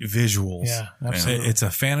great visuals. Yeah, absolutely. It's a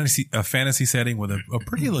fantasy setting with a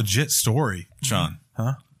pretty legit story. Sean,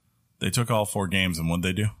 they took all 4 games, and what'd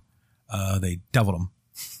they do? They doubled them.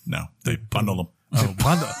 No, they bundled them. Oh,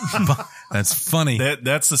 bundle. That's funny.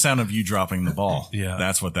 That's the sound of you dropping the ball. Yeah,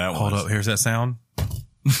 that's what that was. Hold up, here's that sound.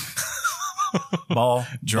 Ball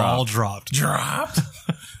dropped. Ball dropped.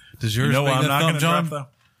 Does yours make I'm that not thump, gonna John? drop, though.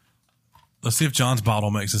 Let's see if John's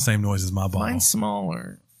bottle makes the same noise as my bottle. Mine's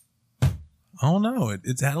smaller. Oh no,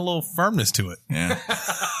 it's had a little firmness to it. Yeah.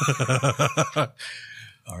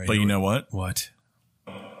 All right, but you know what? What?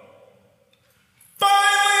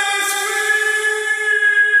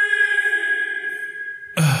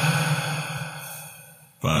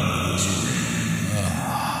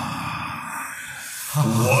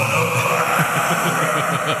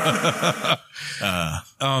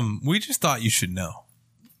 We just thought you should know.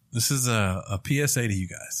 This is a PSA to you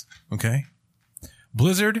guys. Okay.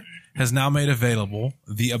 Blizzard has now made available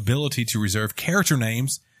the ability to reserve character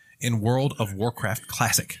names in World of Warcraft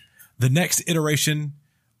Classic, the next iteration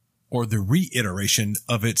or the reiteration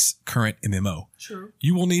of its current MMO. Sure.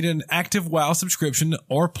 You will need an active WoW subscription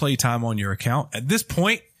or playtime on your account. At this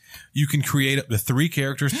point, you can create up to 3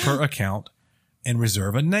 characters per account and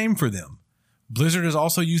reserve a name for them. Blizzard is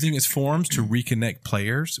also using its forums to reconnect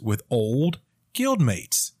players with old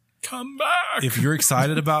guildmates. Come back. If you're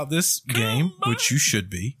excited about this game, which you should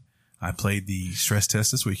be, I played the stress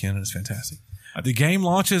test this weekend and it's fantastic. The game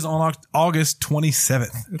launches on August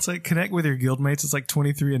 27th. It's like connect with your guildmates. It's like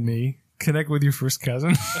 23andMe. Connect with your first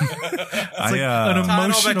cousin. It's like an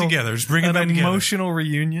emotional together. Just bring it back together. Emotional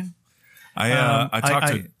reunion.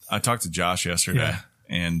 I talked to Josh yesterday,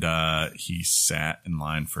 and he sat in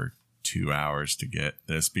line for 2 hours to get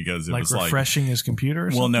this because it was refreshing his computer.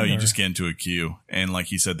 Or something, you just get into a queue, and like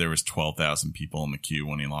he said, there was 12,000 people in the queue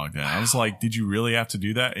when he logged in. Wow. I was like, "Did you really have to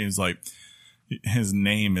do that?" And he was like, "His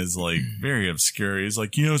name is like very obscure." He's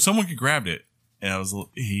like, someone could grab it, and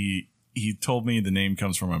he told me the name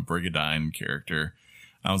comes from a Brigadine character.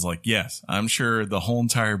 I was like, yes, I'm sure the whole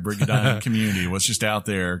entire Brigadine community was just out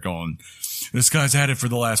there going, this guy's had it for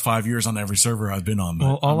the last 5 years on every server I've been on.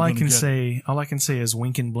 Well, all I can say is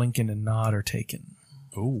winking, blinking, and nod are taken.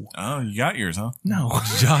 Ooh. Oh, you got yours, huh? No.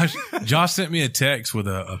 Josh sent me a text with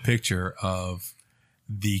a picture of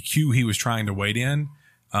the queue he was trying to wait in.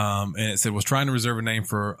 And it said, was trying to reserve a name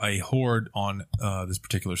for a horde on this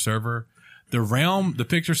particular server. The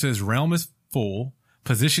picture says realm is full.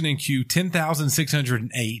 Position in queue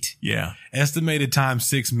 10,608. Yeah. Estimated time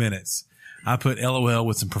 6 minutes. I put LOL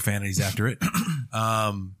with some profanities after it.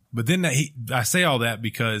 But then I say all that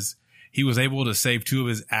because he was able to save 2 of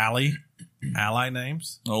his ally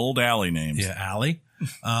names. Old ally names. Yeah, ally.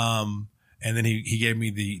 And then he gave me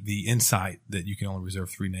the insight that you can only reserve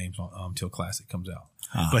 3 names until Classic comes out.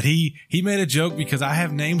 Huh. But he made a joke because I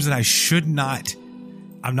have names that I should not.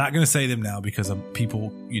 I'm not going to say them now because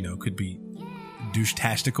people, could be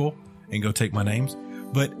douche-tastical and go take my names.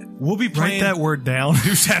 But we'll be playing. Write that word down.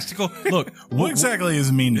 Douche-tastical. Look, what exactly does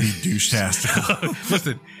it mean to be douche-tastical?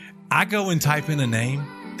 Listen, I go and type in a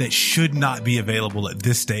name that should not be available at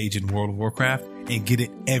this stage in World of Warcraft and get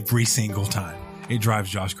it every single time. It drives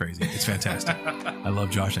Josh crazy. It's fantastic. I love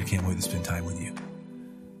Josh. I can't wait to spend time with you.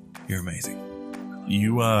 You're amazing.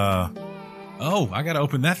 Oh, I got to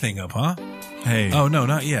open that thing up, huh? Hey. Oh, no,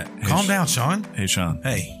 not yet. Hey, Calm down, Sean. Hey, Sean.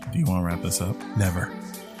 Hey. Do you want to wrap this up? Never.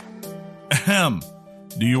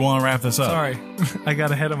 Do you want to wrap this up? Sorry. I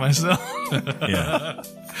got ahead of myself. Yeah.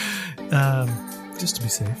 Just to be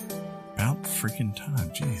safe. About freaking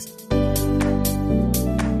time. Jeez.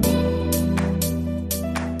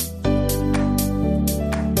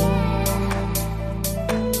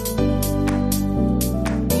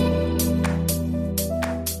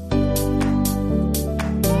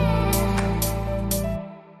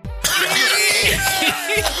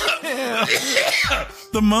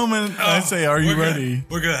 the moment I say, "Are you ready?"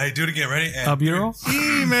 We're good. Hey, do it again. Ready? And Bureau?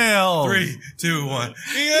 Email. 3, 2, 1.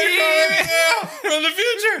 Email from the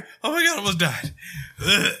future. Oh my God, I almost died.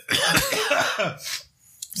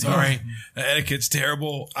 Sorry, the etiquette's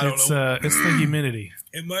terrible. I don't know. It's the humidity.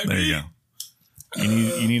 It might There be. you go.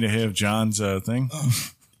 You need to have John's thing.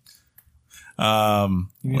 You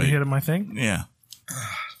need to hit my thing? Yeah.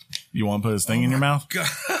 You want to put his thing in your mouth?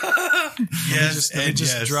 Yes, It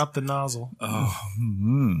just dropped the nozzle. Oh, I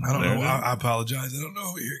don't know. I apologize. I don't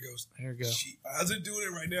know. Here it goes. There you go. How's it doing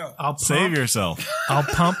it right now? Save yourself. I'll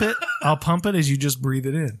pump it. I'll pump it as you just breathe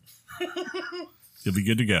it in. You'll be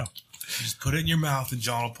good to go. Just put it in your mouth and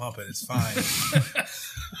John will pump it. It's fine.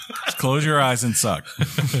 Just close your eyes and suck.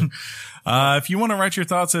 If you want to write your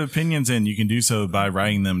thoughts and opinions in, you can do so by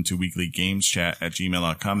writing them to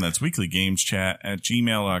weeklygameschat@gmail.com. That's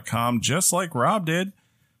weeklygameschat@gmail.com, just like Rob did.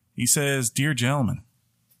 He says, "Dear gentlemen."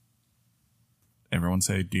 Everyone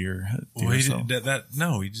say dear self.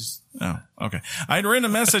 No, he just... Oh, okay. I'd written a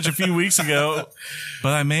message a few weeks ago,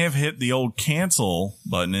 but I may have hit the old cancel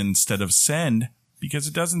button instead of send because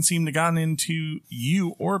it doesn't seem to gotten into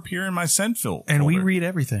you or appear in my sent folder. And we read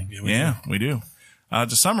everything. Yeah, we do.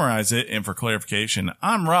 To summarize it and for clarification,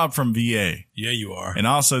 I'm Rob from VA. Yeah, you are. And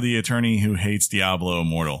also the attorney who hates Diablo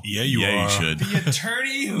Immortal. Yeah, you are. You should. The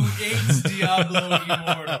attorney who hates Diablo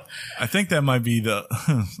Immortal. I think that might be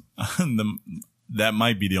that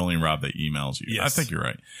might be the only Rob that emails you. Yes. I think you're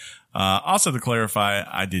right. Also to clarify,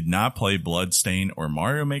 I did not play Bloodstain or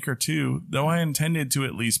Mario Maker 2, though I intended to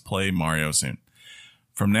at least play Mario soon.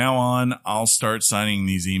 From now on, I'll start signing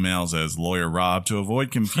these emails as Lawyer Rob to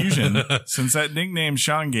avoid confusion since that nickname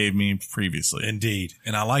Sean gave me previously. Indeed.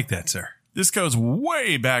 And I like that, sir. This goes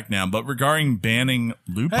way back now, but regarding banning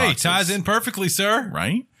loot boxes. Hey, ties in perfectly, sir.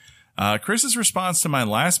 Right? Chris's response to my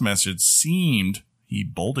last message seemed, he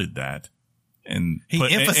bolded that, and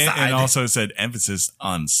emphasized and also said emphasis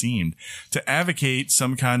on seemed, to advocate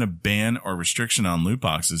some kind of ban or restriction on loot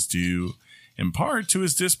boxes due in part to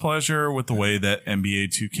his displeasure with the way that NBA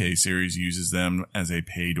 2K series uses them as a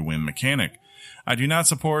pay-to-win mechanic. I do not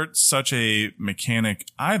support such a mechanic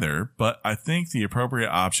either, but I think the appropriate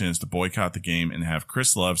option is to boycott the game and have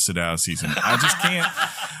Chris Love sit out a season.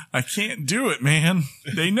 I can't do it, man.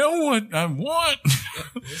 They know what I want.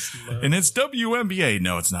 And it's WNBA.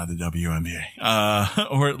 No, it's not the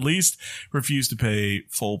WNBA. Or at least refuse to pay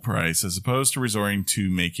full price as opposed to resorting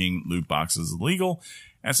to making loot boxes illegal.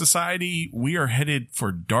 As society, we are headed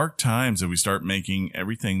for dark times if we start making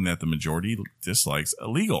everything that the majority dislikes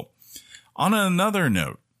illegal. On another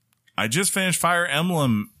note, I just finished Fire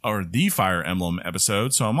Emblem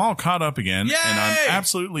episode, so I'm all caught up again. Yay! And I'm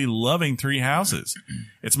absolutely loving Three Houses.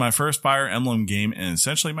 It's my first Fire Emblem game and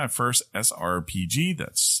essentially my first SRPG,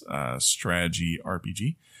 that's strategy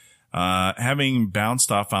RPG. Having bounced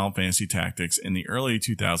off Final Fantasy Tactics in the early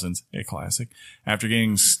 2000s, a classic, after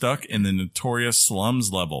getting stuck in the notorious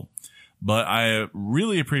slums level. But I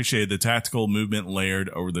really appreciate the tactical movement layered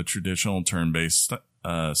over the traditional turn-based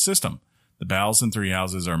system. The battles in Three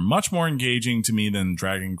Houses are much more engaging to me than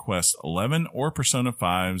Dragon Quest XI or Persona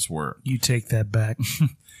 5's were. You take that back.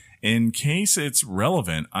 In case it's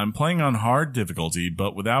relevant, I'm playing on hard difficulty,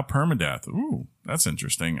 but without permadeath. Ooh, that's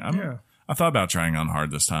interesting. I thought about trying on hard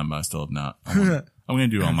this time, but I still have not. I'm going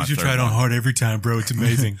to do on my You third try it on one. hard every time, bro. It's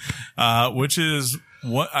amazing. Which is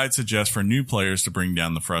what I'd suggest for new players to bring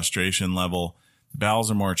down the frustration level. The battles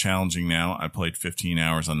are more challenging now. I played 15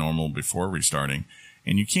 hours on normal before restarting.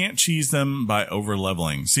 And you can't cheese them by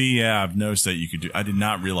over-leveling. See, yeah, I've noticed that you could do... I did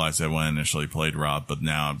not realize that when I initially played Rob, but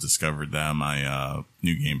now I've discovered that in my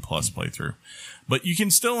New Game Plus playthrough. But you can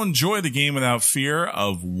still enjoy the game without fear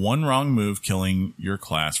of one wrong move killing your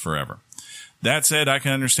class forever. That said, I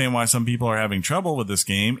can understand why some people are having trouble with this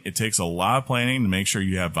game. It takes a lot of planning to make sure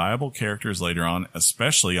you have viable characters later on,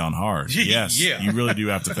 especially on hard. Yes, Yeah. You really do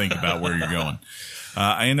have to think about where you're going.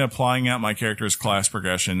 I ended up plotting out my character's class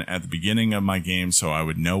progression at the beginning of my game so I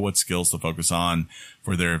would know what skills to focus on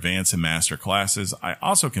for their advanced and master classes. I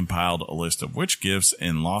also compiled a list of which gifts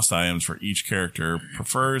and lost items for each character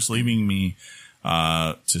prefers, leaving me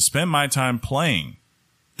to spend my time playing.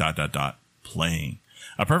 Playing.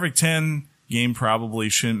 A perfect 10 game probably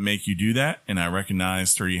shouldn't make you do that, and I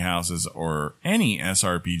recognize Three Houses or any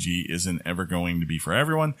SRPG isn't ever going to be for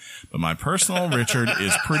everyone, but my personal Richard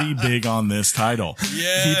is pretty big on this title.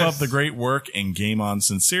 Yes. Keep up the great work and game on.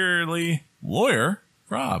 Sincerely, Lawyer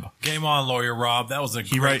Rob. Game on, Lawyer Rob. That was a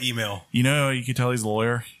great email. You know, you can tell he's a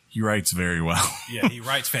lawyer. He writes very well. Yeah, he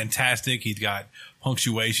writes fantastic. He's got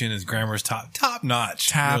punctuation. His grammar is top notch.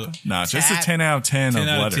 Top notch. It's a 10 out of 10 of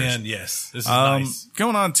letters. 10, yes. This is nice.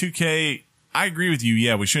 Going on 2K. I agree with you.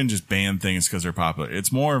 Yeah, we shouldn't just ban things because they're popular.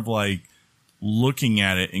 It's more of like looking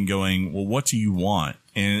at it and going, well, what do you want?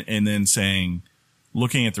 And then saying,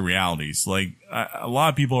 looking at the realities. Like a lot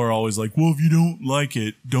of people are always like, well, if you don't like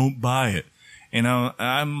it, don't buy it. And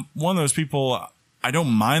I'm one of those people. I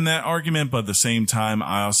don't mind that argument, but at the same time,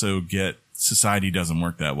 I also get society doesn't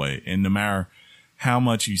work that way. And no matter how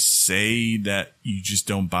much you say that you just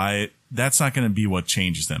don't buy it, that's not going to be what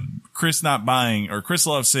changes them. Chris not buying, or Chris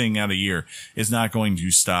Love sitting out a year, is not going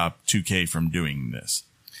to stop 2K from doing this.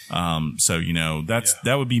 So, you know,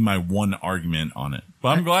 that would be my one argument on it. But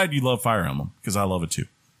I'm glad you love Fire Emblem, because I love it too.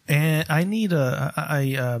 And I need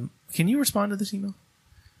can you respond to this email?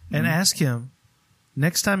 And ask him,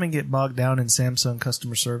 next time I get bogged down in Samsung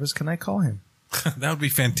customer service, can I call him? That would be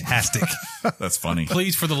fantastic. That's funny.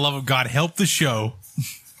 Please, for the love of God, help the show.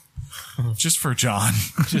 Just for John.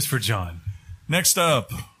 Just for John. Next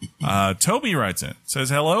up, Toby writes in. Says,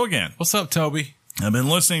 hello again. What's up, Toby? I've been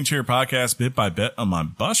listening to your podcast bit by bit on my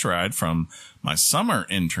bus ride from my summer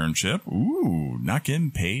internship. Ooh, not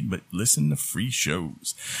getting paid, but listen to free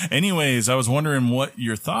shows. Anyways, I was wondering what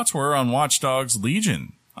your thoughts were on Watch Dogs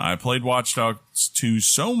Legion. I played Watch Dogs 2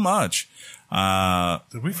 so much.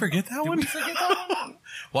 Did we forget that one?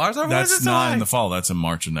 Why is our voices That's so not high? in the fall. That's in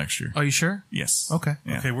March of next year. Are you sure? Yes. Okay.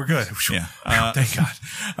 Yeah. Okay, we're good. Yeah. Thank God.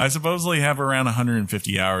 I supposedly have around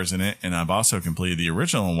 150 hours in it, and I've also completed the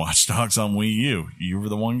original Watch Dogs on Wii U. You were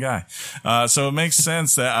the one guy. So it makes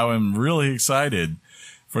sense that I am really excited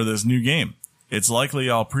for this new game. It's likely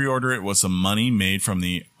I'll pre-order it with some money made from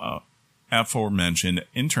the aforementioned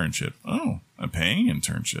internship. Oh, a paying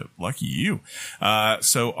internship. Lucky you.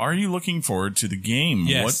 So are you looking forward to the game?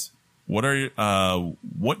 Yes. What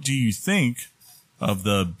do you think of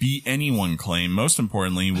the Be Anyone claim? Most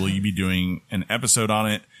importantly, will you be doing an episode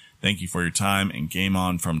on it? Thank you for your time, and game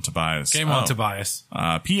on from Tobias. Game on, Tobias.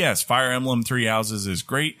 P.S. Fire Emblem Three Houses is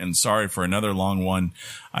great, and sorry for another long one.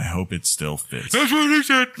 I hope it still fits. That's what he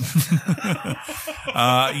said.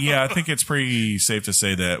 Yeah, I think it's pretty safe to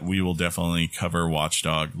say that we will definitely cover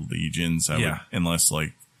Watchdog Legions. Unless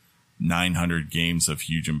like 900 games of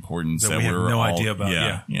huge importance that we have no idea about.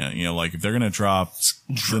 Yeah. You know, like if they're going to drop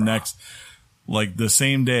the next, like the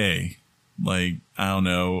same day, like, I don't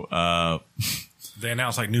know, they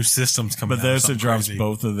announced like new systems coming out. Bethesda drops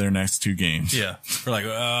both of their next two games. Yeah. We're like,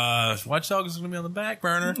 Watch Dogs is going to be on the back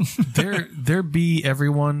burner. Their Be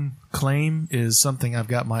Everyone claim is something I've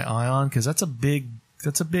got my eye on, because that's a big ask.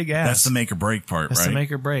 That's the make or break part, That's right? the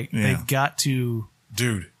make or break. Yeah. They've got to.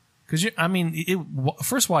 Dude. Because,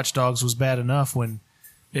 first Watch Dogs was bad enough when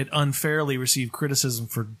it unfairly received criticism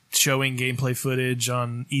for showing gameplay footage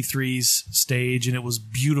on E3's stage, and it was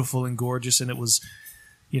beautiful and gorgeous, and it was,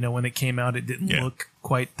 when it came out, it didn't look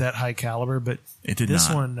quite that high caliber, but it did this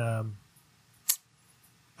not. one,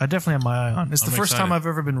 I definitely have my eye on. It's the first time I've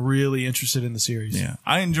ever been really interested in the series. Yeah.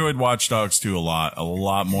 I enjoyed Watch Dogs 2 a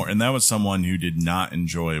lot more, and that was someone who did not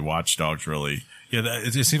enjoy Watch Dogs really. Yeah,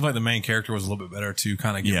 it seems like the main character was a little bit better to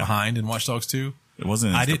kind of get behind in Watch Dogs 2. It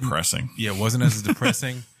wasn't as depressing. Yeah, it wasn't as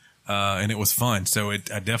depressing, and it was fun. So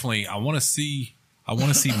I want to see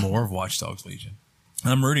more of Watch Dogs Legion.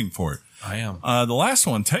 I'm rooting for it. I am. The last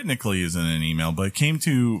one technically isn't an email, but it came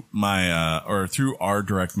to my or through our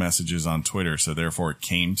direct messages on Twitter, so therefore it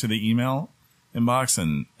came to the email inbox,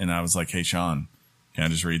 and I was like, "Hey, Sean, can I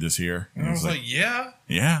just read this here?" And I was like,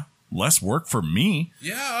 "Yeah, less work for me."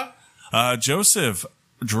 Yeah. Joseph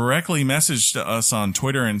directly messaged us on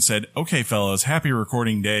Twitter and said, "Okay, fellas, happy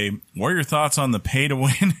recording day. What are your thoughts on the pay to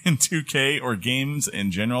win in 2K or games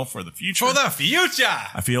in general for the future?" For the future!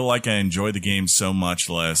 I feel like I enjoy the game so much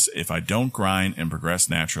less if I don't grind and progress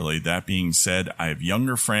naturally. That being said, I have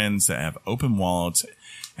younger friends that have open wallets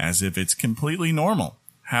as if it's completely normal.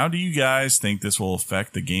 How do you guys think this will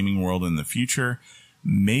affect the gaming world in the future?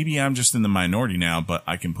 Maybe I'm just in the minority now, but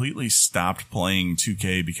I completely stopped playing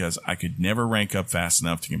 2K because I could never rank up fast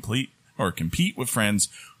enough to compete with friends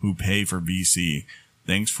who pay for VC.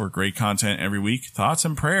 Thanks for great content every week. Thoughts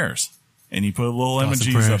and prayers. And he put little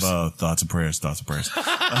emojis of thoughts and prayers.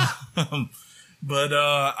 But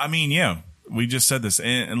I mean, yeah, we just said this,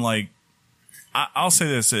 and like, I'll say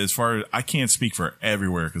this as far as I can't speak for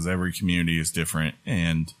everywhere because every community is different,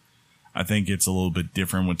 and I think it's a little bit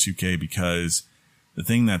different with 2K because the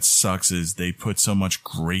thing that sucks is they put so much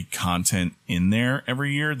great content in there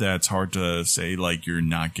every year that it's hard to say like you're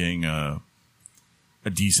not getting a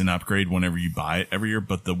decent upgrade whenever you buy it every year.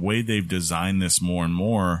 But the way they've designed this more and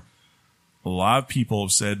more, a lot of people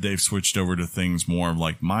have said they've switched over to things more of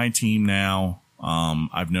like my team now.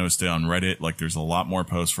 I've noticed it on Reddit, like there's a lot more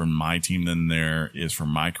posts from my team than there is from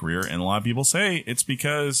my career. And a lot of people say it's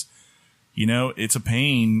because, it's a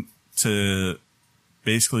pain to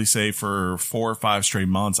basically say for 4 or 5 straight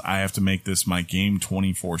months, I have to make this my game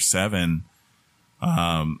 24/7,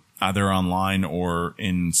 either online or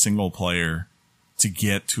in single player to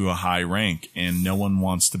get to a high rank. And no one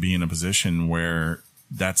wants to be in a position where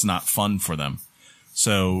that's not fun for them.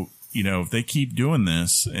 So, if they keep doing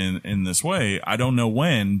this in this way, I don't know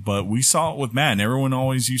when, but we saw it with Madden. Everyone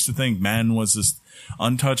always used to think Madden was this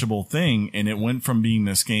untouchable thing, and it went from being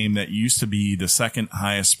this game that used to be the second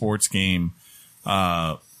highest sports game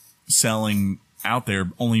selling out there,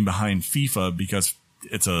 only behind FIFA because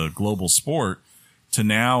it's a global sport, to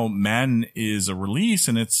now Madden is a release,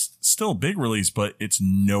 and it's still a big release, but it's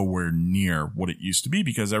nowhere near what it used to be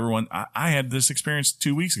because everyone, I had this experience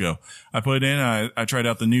 2 weeks ago. I put in, I tried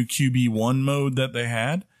out the new QB1 mode that they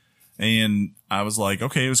had, and I was like,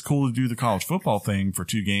 okay, it was cool to do the college football thing for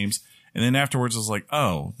 2 games. And then afterwards I was like,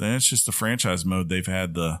 oh, then it's just the franchise mode they've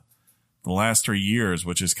had the last 3 years,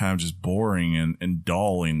 which is kind of just boring and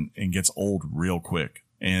dull and gets old real quick.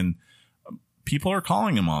 And people are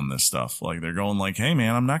calling him on this stuff. Like, they're going like, hey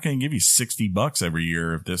man, I'm not going to give you $60 every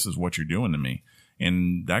year if this is what you're doing to me.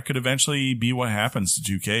 And that could eventually be what happens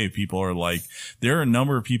to 2K. People are like, there are a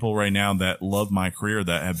number of people right now that love my career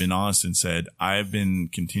that have been honest and said, I've been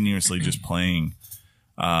continuously just playing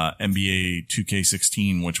NBA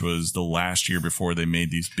 2K16, which was the last year before they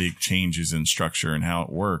made these big changes in structure and how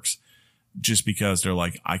it works, just because they're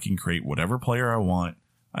like, I can create whatever player I want.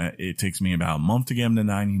 It takes me about a month to get them to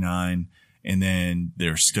 99. And then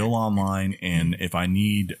they're still online. And if I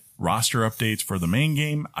need roster updates for the main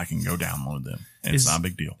game, I can go download them. And it's not a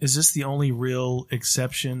big deal. Is this the only real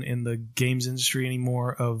exception in the games industry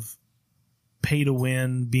anymore of pay to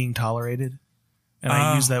win being tolerated? And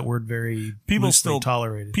I use that word very loosely,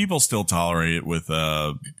 tolerated. People still tolerate it with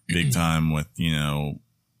big time with,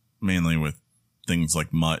 mainly with things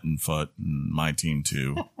like Mutt and Foot and My Team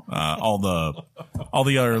 2. All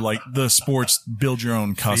the other, like, the sports build your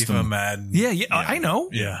own custom. FIFA, Madden. Yeah, I know.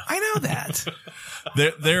 Yeah. I know that.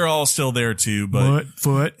 They're all still there too, but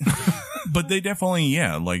Foot. But they definitely,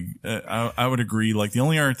 I would agree. Like, the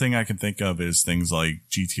only other thing I can think of is things like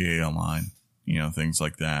GTA Online, things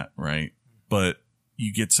like that, right? But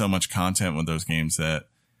you get so much content with those games that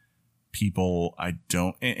people,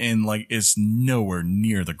 and like, it's nowhere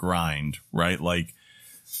near the grind, right? Like,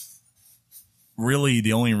 really,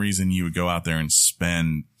 the only reason you would go out there and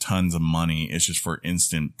spend tons of money is just for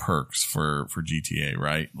instant perks for GTA,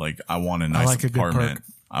 right? Like, I want a nice apartment.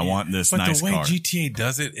 I want this nice car. But the way GTA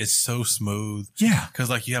does it is so smooth. Yeah. Because,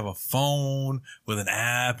 like, you have a phone with an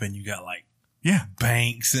app and you got, like, yeah,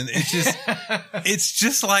 banks, and it's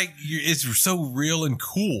just like, it's so real and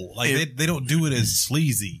cool. Like, they don't do it as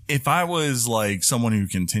sleazy. If I was like someone who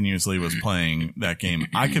continuously was playing that game,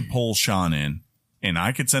 I could pull Sean in and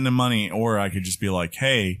I could send him money, or I could just be like,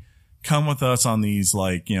 hey, come with us on these,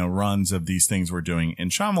 like, runs of these things we're doing.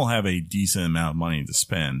 And Sean will have a decent amount of money to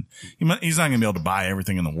spend. He's not going to be able to buy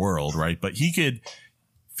everything in the world, right? But he could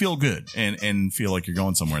feel good and feel like you're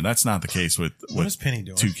going somewhere. That's not the case with what is Penny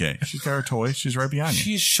doing? 2K. She's got her toy. She's right behind you.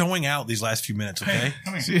 She is showing out these last few minutes, okay? Hey,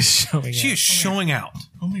 come here. She is showing out.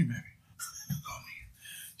 Come here, baby.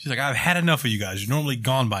 She's like, I've had enough of you guys. You're normally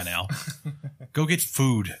gone by now. Go get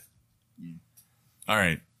food. All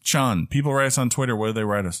right. Sean, people write us on Twitter. What do they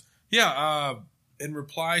write us? Yeah. In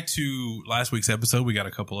reply to last week's episode, we got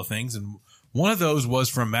a couple of things. And one of those was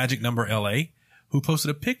from Magic Number LA, who posted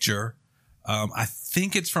a picture. I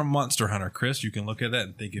think it's from Monster Hunter. Chris, you can look at that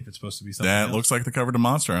and think if it's supposed to be something that else. Looks like the cover to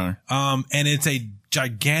Monster Hunter. And it's a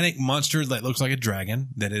gigantic monster that looks like a dragon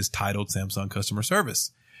that is titled Samsung Customer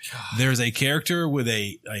Service. God. There's a character with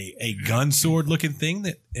a gun sword looking thing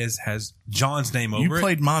that has John's name over it. You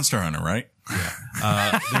played Monster Hunter, right?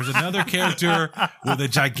 Yeah. There's another character with a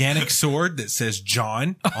gigantic sword that says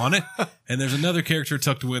John on it. And there's another character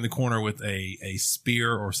tucked away in the corner with a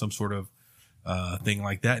spear or some sort of thing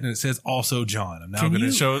like that, and it says also John. I'm now going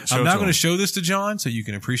to show this to John so you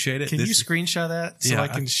can appreciate it. Can you screenshot that so I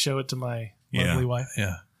can show it to my lovely wife?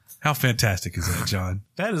 Yeah. How fantastic is that, John?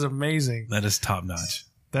 That is amazing. That is top notch.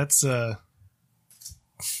 That's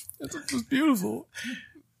beautiful.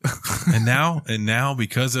 and now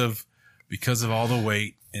because of all the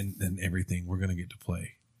wait and everything, we're going to get to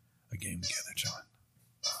play a game together, John.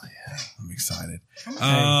 Oh yeah, I'm excited.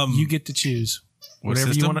 You get to choose.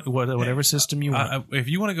 Whatever you want, whatever system you want. If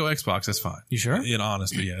you want to go Xbox, that's fine. You sure? It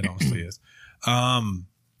honestly is.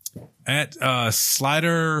 At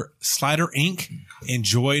Slider Inc.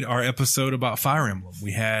 enjoyed our episode about Fire Emblem.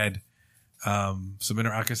 We had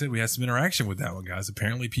like I said, we had some interaction with that one, guys.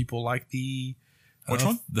 Apparently, people like the which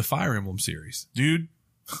one? The Fire Emblem series, dude.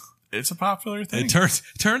 it's a popular thing. It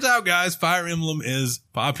turns out, guys, Fire Emblem is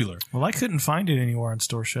popular. Well, I couldn't find it anywhere on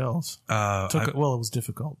store shelves. It was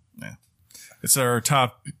difficult. Yeah. It's our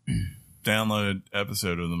top downloaded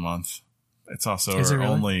episode of the month. It's also our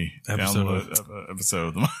only downloaded episode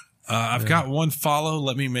of the month. I've got one follow.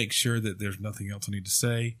 Let me make sure that there's nothing else I need to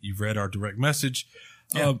say. You've read our direct message.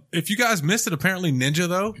 Yeah. If you guys missed it, apparently Ninja,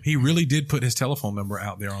 though, he really did put his telephone number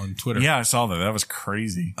out there on Twitter. Yeah, I saw that. That was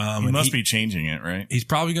crazy. He must be changing it, right? He's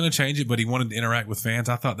probably going to change it, but he wanted to interact with fans.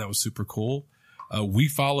 I thought that was super cool. We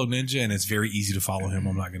follow Ninja, and it's very easy to follow him.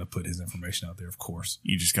 I'm not going to put his information out there, of course.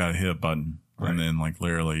 You just got to hit a button, and then, like,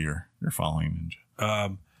 literally you're following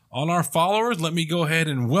Ninja. On our followers, let me go ahead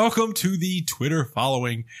and welcome to the Twitter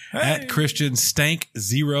following at Christian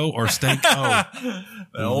Stank0 or Stank0.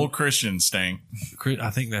 The old Christian Stank. I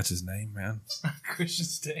think that's his name, man. Christian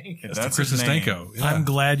Stank. That's Christian Stanko. Yeah. I'm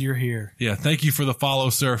glad you're here. Yeah, thank you for the follow,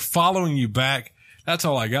 sir. Following you back. That's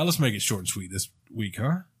all I got. Let's make it short and sweet this week,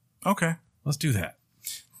 huh? Okay. Let's do that.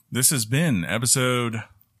 This has been episode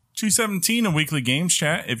 217 of Weekly Games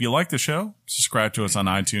Chat. If you like the show, subscribe to us on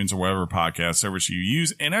iTunes or whatever podcast service you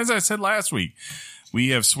use. And as I said last week, we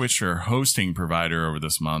have switched our hosting provider over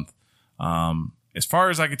this month. As far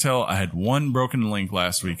as I could tell, I had one broken link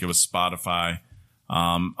last week. It was Spotify.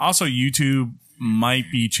 Also, YouTube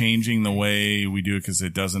might be changing the way we do it because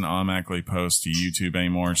it doesn't automatically post to YouTube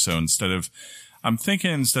anymore. So I'm thinking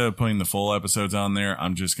instead of putting the full episodes on there,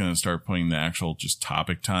 I'm just going to start putting the actual just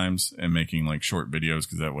topic times and making like short videos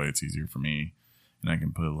because that way it's easier for me. And I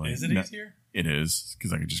can put like. Is it easier? It is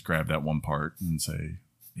because I can just grab that one part and say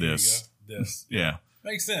this. This. Yeah.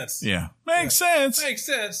 Makes sense. Yeah. Makes sense. Makes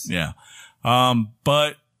sense. Yeah.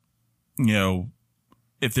 But, you know,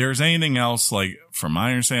 if there's anything else, like from my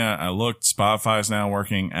understanding, I looked, Spotify's now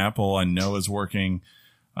working. Apple, I know, is working.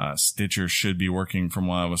 Stitcher should be working from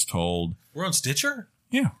what I was told. We're on Stitcher?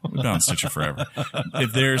 Yeah, we've been on Stitcher forever.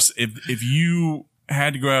 If you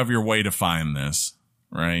had to go out of your way to find this,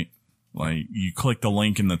 right? Like you click the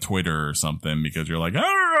link in the Twitter or something because you're like, all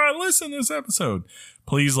right, listen to this episode.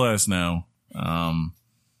 Please let us know.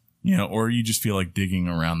 You know, or you just feel like digging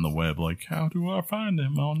around the web, like, how do I find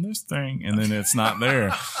him on this thing? And then it's not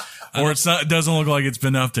there. Or it doesn't look like it's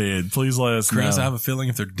been updated. Please let us know. Chris, I have a feeling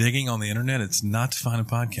if they're digging on the internet, it's not to find a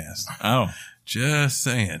podcast. Oh. Just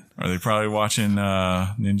saying. Are they probably watching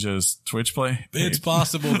Ninja's Twitch play? It's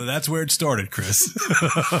possible that's where it started, Chris.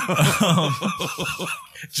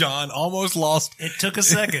 John almost lost. It took a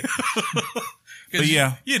second. But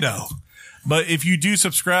yeah. You know. But if you do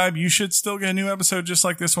subscribe, you should still get a new episode just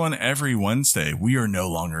like this one every Wednesday. We are no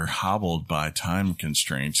longer hobbled by time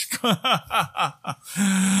constraints.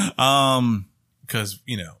 Because,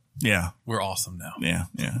 you know. Yeah. We're awesome now. Yeah.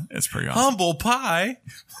 It's pretty awesome. Humble pie.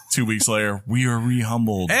 2 weeks later, we are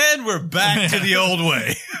re-humbled. And we're back to the old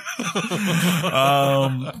way.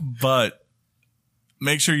 But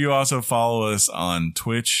make sure you also follow us on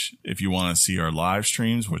Twitch if you want to see our live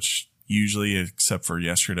streams, which usually, except for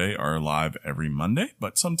yesterday, are live every Monday,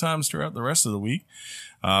 but sometimes throughout the rest of the week.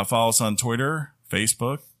 Follow us on Twitter,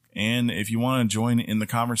 Facebook, and if you want to join in the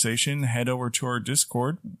conversation, head over to our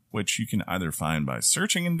Discord, which you can either find by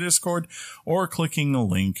searching in Discord or clicking the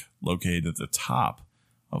link located at the top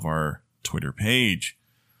of our Twitter page.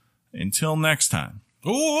 Until next time,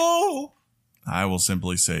 I will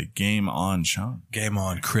simply say game on, Sean. Game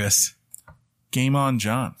on, Chris. Game on,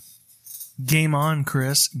 John. Game on,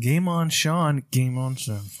 Chris. Game on, Sean. Game on,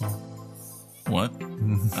 Sean. What? I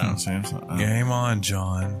don't see him. Game on,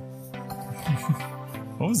 John.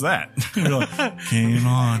 What was that? Like, game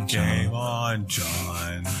on, John. Game on,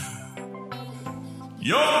 John.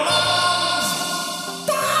 Yo!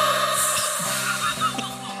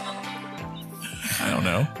 I don't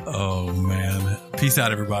know. Oh, man. Peace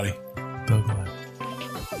out, everybody. Bye-bye.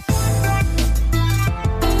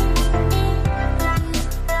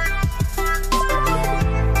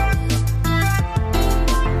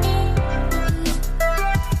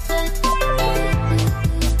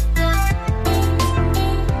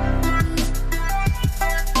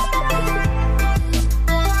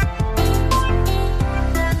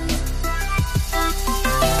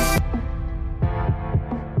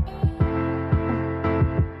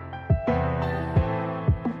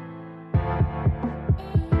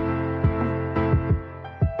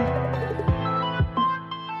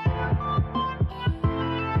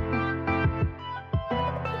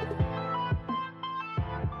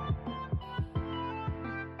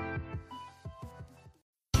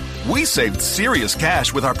 We saved serious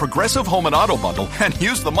cash with our Progressive Home and Auto bundle and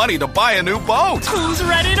used the money to buy a new boat. Who's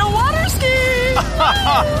ready to water ski?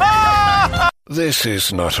 This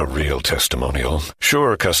is not a real testimonial.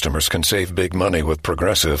 Sure, customers can save big money with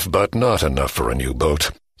Progressive, but not enough for a new boat.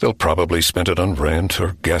 They'll probably spend it on rent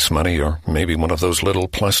or gas money or maybe one of those little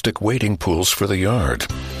plastic wading pools for the yard.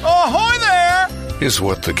 Ahoy there! Is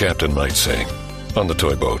what the captain might say. On the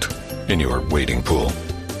toy boat. In your wading pool.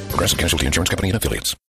 Progressive Casualty Insurance Company and Affiliates.